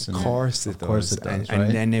bad taste. Of course it does.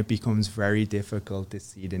 And then it becomes very difficult to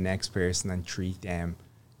see the next person and treat them.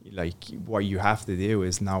 Like, what you have to do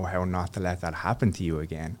is know how not to let that happen to you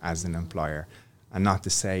again as an employer, and not to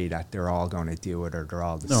say that they're all going to do it or they're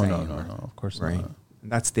all the same. No, of course right? not.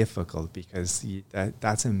 And that's difficult because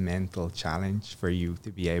that's a mental challenge for you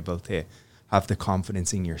to be able to have the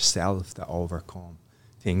confidence in yourself to overcome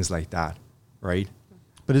things like that, right?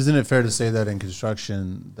 But isn't it fair to say that in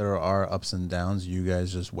construction, there are ups and downs? You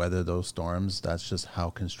guys just weather those storms. That's just how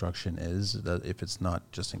construction is. That if it's not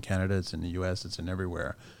just in Canada, it's in the U.S., it's in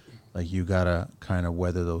everywhere. Like, you got to kind of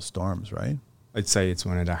weather those storms, right? I'd say it's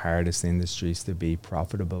one of the hardest industries to be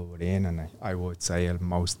profitable within. And I would say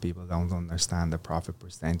most people don't understand the profit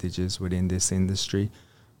percentages within this industry.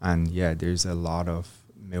 And, yeah, there's a lot of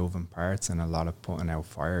moving parts and a lot of putting out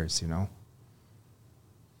fires, you know.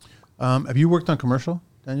 Have you worked on commercial,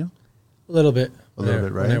 Daniel? A little bit. A little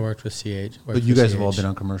bit, right? When I worked with CH. But you guys have all been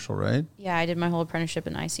on commercial, right? Yeah, I did my whole apprenticeship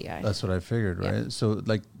in ICI. That's what I figured, right? Yeah. So,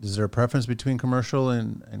 like, is there a preference between commercial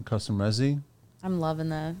and custom resi? I'm loving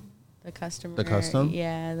the customer. The custom?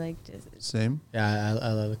 Yeah, like Same? Yeah,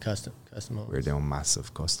 I love the custom homes. We're doing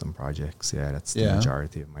massive custom projects. Yeah, that's the Yeah.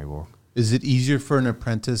 majority of my work. Is it easier for an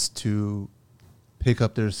apprentice to pick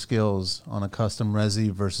up their skills on a custom resi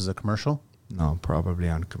versus a commercial? No, probably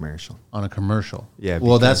on commercial. On a commercial. Yeah.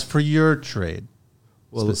 Well, because- that's for your trade.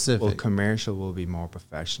 Specific. Well, commercial will be more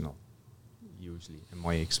professional, usually, in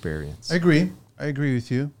my experience. I agree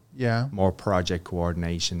with you. Yeah. More project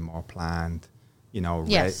coordination, more planned. You know,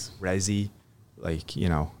 Yes. resi, like, you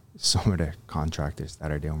know, some of the contractors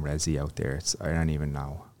that are doing resi out there, I don't even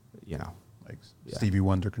know, you know. Like Yeah. Stevie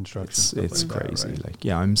Wonder construction. stuff It's like that, crazy. right? Like,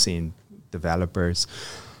 yeah, I'm seeing developers,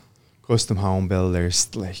 custom home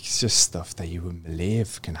builders, like, it's just stuff that you wouldn't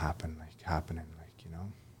believe can happen, like, you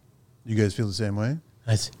know. You guys feel the same way?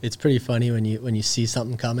 It's pretty funny when you see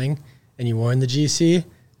something coming and you warn the GC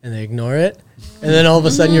and they ignore it, and then all of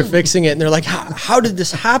a sudden you're fixing it and they're like, how did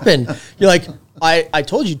this happen? You're like, I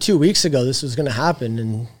told you 2 weeks ago this was going to happen,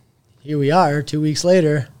 and here we are 2 weeks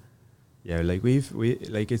later. Yeah, like we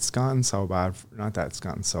like, it's gotten so bad. Not that it's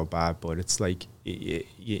gotten so bad, but it's like,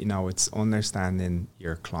 you know, it's understanding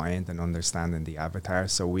your client and understanding the avatar.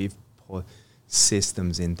 So we've put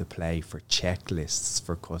systems into play for checklists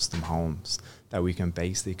for custom homes that we can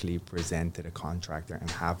basically present to the contractor and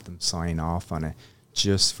have them sign off on it,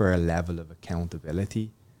 just for a level of accountability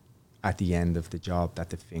at the end of the job,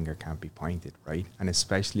 that the finger can't be pointed, right? And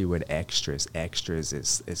especially with extras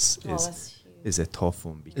is a tough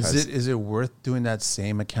one, because Is it worth doing that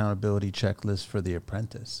same accountability checklist for the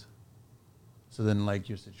apprentice? So then, like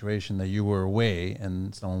your situation that you were away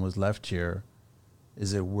and someone was left here,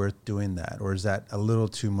 is it worth doing that, or is that a little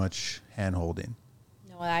too much hand holding?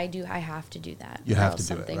 no, I have to do that. You or have else to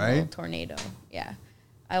do it, something right? will tornado. Yeah.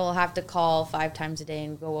 I will have to call 5 times a day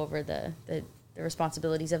and go over the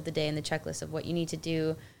responsibilities of the day and the checklist of what you need to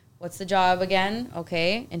do. What's the job again?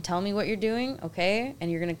 Okay. And tell me what you're doing. Okay. And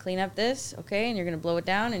you're going to clean up this. Okay. And you're going to blow it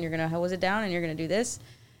down, and you're going to hose it down, and you're going to do this.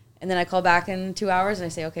 And then I call back in 2 hours and I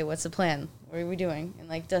say, okay, what's the plan? What are we doing? And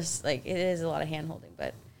like, just like, it is a lot of hand holding,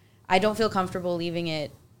 but I don't feel comfortable leaving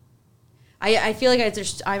it. I feel like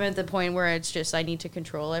I'm at the point where it's just, I need to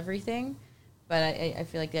control everything. But I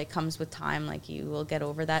feel like that comes with time. Like, you will get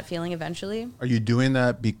over that feeling eventually. Are you doing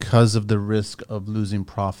that because of the risk of losing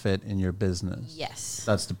profit in your business? Yes.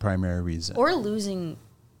 That's the primary reason. Or losing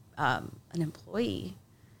an employee.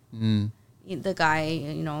 The guy,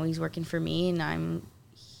 you know, he's working for me, and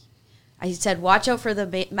I said, watch out for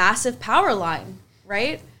the massive power line,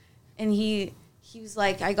 right? And he was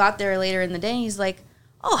like, I got there later in the day, and he's like,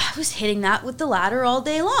 oh, I was hitting that with the ladder all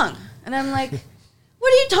day long. And I'm like,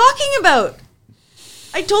 what are you talking about?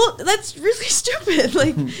 That's really stupid.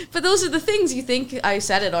 Like, but those are the things you think. I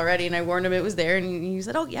said it already, and I warned him it was there, and he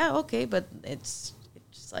said, oh, yeah, okay, but it's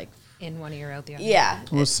just like, In one ear, out the other. yeah.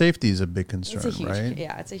 Well, safety is a big concern, It's a huge, right?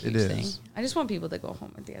 yeah, it's a It huge is. thing. I just want people to go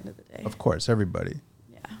home at the end of the day. Of course, everybody.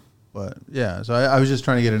 Yeah. But yeah, so I was just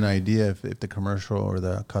trying to get an idea if the commercial or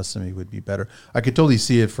the custom would be better. I could totally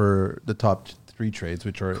see it for the top 3 trades,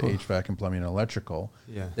 which are HVAC and plumbing and electrical.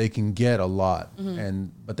 Yeah. They can get a lot,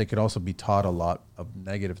 but they could also be taught a lot of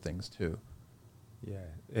negative things too.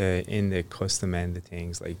 yeah, in the custom end of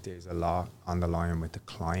things, like, there's a lot on the line with the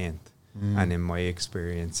client. And in my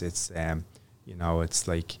experience, it's, you know, it's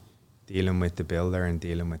like dealing with the builder and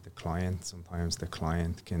dealing with the client. Sometimes the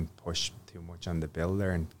client can push too much on the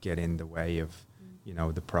builder and get in the way of, you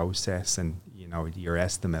know, the process, and, you know, your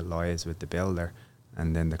estimate lies with the builder,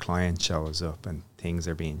 and then the client shows up and things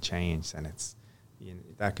are being changed, and it's, you know,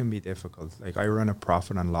 that can be difficult. Like, I run a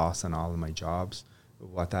profit and loss on all of my jobs, but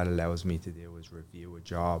what that allows me to do is review a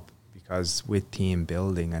job, because with team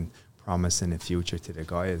building and promising a future to the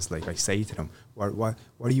guys, like, I say to them,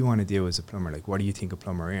 what do you want to do as a plumber? Like, what do you think a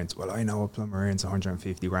plumber earns? Well, I know a plumber earns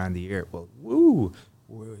 150 grand a year. Well, woo,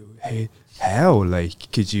 hey, how? Like,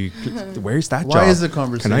 where's that job? Why is the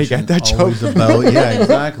conversation Can I get that job? always about? Yeah,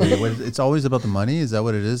 exactly. It's always about the money. Is that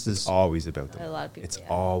what it is? It's always about the A lot of people, It's yeah.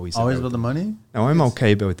 always About the money. Now, I'm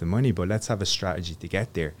okay about the money, but let's have a strategy to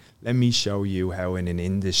get there. Let me show you how in an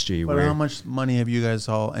industry But where... how much money have you guys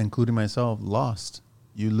all, including myself, lost?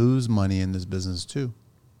 You lose money in this business too.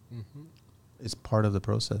 It's part of the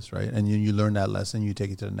process, right? And you learn that lesson, you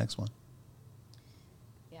take it to the next one.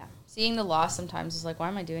 Yeah. Seeing the loss sometimes is like, why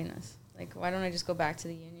am I doing this? Like, why don't I just go back to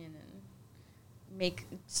the union and make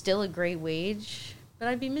still a great wage, but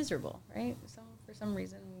I'd be miserable, right? So for some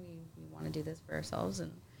reason we want to do this for ourselves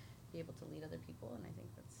and be able to lead other people, and I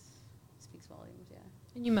think that speaks volumes. Yeah.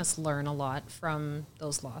 And you must learn a lot from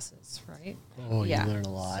those losses, right? Oh, Yeah. you learn a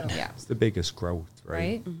lot. So, yeah. It's the biggest growth,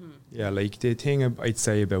 right? Right? Yeah, like the thing I'd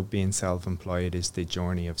say about being self-employed is the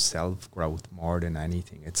journey of self-growth more than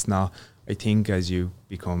anything. It's not, I think as you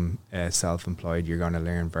become self-employed, you're going to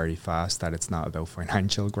learn very fast that it's not about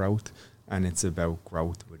financial growth, and it's about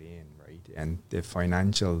growth within, right? And the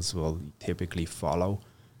financials will typically follow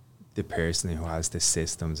the person who has the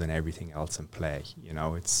systems and everything else in play. You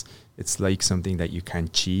know, it's like something that you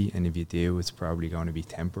can't cheat, and if you do, it's probably going to be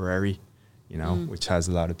temporary, you know, which has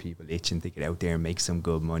a lot of people itching to get out there and make some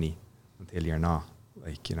good money until you're not,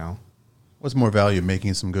 like, you know. What's more value,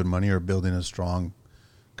 making some good money or building a strong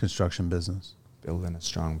construction business? Building a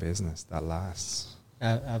strong business that lasts.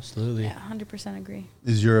 Absolutely. Yeah, 100% agree.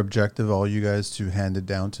 Is your objective, all you guys, to hand it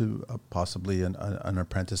down to possibly an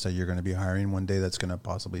apprentice that you're going to be hiring one day that's going to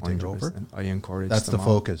possibly take over? I encourage That's the them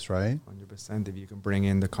all. focus, right? 100%. If you can bring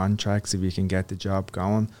in the contracts, if you can get the job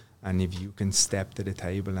going, and if you can step to the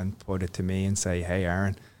table and put it to me and say, hey,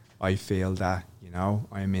 Aaron, I feel that, you know,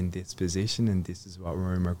 I'm in this position and this is what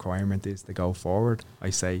my requirement is to go forward, I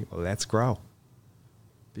say, well, let's grow.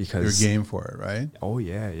 Because You're game for it, right? oh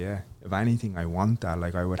yeah. If anything, I want that.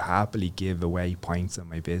 Like, I would happily give away points of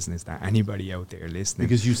my business to anybody out there listening.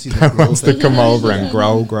 Because you see the that wants growth. to come over and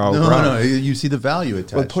grow. No, you see the value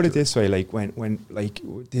attached. Well, put it to this way, like when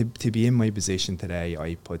to be in my position today,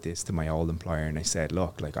 I put this to my old employer and I said,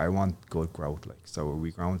 look, like, I want good growth. Like, so are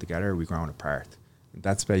we growing together or are we growing apart? And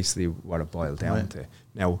that's basically what it boiled down to.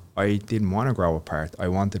 Now, I didn't want to grow apart. I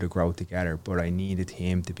wanted to grow together, but I needed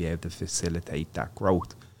him to be able to facilitate that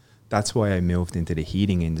growth. That's why I moved into the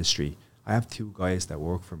heating industry. I have 2 guys that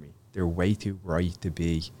work for me. They're way too bright to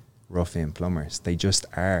be rough-in plumbers. They just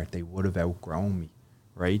are. They would have outgrown me,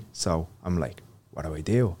 right? So I'm like, what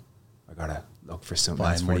do? I got to look for something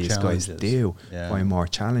else for these guys to do. Yeah. Find more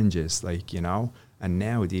challenges, like, you know. And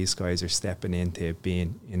now these guys are stepping into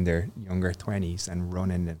being in their younger 20s and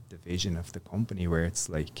running the division of the company where it's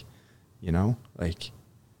like, you know, like,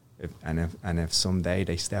 if someday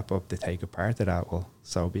they step up to take a part of that, well,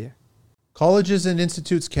 so be it. Colleges and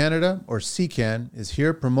Institutes Canada, or CCAN, is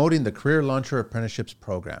here promoting the Career Launcher Apprenticeships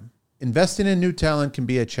program. Investing in new talent can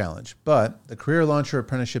be a challenge, but the Career Launcher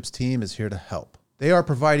Apprenticeships team is here to help. They are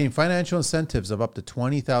providing financial incentives of up to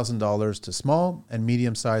 $20,000 to small and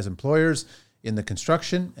medium-sized employers in the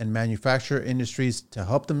construction and manufacturing industries to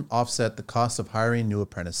help them offset the cost of hiring new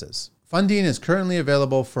apprentices. Funding is currently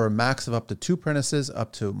available for a max of up to 2 apprentices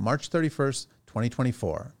up to March 31st,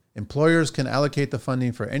 2024. Employers can allocate the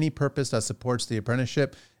funding for any purpose that supports the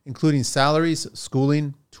apprenticeship, including salaries,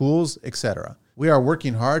 schooling, tools, etc. We are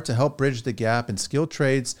working hard to help bridge the gap in skilled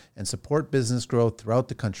trades and support business growth throughout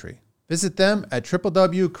the country. Visit them at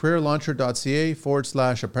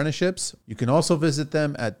www.careerlauncher.ca/apprenticeships. You can also visit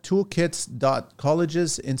them at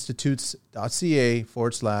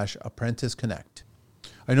toolkits.collegesinstitutes.ca/apprentice connect.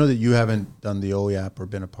 I know that you haven't done the OEAP or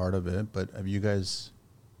been a part of it, but have you guys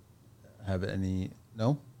have any,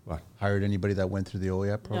 no? What? Hired anybody that went through the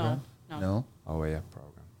OEAP program? No. Oh, yeah,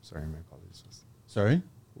 program. Sorry, my apologies. Sorry?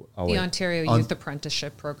 Oh, The wait. Ontario Youth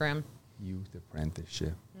Apprenticeship Program. Youth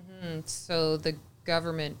apprenticeship. So the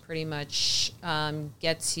government pretty much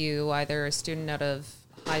gets you either a student out of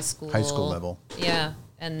high school level. Yeah,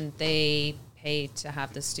 and they pay to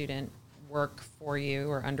have the student work for you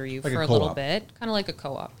or under you Like for a a little co-op. bit, kind of like a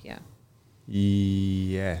co-op. Yeah.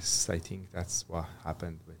 Yes, I think that's what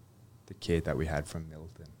happened with the kid that we had from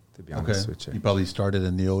Milton, to be honest with you. You probably started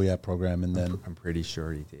in the OEAP program and then, I'm pretty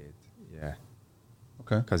sure he did, yeah.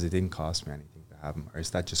 okay. Because it didn't cost me anything to have him. Or is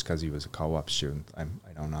that just because he was a co-op student? I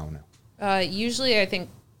don't know now. Usually, I think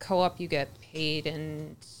co-op you get paid,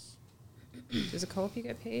 and does a co-op you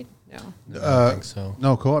get paid? No. I think so.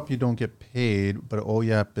 No, co-op you don't get paid, but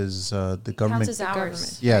OEAP is the government. Counts as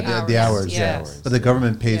hours. Yeah, the hours. Yeah. But the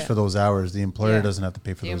government pays Yeah. for those hours. The employer Yeah. doesn't have to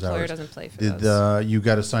pay for The those employer hours. doesn't pay for those. You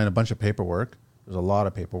got to sign a bunch of paperwork. There's a lot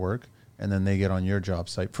of paperwork, and then they get on your job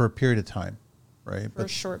site for a period of time, right? For a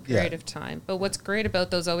short period of time. But what's great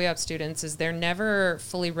about those OEAP students is they're never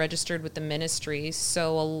fully registered with the ministry.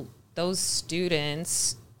 So those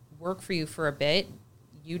students work for you for a bit.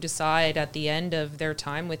 You decide at the end of their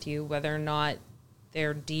time with you whether or not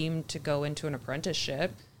they're deemed to go into an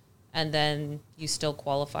apprenticeship, and then you still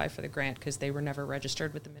qualify for the grant because they were never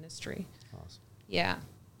registered with the ministry. Awesome. Yeah.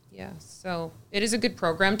 So it is a good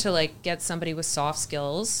program to like get somebody with soft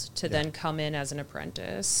skills to then come in as an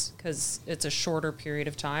apprentice, because it's a shorter period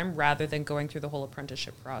of time rather than going through the whole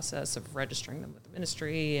apprenticeship process of registering them with the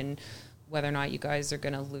ministry and whether or not you guys are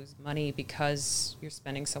going to lose money because you're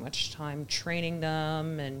spending so much time training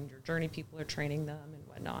them and your journey people are training them and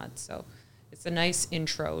whatnot. So it's a nice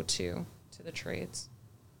intro to the trades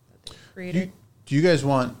that they created. Do you guys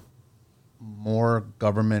want more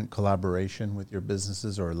government collaboration with your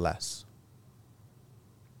businesses or less?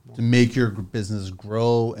 To make your business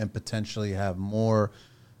grow and potentially have more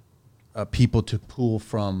people to pull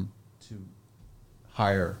from to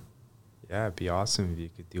hire? Yeah, it'd be awesome if you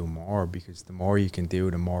could do more, because the more you can do,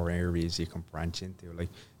 the more areas you can branch into. Like,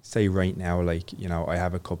 say right now, like, you know, I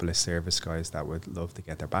have a couple of service guys that would love to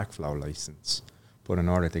get their backflow license. But in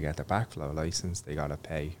order to get the backflow license, they got to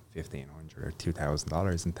pay $1,500 or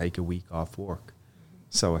 $2,000 and take a week off work.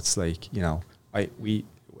 So it's like, you know, we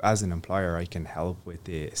as an employer, I can help with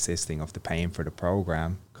the assisting of the paying for the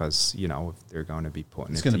program, because, you know, if they're going to be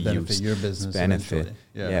putting It's it to going to benefit use, your business. benefit.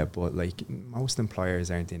 Eventually. Yeah, but like most employers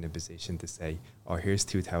aren't in a position to say, oh, here's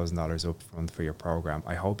 $2,000 up front for your program.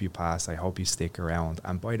 I hope you pass. I hope you stick around.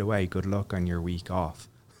 And by the way, good luck on your week off.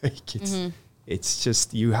 Like it's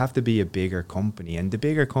just, you have to be a bigger company, and the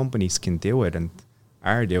bigger companies can do it and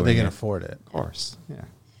are doing it. They can afford it. Of course, yeah.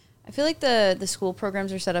 I feel like the school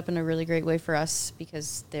programs are set up in a really great way for us,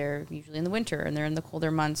 because they're usually in the winter and they're in the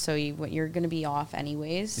colder months. So you're going to be off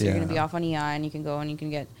anyways. So you're going to be off on EI, and you can go and you can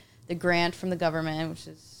get the grant from the government, which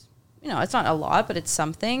is, you know, it's not a lot, but it's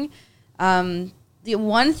something. The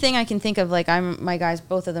one thing I can think of, like, my guys,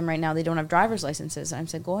 both of them right now, they don't have driver's licenses. I'm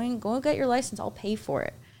saying, go get your license. I'll pay for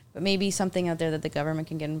it. But maybe something out there that the government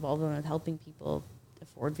can get involved in with helping people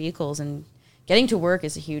afford vehicles. And getting to work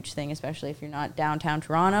is a huge thing, especially if you're not downtown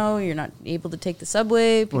Toronto, you're not able to take the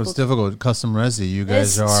subway. Well, it's difficult. Custom resi, you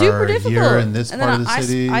guys are super difficult. here in this and part of the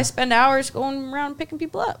city. I spend hours going around picking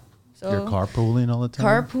people up. So You're carpooling all the time?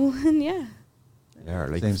 Carpooling, yeah. Yeah,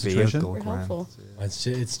 like Same situation? vehicle Super grant. helpful.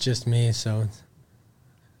 It's just me, so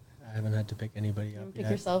I haven't had to pick anybody up Pick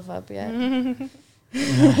yet. yourself up, yeah.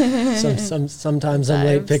 Sometimes I'm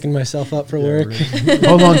late Vibes. picking myself up for work.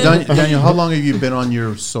 Hold on, Daniel, how long have you been on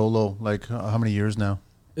your solo? Like, how many years now?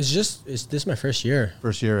 This is my first year.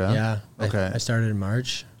 First year, yeah? Yeah. Okay. I started in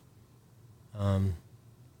March. And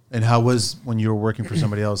how was, when you were working for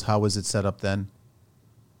somebody else, how was it set up then?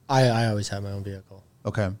 I always had my own vehicle.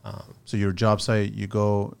 Okay. So your job site, you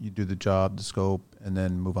go, you do the job, the scope, and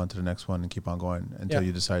then move on to the next one and keep on going until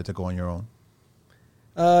you decide to go on your own.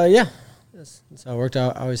 Yeah. That's how it worked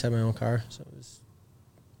out. I always had my own car, so it was,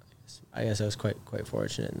 I guess I was quite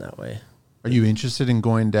fortunate in that way. Are you interested in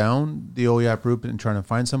going down the OEAP route and trying to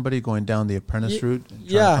find somebody, going down the apprentice route and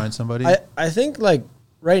trying to find somebody? I think, like,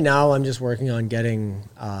 right now I'm just working on getting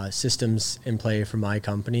systems in play for my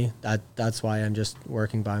company. That's why I'm just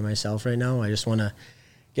working by myself right now. I just want to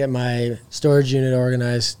get my storage unit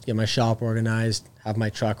organized, get my shop organized, have my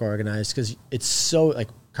truck organized, because it's so, like,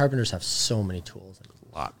 carpenters have so many tools.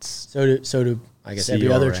 Lots. So do I guess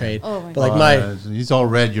every other trade. Oh my but like he's all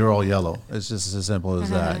red, you're all yellow. It's just as simple as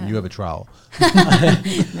that. And you have a trowel.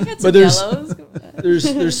 but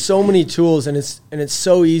there's so many tools, and it's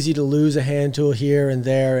so easy to lose a hand tool here and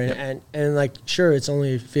there, and like, sure, it's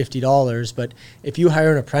only $50, but if you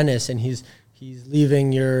hire an apprentice and he's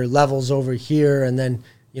leaving your levels over here, and then,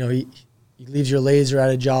 you know, he leaves your laser at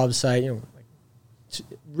a job site, you know, like,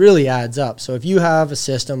 it really adds up. So if you have a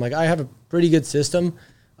system, like I have a pretty good system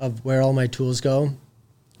of where all my tools go,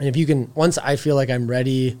 and if you can, once I feel like I'm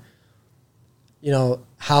ready, you know,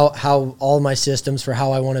 how all my systems for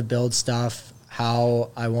how I want to build stuff,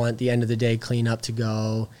 how I want the end of the day cleanup to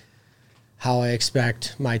go, how I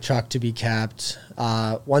expect my truck to be kept.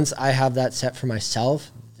 Once I have that set for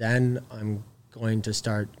myself, then I'm going to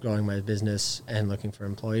start growing my business and looking for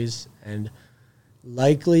employees. And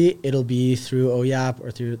likely it'll be through OEAP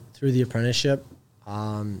or through the apprenticeship.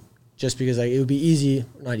 Just because, like, it would be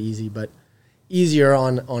not easy, but easier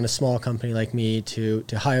on a small company like me to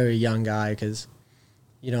hire a young guy, because,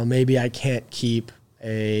 you know, maybe I can't keep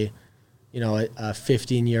a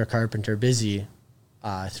 15-year carpenter busy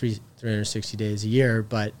 360 days a year,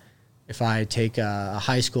 but if I take a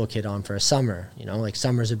high school kid on for a summer, you know, like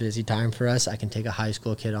summer's a busy time for us, I can take a high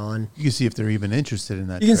school kid on. You can see if they're even interested in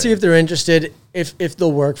that. You can see if they're interested, if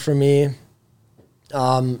they'll work for me.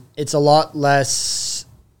 It's a lot less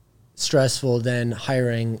stressful than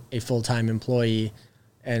hiring a full-time employee,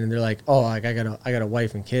 and they're like, oh, like I got a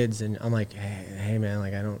wife and kids, and I'm like, hey man,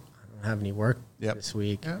 like I don't have any work this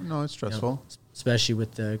week. Yeah, no, it's stressful. You know, especially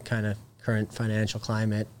with the kind of current financial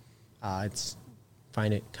climate.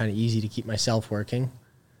 Find it kind of easy to keep myself working.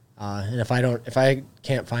 And if I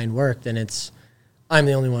can't find work, then I'm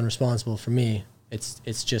the only one responsible for me.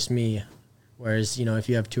 It's just me. Whereas, if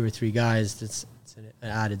you have 2 or 3 guys, it's an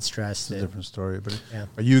added stress. It's a different story. But yeah.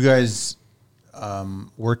 Are you guys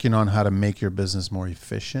working on how to make your business more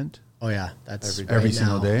efficient Oh yeah, that's Every day. every right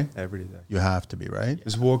single now. day? every day. You have to be, right?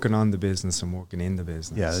 There's working on the business and working in the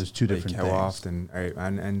business. Yeah, there's two Like different how things. often,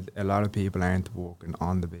 and a lot of people aren't working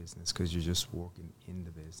on the business because you're just working in the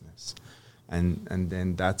business, and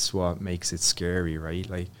then that's what makes it scary, right?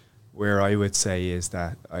 Like where I would say is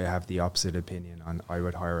that I have the opposite opinion on I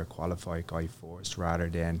would hire a qualified guy first rather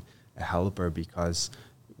than a helper, because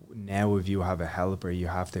now if you have a helper, you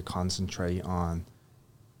have to concentrate on.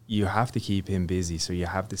 You have to keep him busy, so you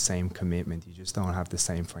have the same commitment. You just don't have the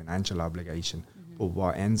same financial obligation. Mm-hmm. But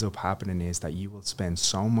what ends up happening is that you will spend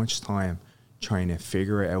so much time trying to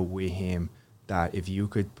figure it out with him that if you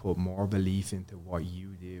could put more belief into what you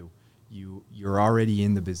do, you're already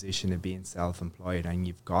in the position of being self-employed, and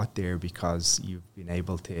you've got there because you've been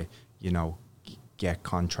able to, get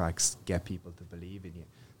contracts, get people to believe in you.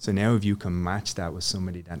 So now if you can match that with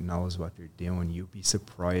somebody that knows what they're doing, you'd be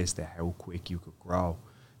surprised at how quick you could grow.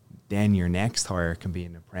 Then your next hire can be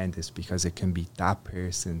an apprentice, because it can be that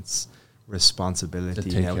person's responsibility To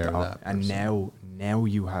take now care to of that and person. now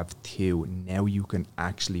you have two. Now you can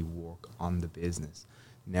actually work on the business.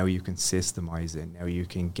 Now you can systemize it. Now you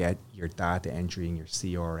can get your data entry in your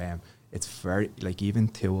CRM. It's very, like, even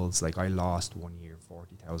tools. Like I lost 1 year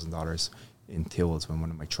 $40,000 in tools when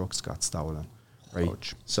one of my trucks got stolen. Right.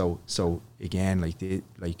 Ouch. So again,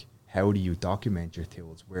 how do you document your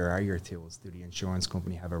tools? Where are your tools? Do the insurance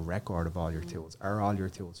company have a record of all your tools? Are all your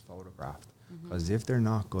tools photographed? Because if they're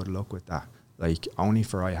not, good luck with that. Like, only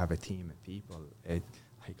for I have a team of people,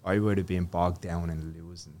 I would have been bogged down in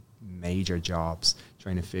losing major jobs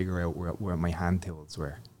trying to figure out where my hand tools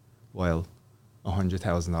were, while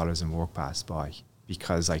 $100,000 in work passed by,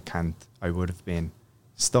 because I would have been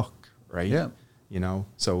stuck, right? Yeah.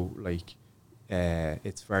 So like,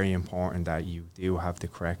 it's very important that you do have the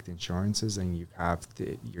correct insurances, and you have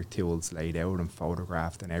your tools laid out and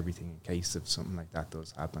photographed and everything in case if something like that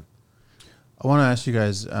does happen. I want to ask you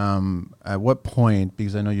guys, at what point,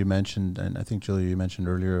 because I know you mentioned, and I think, Julia, you mentioned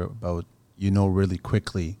earlier about, really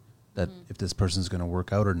quickly that if this person's going to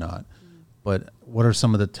work out or not. But what are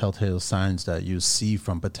some of the telltale signs that you see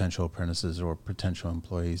from potential apprentices or potential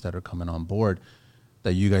employees that are coming on board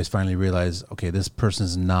that you guys finally realize, okay, this person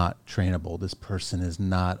is not trainable. This person is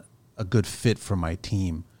not a good fit for my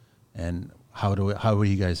team. And how will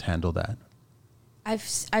you guys handle that?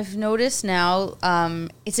 I've noticed now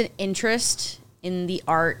it's an interest in the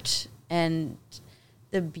art and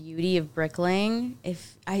the beauty of bricklaying.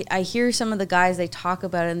 If I hear some of the guys, they talk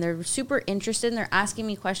about it and they're super interested and they're asking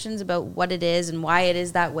me questions about what it is and why it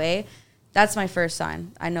is that way, that's my first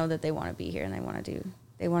sign. I know that they want to be here and they want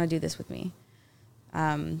to do this with me.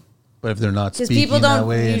 But if they're not speaking because people that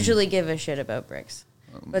way, don't usually give a shit about bricks,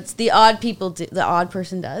 but it's the odd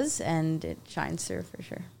person does, and it shines through for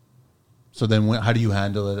sure. so then how do you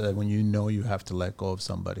handle it when you have to let go of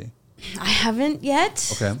somebody? I haven't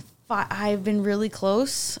yet. Okay. I've been really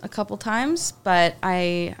close a couple times, but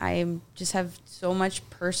I just have so much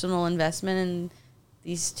personal investment in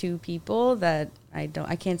these two people that I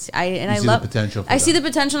can't see. I see love the potential for I see them. the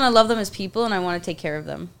potential, and I love them as people, and I want to take care of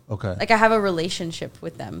them. Okay. Like I have a relationship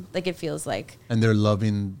with them. Like it feels like And they're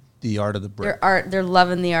loving the art of the brick. they're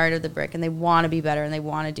loving the art of the brick, and they want to be better and they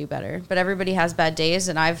want to do better. But everybody has bad days,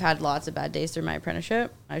 and I've had lots of bad days through my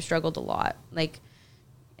apprenticeship. I struggled a lot.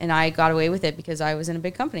 And I got away with it because I was in a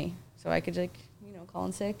big company. So I could call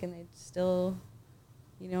in sick and they'd still,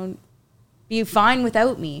 be fine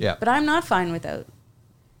without me. Yeah. But I'm not fine without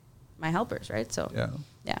my helpers, right? So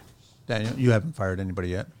yeah. Daniel, you haven't fired anybody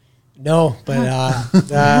yet? No, but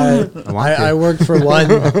I worked for one.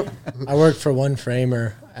 I worked for one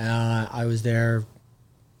framer. I was there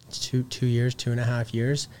 2.5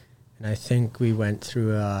 years, and I think we went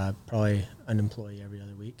through probably an employee every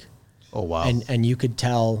other week. Oh wow! And you could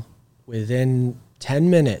tell within 10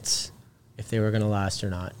 minutes if they were going to last or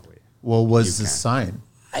not. What was the sign?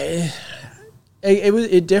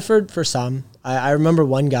 It differed for some. I remember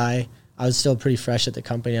one guy. I was still pretty fresh at the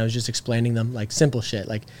company. I was just explaining them like simple shit,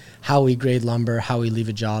 like how we grade lumber, how we leave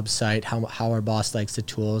a job site, how our boss likes the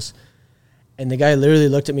tools. And the guy literally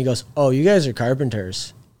looked at me and goes, "Oh, you guys are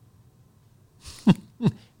carpenters."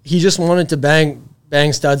 He just wanted to bang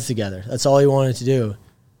studs together. That's all he wanted to do.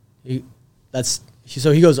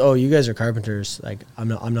 So he goes, "Oh, you guys are carpenters. Like I'm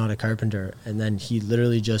not a carpenter." And then he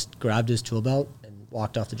literally just grabbed his tool belt and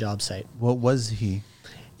walked off the job site. What was he?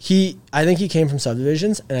 I think he came from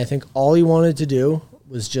subdivisions, and I think all he wanted to do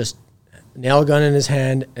was just nail gun in his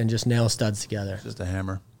hand and just nail studs together. Just a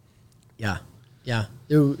hammer. Yeah.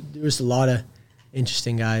 There was a lot of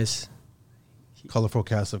interesting guys. Colorful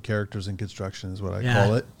cast of characters in construction is what I Yeah.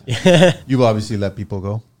 call it. Yeah. You've obviously let people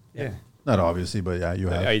go. Yeah. Not obviously, but yeah, you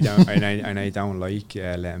have. I don't, and I don't like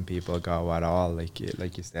letting people go at all. Like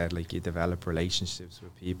you said, like you develop relationships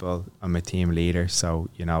with people. I'm a team leader, so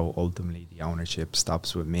you know ultimately the ownership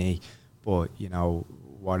stops with me. But you know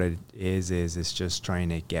what it is it's just trying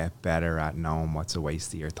to get better at knowing what's a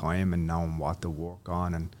waste of your time and knowing what to work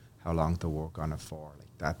on and how long to work on it for. Like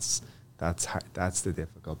that's the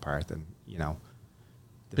difficult part, and you know.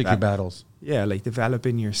 Pick your battles. Yeah, like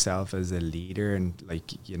developing yourself as a leader and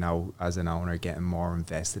like, you know, as an owner, getting more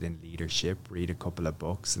invested in leadership, read a couple of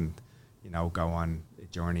books and, you know, go on a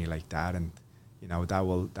journey like that. And, you know, that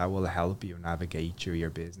will help you navigate through your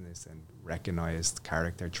business and recognize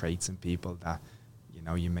character traits in people that, you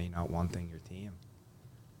know, you may not want in your team.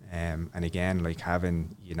 And again, like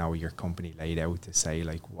having, you know, your company laid out to say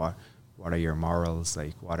like, what are your morals?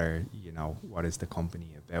 Like, what is the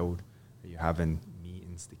company about? Are you having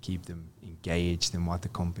to keep them engaged in what the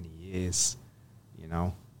company is, you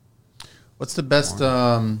know? What's the best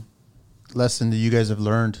lesson that you guys have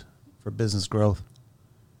learned for business growth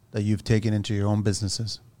that you've taken into your own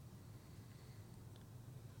businesses?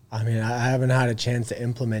 I mean, I haven't had a chance to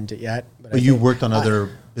implement it yet. But you worked on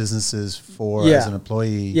other businesses as an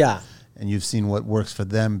employee. Yeah. And you've seen what works for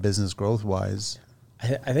them business growth-wise.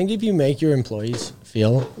 I think if you make your employees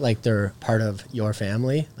feel like they're part of your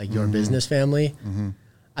family, like your business family,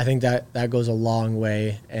 I think that goes a long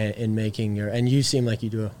way in making and you seem like you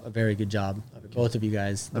do a very good job, both of you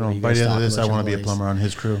guys. I don't know, by the end of this, I want to be a plumber on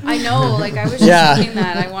his crew. I know, like I was just thinking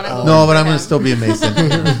that. I want to go. No, but I'm going to still be a mason.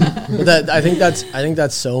 But I think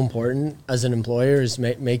that's so important as an employer is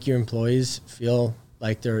make your employees feel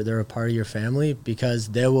like they're a part of your family, because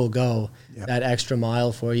they will go that extra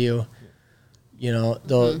mile for you. You know,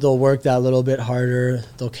 they'll work that little bit harder.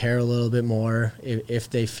 They'll care a little bit more if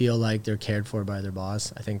they feel like they're cared for by their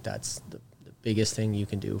boss. I think that's the biggest thing you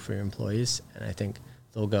can do for your employees. And I think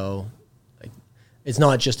they'll go, like, it's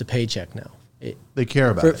not just a paycheck now. They care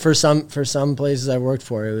about it. For some places I worked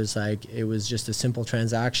for, it was just a simple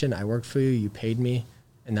transaction. I worked for you, you paid me,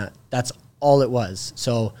 and that's all it was.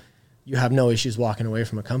 So you have no issues walking away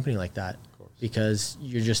from a company like that, because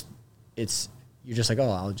you're just like, oh,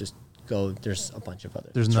 I'll just go. There's a bunch of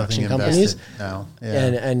other nothing companies now. Yeah.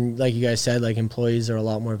 And like you guys said, like employees are a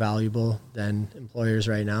lot more valuable than employers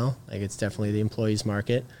right now. Like it's definitely the employees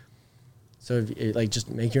market. So just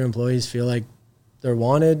make your employees feel like they're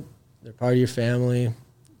wanted, they're part of your family,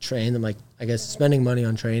 train them, like I guess spending money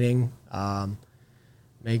on training,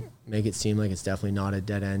 make it seem like it's definitely not a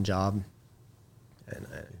dead end job. And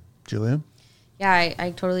Julia? Yeah,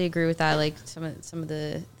 I totally agree with that. Like some of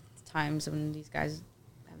the times when these guys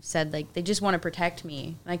said like they just want to protect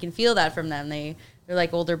me, and I can feel that from them. They're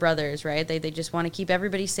like older brothers, right? They just want to keep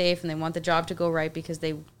everybody safe, and they want the job to go right because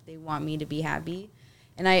they want me to be happy.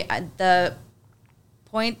 And the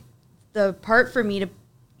part for me to,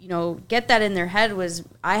 you know, get that in their head was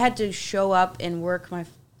I had to show up and work my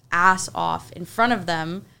ass off in front of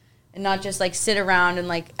them, and not just like sit around and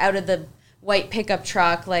like out of the white pickup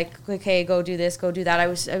truck, like, okay, go do this, go do that. I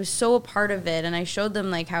was so a part of it, and I showed them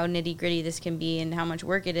like how nitty gritty this can be and how much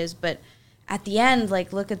work it is. But at the end,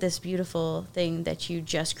 like, look at this beautiful thing that you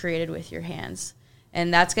just created with your hands,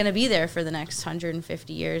 and that's going to be there for the next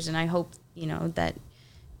 150 years. And I hope, you know, that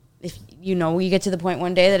if you know you get to the point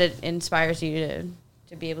one day that it inspires you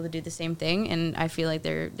to be able to do the same thing. And I feel like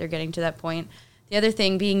they're getting to that point. The other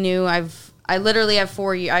thing, being new, I literally have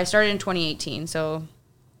 4 years. I started in 2018, so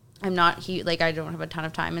I'm not I don't have a ton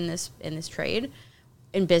of time in this trade.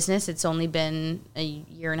 In business, it's only been a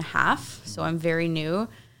year and a half, so I'm very new.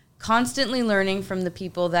 Constantly learning from the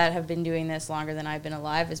people that have been doing this longer than I've been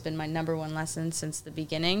alive has been my number one lesson since the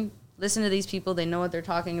beginning. Listen to these people, they know what they're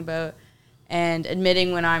talking about, and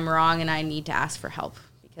admitting when I'm wrong and I need to ask for help,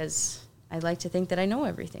 because I like to think that I know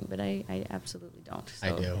everything, but I absolutely don't. So.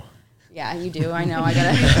 I do. Yeah, you do. I know. I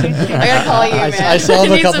gotta call you, man. I still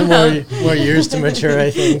have a couple more years to mature,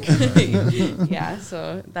 I think. Yeah,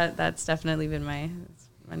 so that's definitely been my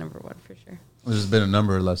number one for sure. There's been a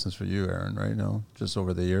number of lessons for you, Aaron, right now, just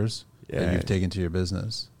over the years that you've taken to your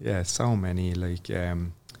business. Yeah, so many. Like,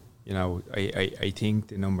 you know, I think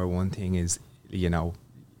the number one thing is, you know,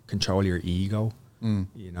 control your ego.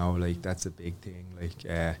 You know, like that's a big thing.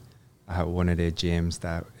 Like, I have one of the gyms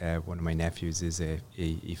that one of my nephews is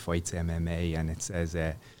he fights MMA, and it says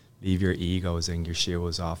leave your egos and your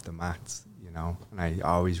shoes off the mats, you know. And I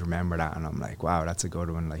always remember that, and I'm like, wow, that's a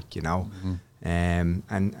good one, like, you know.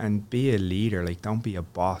 And be a leader, like don't be a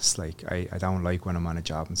boss. Like I don't like when I'm on a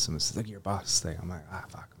job and someone says, look, you're a boss. Like I'm like,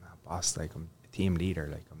 fuck, I'm not a boss. Like I'm a team leader.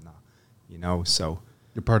 Like I'm not, you know. So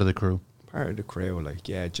you're part of the crew. part of the crew, like,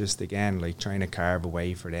 yeah, just again, like trying to carve a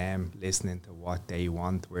way for them, listening to what they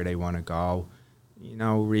want, where they want to go, you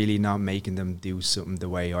know, really not making them do something the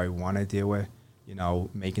way I want to do it, you know,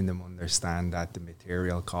 making them understand that the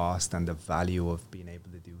material cost and the value of being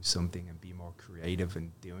able to do something and be more creative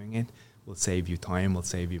in doing it will save you time, will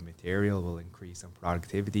save you material, will increase in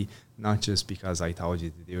productivity, not just because I told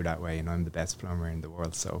you to do that way and I'm the best plumber in the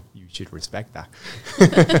world, so you should respect that.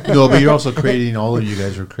 No, but you're also creating, all of you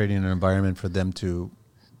guys are creating an environment for them to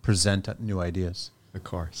present new ideas. Of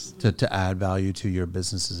course. To add value to your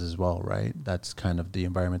businesses as well, right? That's kind of the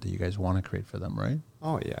environment that you guys want to create for them, right?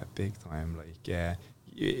 Oh, yeah, big time. Like, yeah,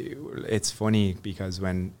 it's funny because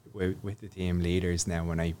when with the team leaders now,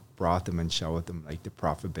 when I brought them and showed them like the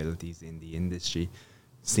profitabilities in the industry,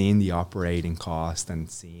 seeing the operating cost and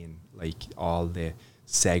seeing like all the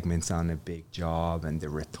segments on a big job and the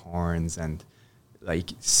returns, and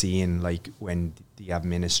like seeing like when the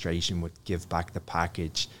administration would give back the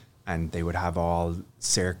package and they would have all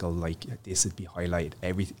circle, like this would be highlighted,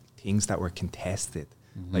 every things that were contested,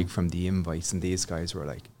 like from the invoice, and these guys were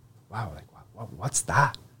like, wow, like what's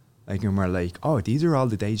that? Like, and we're like, oh, these are all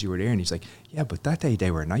the days you were there. And he's like, yeah, but that day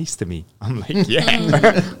they were nice to me. I'm like,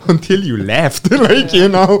 yeah, until you left, like, you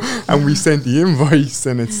know, and we sent the invoice,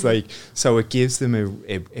 and it's like, so it gives them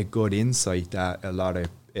a good insight that a lot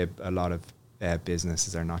of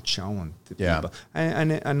businesses are not showing to people.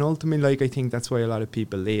 And ultimately, like, I think that's why a lot of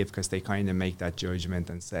people leave, because they kind of make that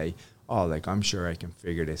judgment and say, oh, like, I'm sure I can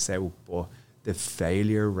figure this out. But the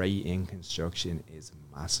failure rate in construction is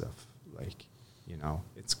massive. Like, you know,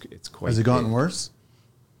 it's quite. Has it gotten worse?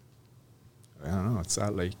 I don't know. It's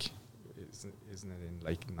that like, isn't it in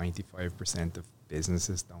like 95% of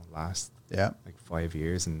businesses don't last like 5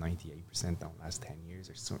 years, and 98% don't last 10 years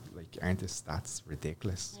or something? Like, aren't the stats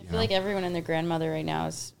ridiculous? I feel like everyone and their grandmother right now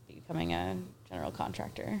is becoming a general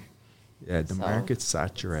contractor. Yeah, the market's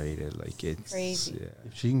saturated. Like, it's crazy. Yeah.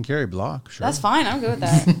 If she can carry block, sure. That's fine. I'm good with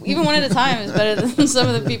that. Even one at a time is better than some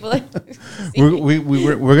of the people that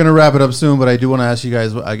we're going to wrap it up soon, but I do want to ask you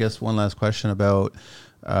guys, I guess, one last question about,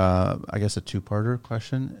 I guess, a two-parter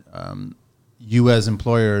question. You as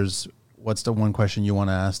employers, what's the one question you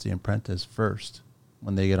want to ask the apprentice first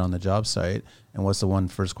when they get on the job site? And what's the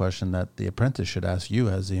first question that the apprentice should ask you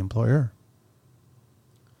as the employer?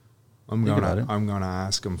 I'm gonna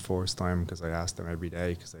ask them first time, because I ask them every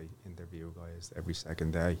day, because I interview guys every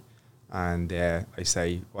second day, and I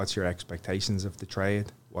say, what's your expectations of the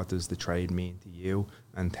trade? What does the trade mean to you?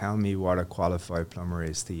 And tell me what a qualified plumber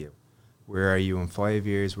is to you. Where are you in 5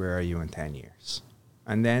 years? Where are you in 10 years?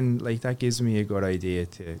 And then, like, that gives me a good idea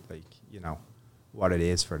to, like, you know, what it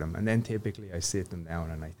is for them. And then typically I sit them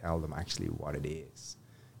down and I tell them actually what it is,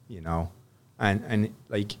 you know. And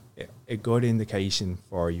like, a good indication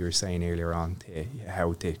for, you were saying earlier on, to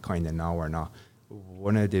how to kind of know or not.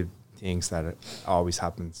 One of the things that always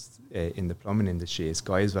happens in the plumbing industry is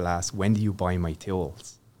guys will ask, when do you buy my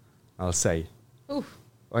tools? I'll say, Oof.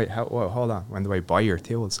 Wait, hold on, when do I buy your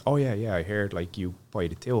tools? Oh, yeah, I heard, like, you buy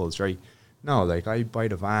the tools, right? No, like, I buy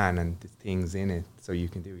the van and the things in it so you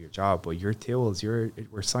can do your job. But your tools,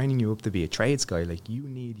 we're signing you up to be a trades guy. Like, you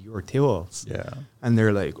need your tools. Yeah. And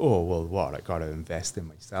they're like, oh, well, what? I got to invest in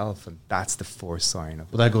myself. And that's the first sign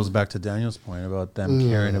of. Well, that goes back to Daniel's point about them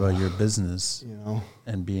caring about your business, you know,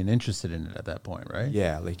 and being interested in it at that point, right?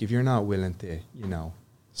 Yeah. Like, if you're not willing to, you know,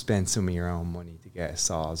 spend some of your own money to get a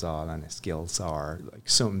Sawzall and a skill saw, or like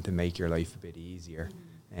something to make your life a bit easier,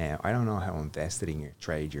 I don't know how invested in your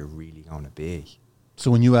trade you're really going to be. So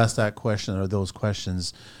when you ask that question, or those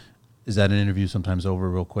questions, is that an interview sometimes over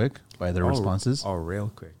real quick by their responses? Oh, real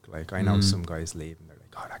quick. Like, I know some guys leave and they're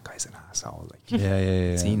like, oh, that guy's an asshole. Like,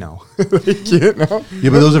 yeah. Does he know? Like, you know? Yeah,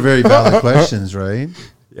 but those are very valid questions, right?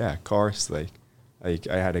 Yeah, of course. Like I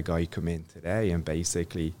had a guy come in today, and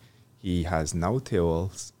basically he has no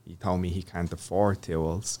tools. He told me he can't afford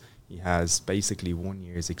tools. He has basically 1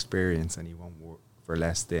 year's experience, and he won't work for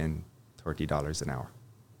less than $30 an hour.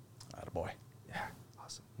 Attaboy. Yeah,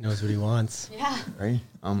 awesome. Knows what he wants. Yeah. Right?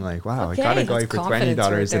 I'm like, wow, Okay, I got a guy that's for confidence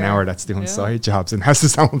 $20 right an there. hour that's doing Yeah. side jobs and has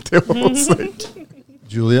his own tools. Like,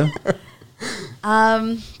 Julia?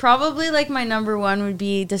 Probably like my number one would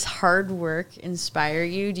be, does hard work inspire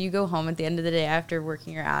you? Do you go home at the end of the day after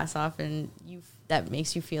working your ass off and that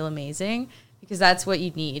makes you feel amazing? Because that's what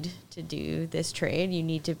you need to do this trade. You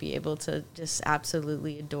need to be able to just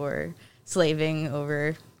absolutely adore slaving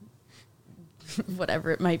over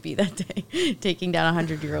whatever it might be that day, taking down a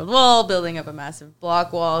 100-year-old wall, building up a massive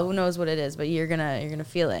block wall. Who knows what it is, but you're gonna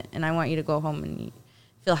feel it. And I want you to go home and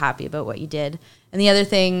feel happy about what you did. And the other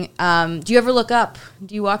thing, do you ever look up?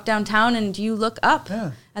 Do you walk downtown and do you look up?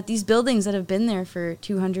 Yeah. at these buildings that have been there for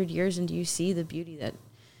 200 years, and do you see the beauty that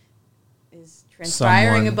is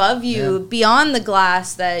transpiring above you beyond the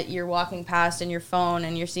glass that you're walking past and your phone,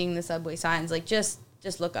 and you're seeing the subway signs? Like, just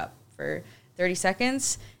look up for 30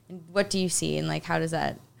 seconds, and what do you see, and like how does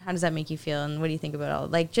that make you feel, and what do you think about all,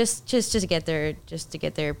 like, just to get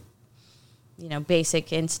their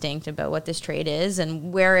basic instinct about what this trade is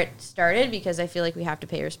and where it started, because I feel like we have to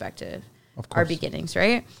pay respect to our beginnings,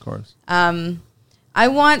 right? Of course. I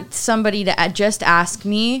want somebody to just ask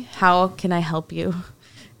me, how can I help you?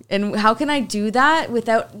 And how can I do that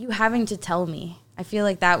without you having to tell me? I feel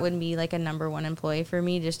like that would be like a number one employee for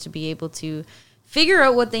me, just to be able to figure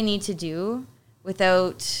out what they need to do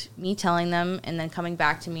without me telling them and then coming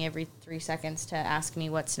back to me every 3 seconds to ask me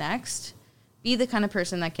what's next. Be the kind of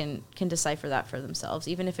person that can decipher that for themselves,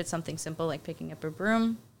 even if it's something simple like picking up a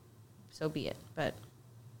broom, so be it. But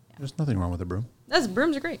yeah. There's nothing wrong with a broom.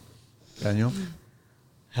 Brooms are great. Daniel?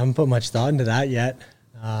 Haven't put much thought into that yet.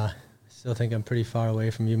 Still think I'm pretty far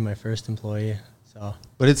away from even my first employee. So,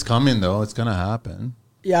 But it's coming, though. It's going to happen.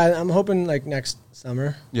 yeah, I'm hoping like next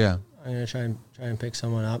summer. Yeah. I'm gonna try and pick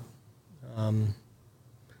someone up.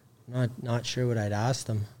 Not sure what I'd ask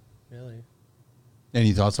them, really.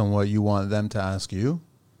 Any thoughts on what you want them to ask you?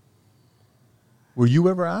 Were you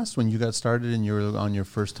ever asked when you got started and you were on your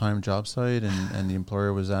first time job site and the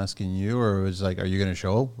employer was asking you, or it was like, are you going to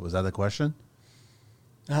show? Was that the question?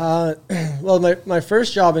 Well, my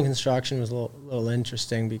first job in construction was a little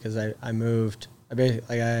interesting because I moved.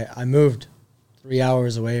 I moved 3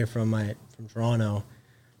 hours away from Toronto,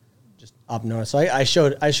 just up north. So I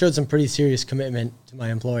showed some pretty serious commitment to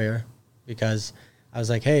my employer, because I was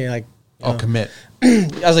like, hey, like, Commit. I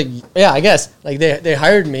was like, yeah, I guess. Like, they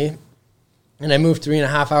hired me, and I moved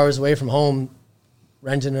 3.5 hours away from home,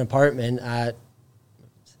 rented an apartment at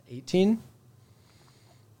 18.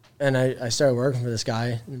 And I started working for this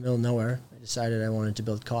guy in the middle of nowhere. I decided I wanted to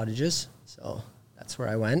build cottages, so that's where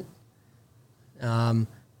I went. And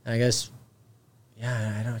I guess,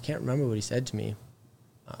 I can't remember what he said to me,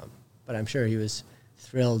 but I'm sure he was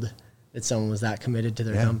thrilled that someone was that committed to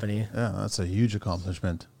their company. Yeah, that's a huge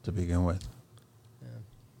accomplishment to begin with.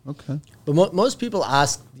 Yeah. Okay. But most people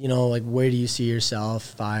ask, like, where do you see yourself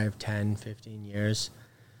 5, 10, 15 years?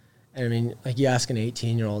 And I mean, like, you ask an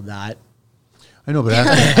 18-year-old that. I know, but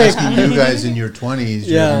asking you guys in your 20s,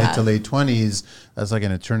 your mid to late 20s, that's like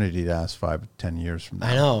an eternity to ask 5, 10 years from now.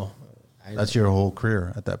 I know. That's your whole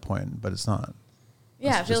career at that point, but it's not.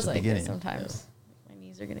 Yeah, That's it feels like it sometimes. Yeah. My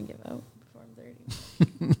knees are going to give out before I'm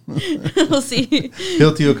 30. We'll see.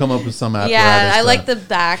 Hilti will come up with some apparatus. Yeah, I like the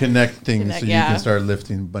back. Connect things so you can start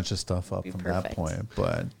lifting a bunch of stuff up from that point.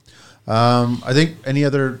 But I think any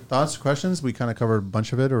other thoughts, questions? We kind of covered a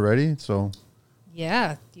bunch of it already, so...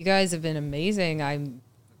 Yeah, you guys have been amazing.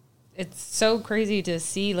 It's so crazy to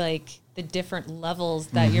see like the different levels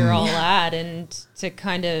that you're all at, and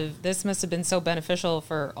to this must have been so beneficial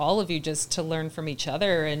for all of you, just to learn from each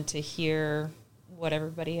other and to hear what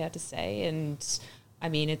everybody had to say. And I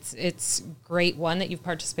mean, it's great that you've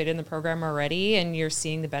participated in the program already and you're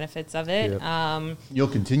seeing the benefits of it. Yep. You'll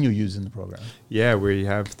continue using the program. Yeah, we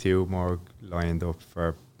have 2 more lined up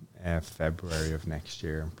for February of next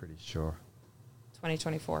year, I'm pretty sure.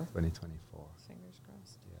 2024. 2024. Fingers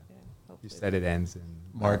crossed. Yeah. You said it ends in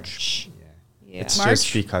March. Yeah. It's March?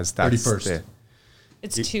 just because that's 31st.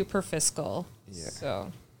 It's 2 per fiscal. Yeah.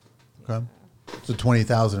 So. Okay. So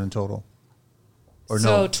 20,000 in total. Or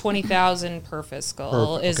so no? 20,000 per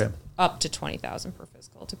fiscal is okay. up to 20,000 per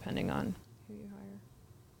fiscal, depending on who you hire.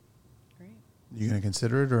 Great. You going to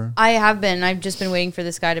consider it, or? I have been. I've just been waiting for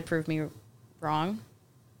this guy to prove me wrong,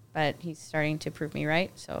 but he's starting to prove me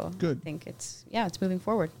right. So Good. I think it's moving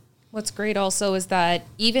forward. What's great also is that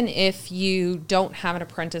even if you don't have an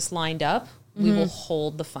apprentice lined up, we will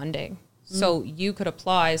hold the funding. So you could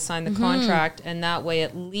apply, sign the contract, and that way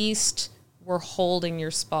at least we're holding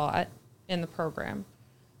your spot in the program.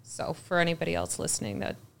 So for anybody else listening,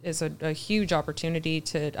 that is a huge opportunity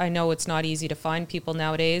I know it's not easy to find people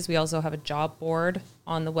nowadays. We also have a job board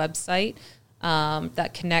on the website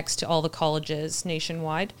that connects to all the colleges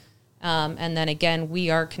nationwide. And then again, we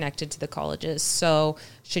are connected to the colleges. So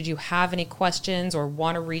should you have any questions or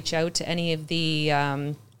want to reach out to any of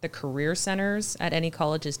the career centers at any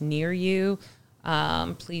colleges near you,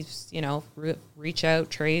 please, reach out,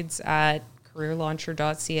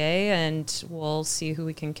 trades@careerlauncher.ca, and we'll see who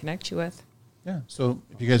we can connect you with. Yeah. So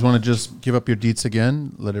if you guys want to just give up your deets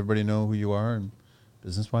again, let everybody know who you are and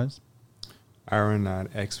business-wise. Aaron at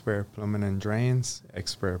Expert Plumbing and Drains,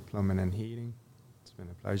 Expert Plumbing and Heating. It's been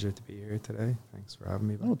a pleasure to be here today. Thanks for having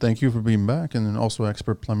me back. Oh, thank you for being back. And then also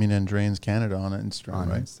Expert Plumbing and Drains Canada on Instagram, On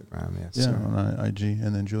right? Instagram, yes. Yeah, sir. on IG.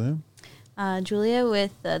 And then Julia? Julia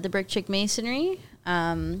with the Brick Chick Masonry.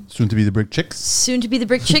 Soon to be the Brick Chicks. Soon to be the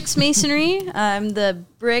Brick Chicks Masonry. I'm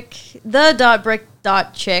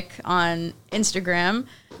the.brick.chick on Instagram.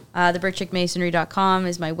 Thebrickchickmasonry.com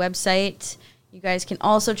is my website. You guys can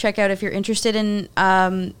also check out if you're interested in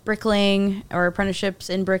bricklaying or apprenticeships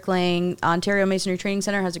in bricklaying. Ontario Masonry Training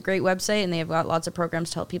Center has a great website, and they have got lots of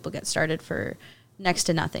programs to help people get started for next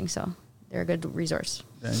to nothing. So they're a good resource.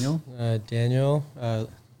 Daniel? Daniel,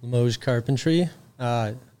 Limoges Carpentry.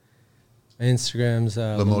 My Instagram's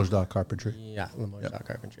Limoges.carpentry. Yeah,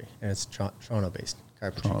 Limoges.carpentry. And it's Toronto-based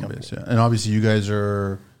carpentry Toronto company. based, yeah. And obviously you guys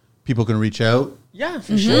are, people can reach out Yeah,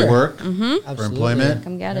 for for sure. work, for Absolutely. employment.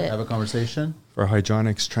 Come get it. Have a conversation. For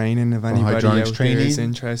hydronics training, if anybody hydronics out training, there is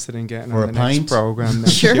interested in getting for on a the next pint. program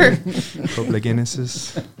next Sure. year, a couple of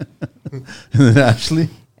Guinnesses. And then Ashley?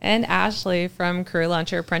 And Ashley from Career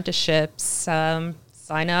Launcher Apprenticeships.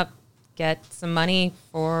 Sign up, get some money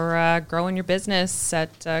for growing your business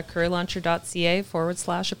at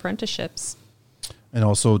careerlauncher.ca/apprenticeships. And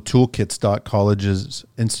also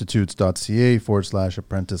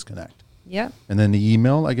toolkits.collegesinstitutes.ca/apprentice connect. Yep. And then the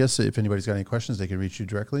email, I guess, if anybody's got any questions, they can reach you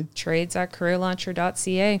directly.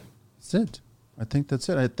 Trades@careerlauncher.ca. That's it. I think that's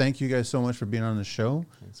it. I thank you guys so much for being on the show.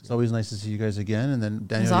 It's always nice to see you guys again. And then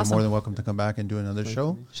Daniel, awesome. you're more than welcome to come back and do another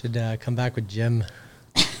show. Should come back with Jim.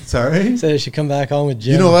 Sorry? Said I should come back on with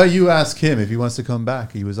Jim. You know what? You ask him if he wants to come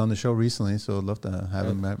back. He was on the show recently, so I'd love to have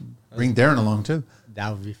him bring Darren along too. That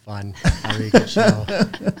would be fun. That would be a good show.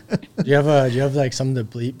 Do you have like some of the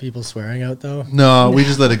bleep people swearing out though? No, we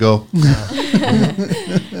just let it go.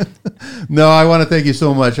 No, I want to thank you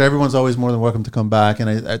so much. Everyone's always more than welcome to come back, and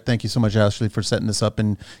I thank you so much, Ashley, for setting this up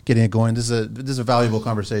and getting it going. This is a valuable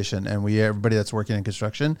conversation, and everybody that's working in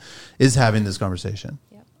construction is having this conversation.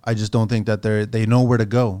 Yep. I just don't think that they know where to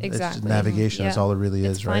go. It's Exactly. just navigation. That's Yeah. all it really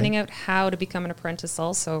It's is, right? finding out how to become an apprentice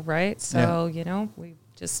also, right? So, we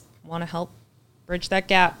just want to help bridge that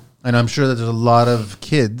gap. And I'm sure that there's a lot of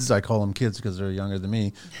kids, I call them kids because they're younger than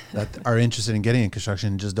me, that are interested in getting in construction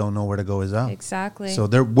and just don't know where to go as well. Exactly. So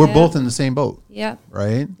we're Yeah. both in the same boat, Yep.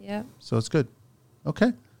 right? Yep. So it's good.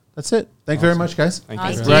 Okay. That's it. Thank you very much, guys. Thank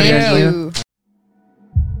Thank you. Right, you. Angelina.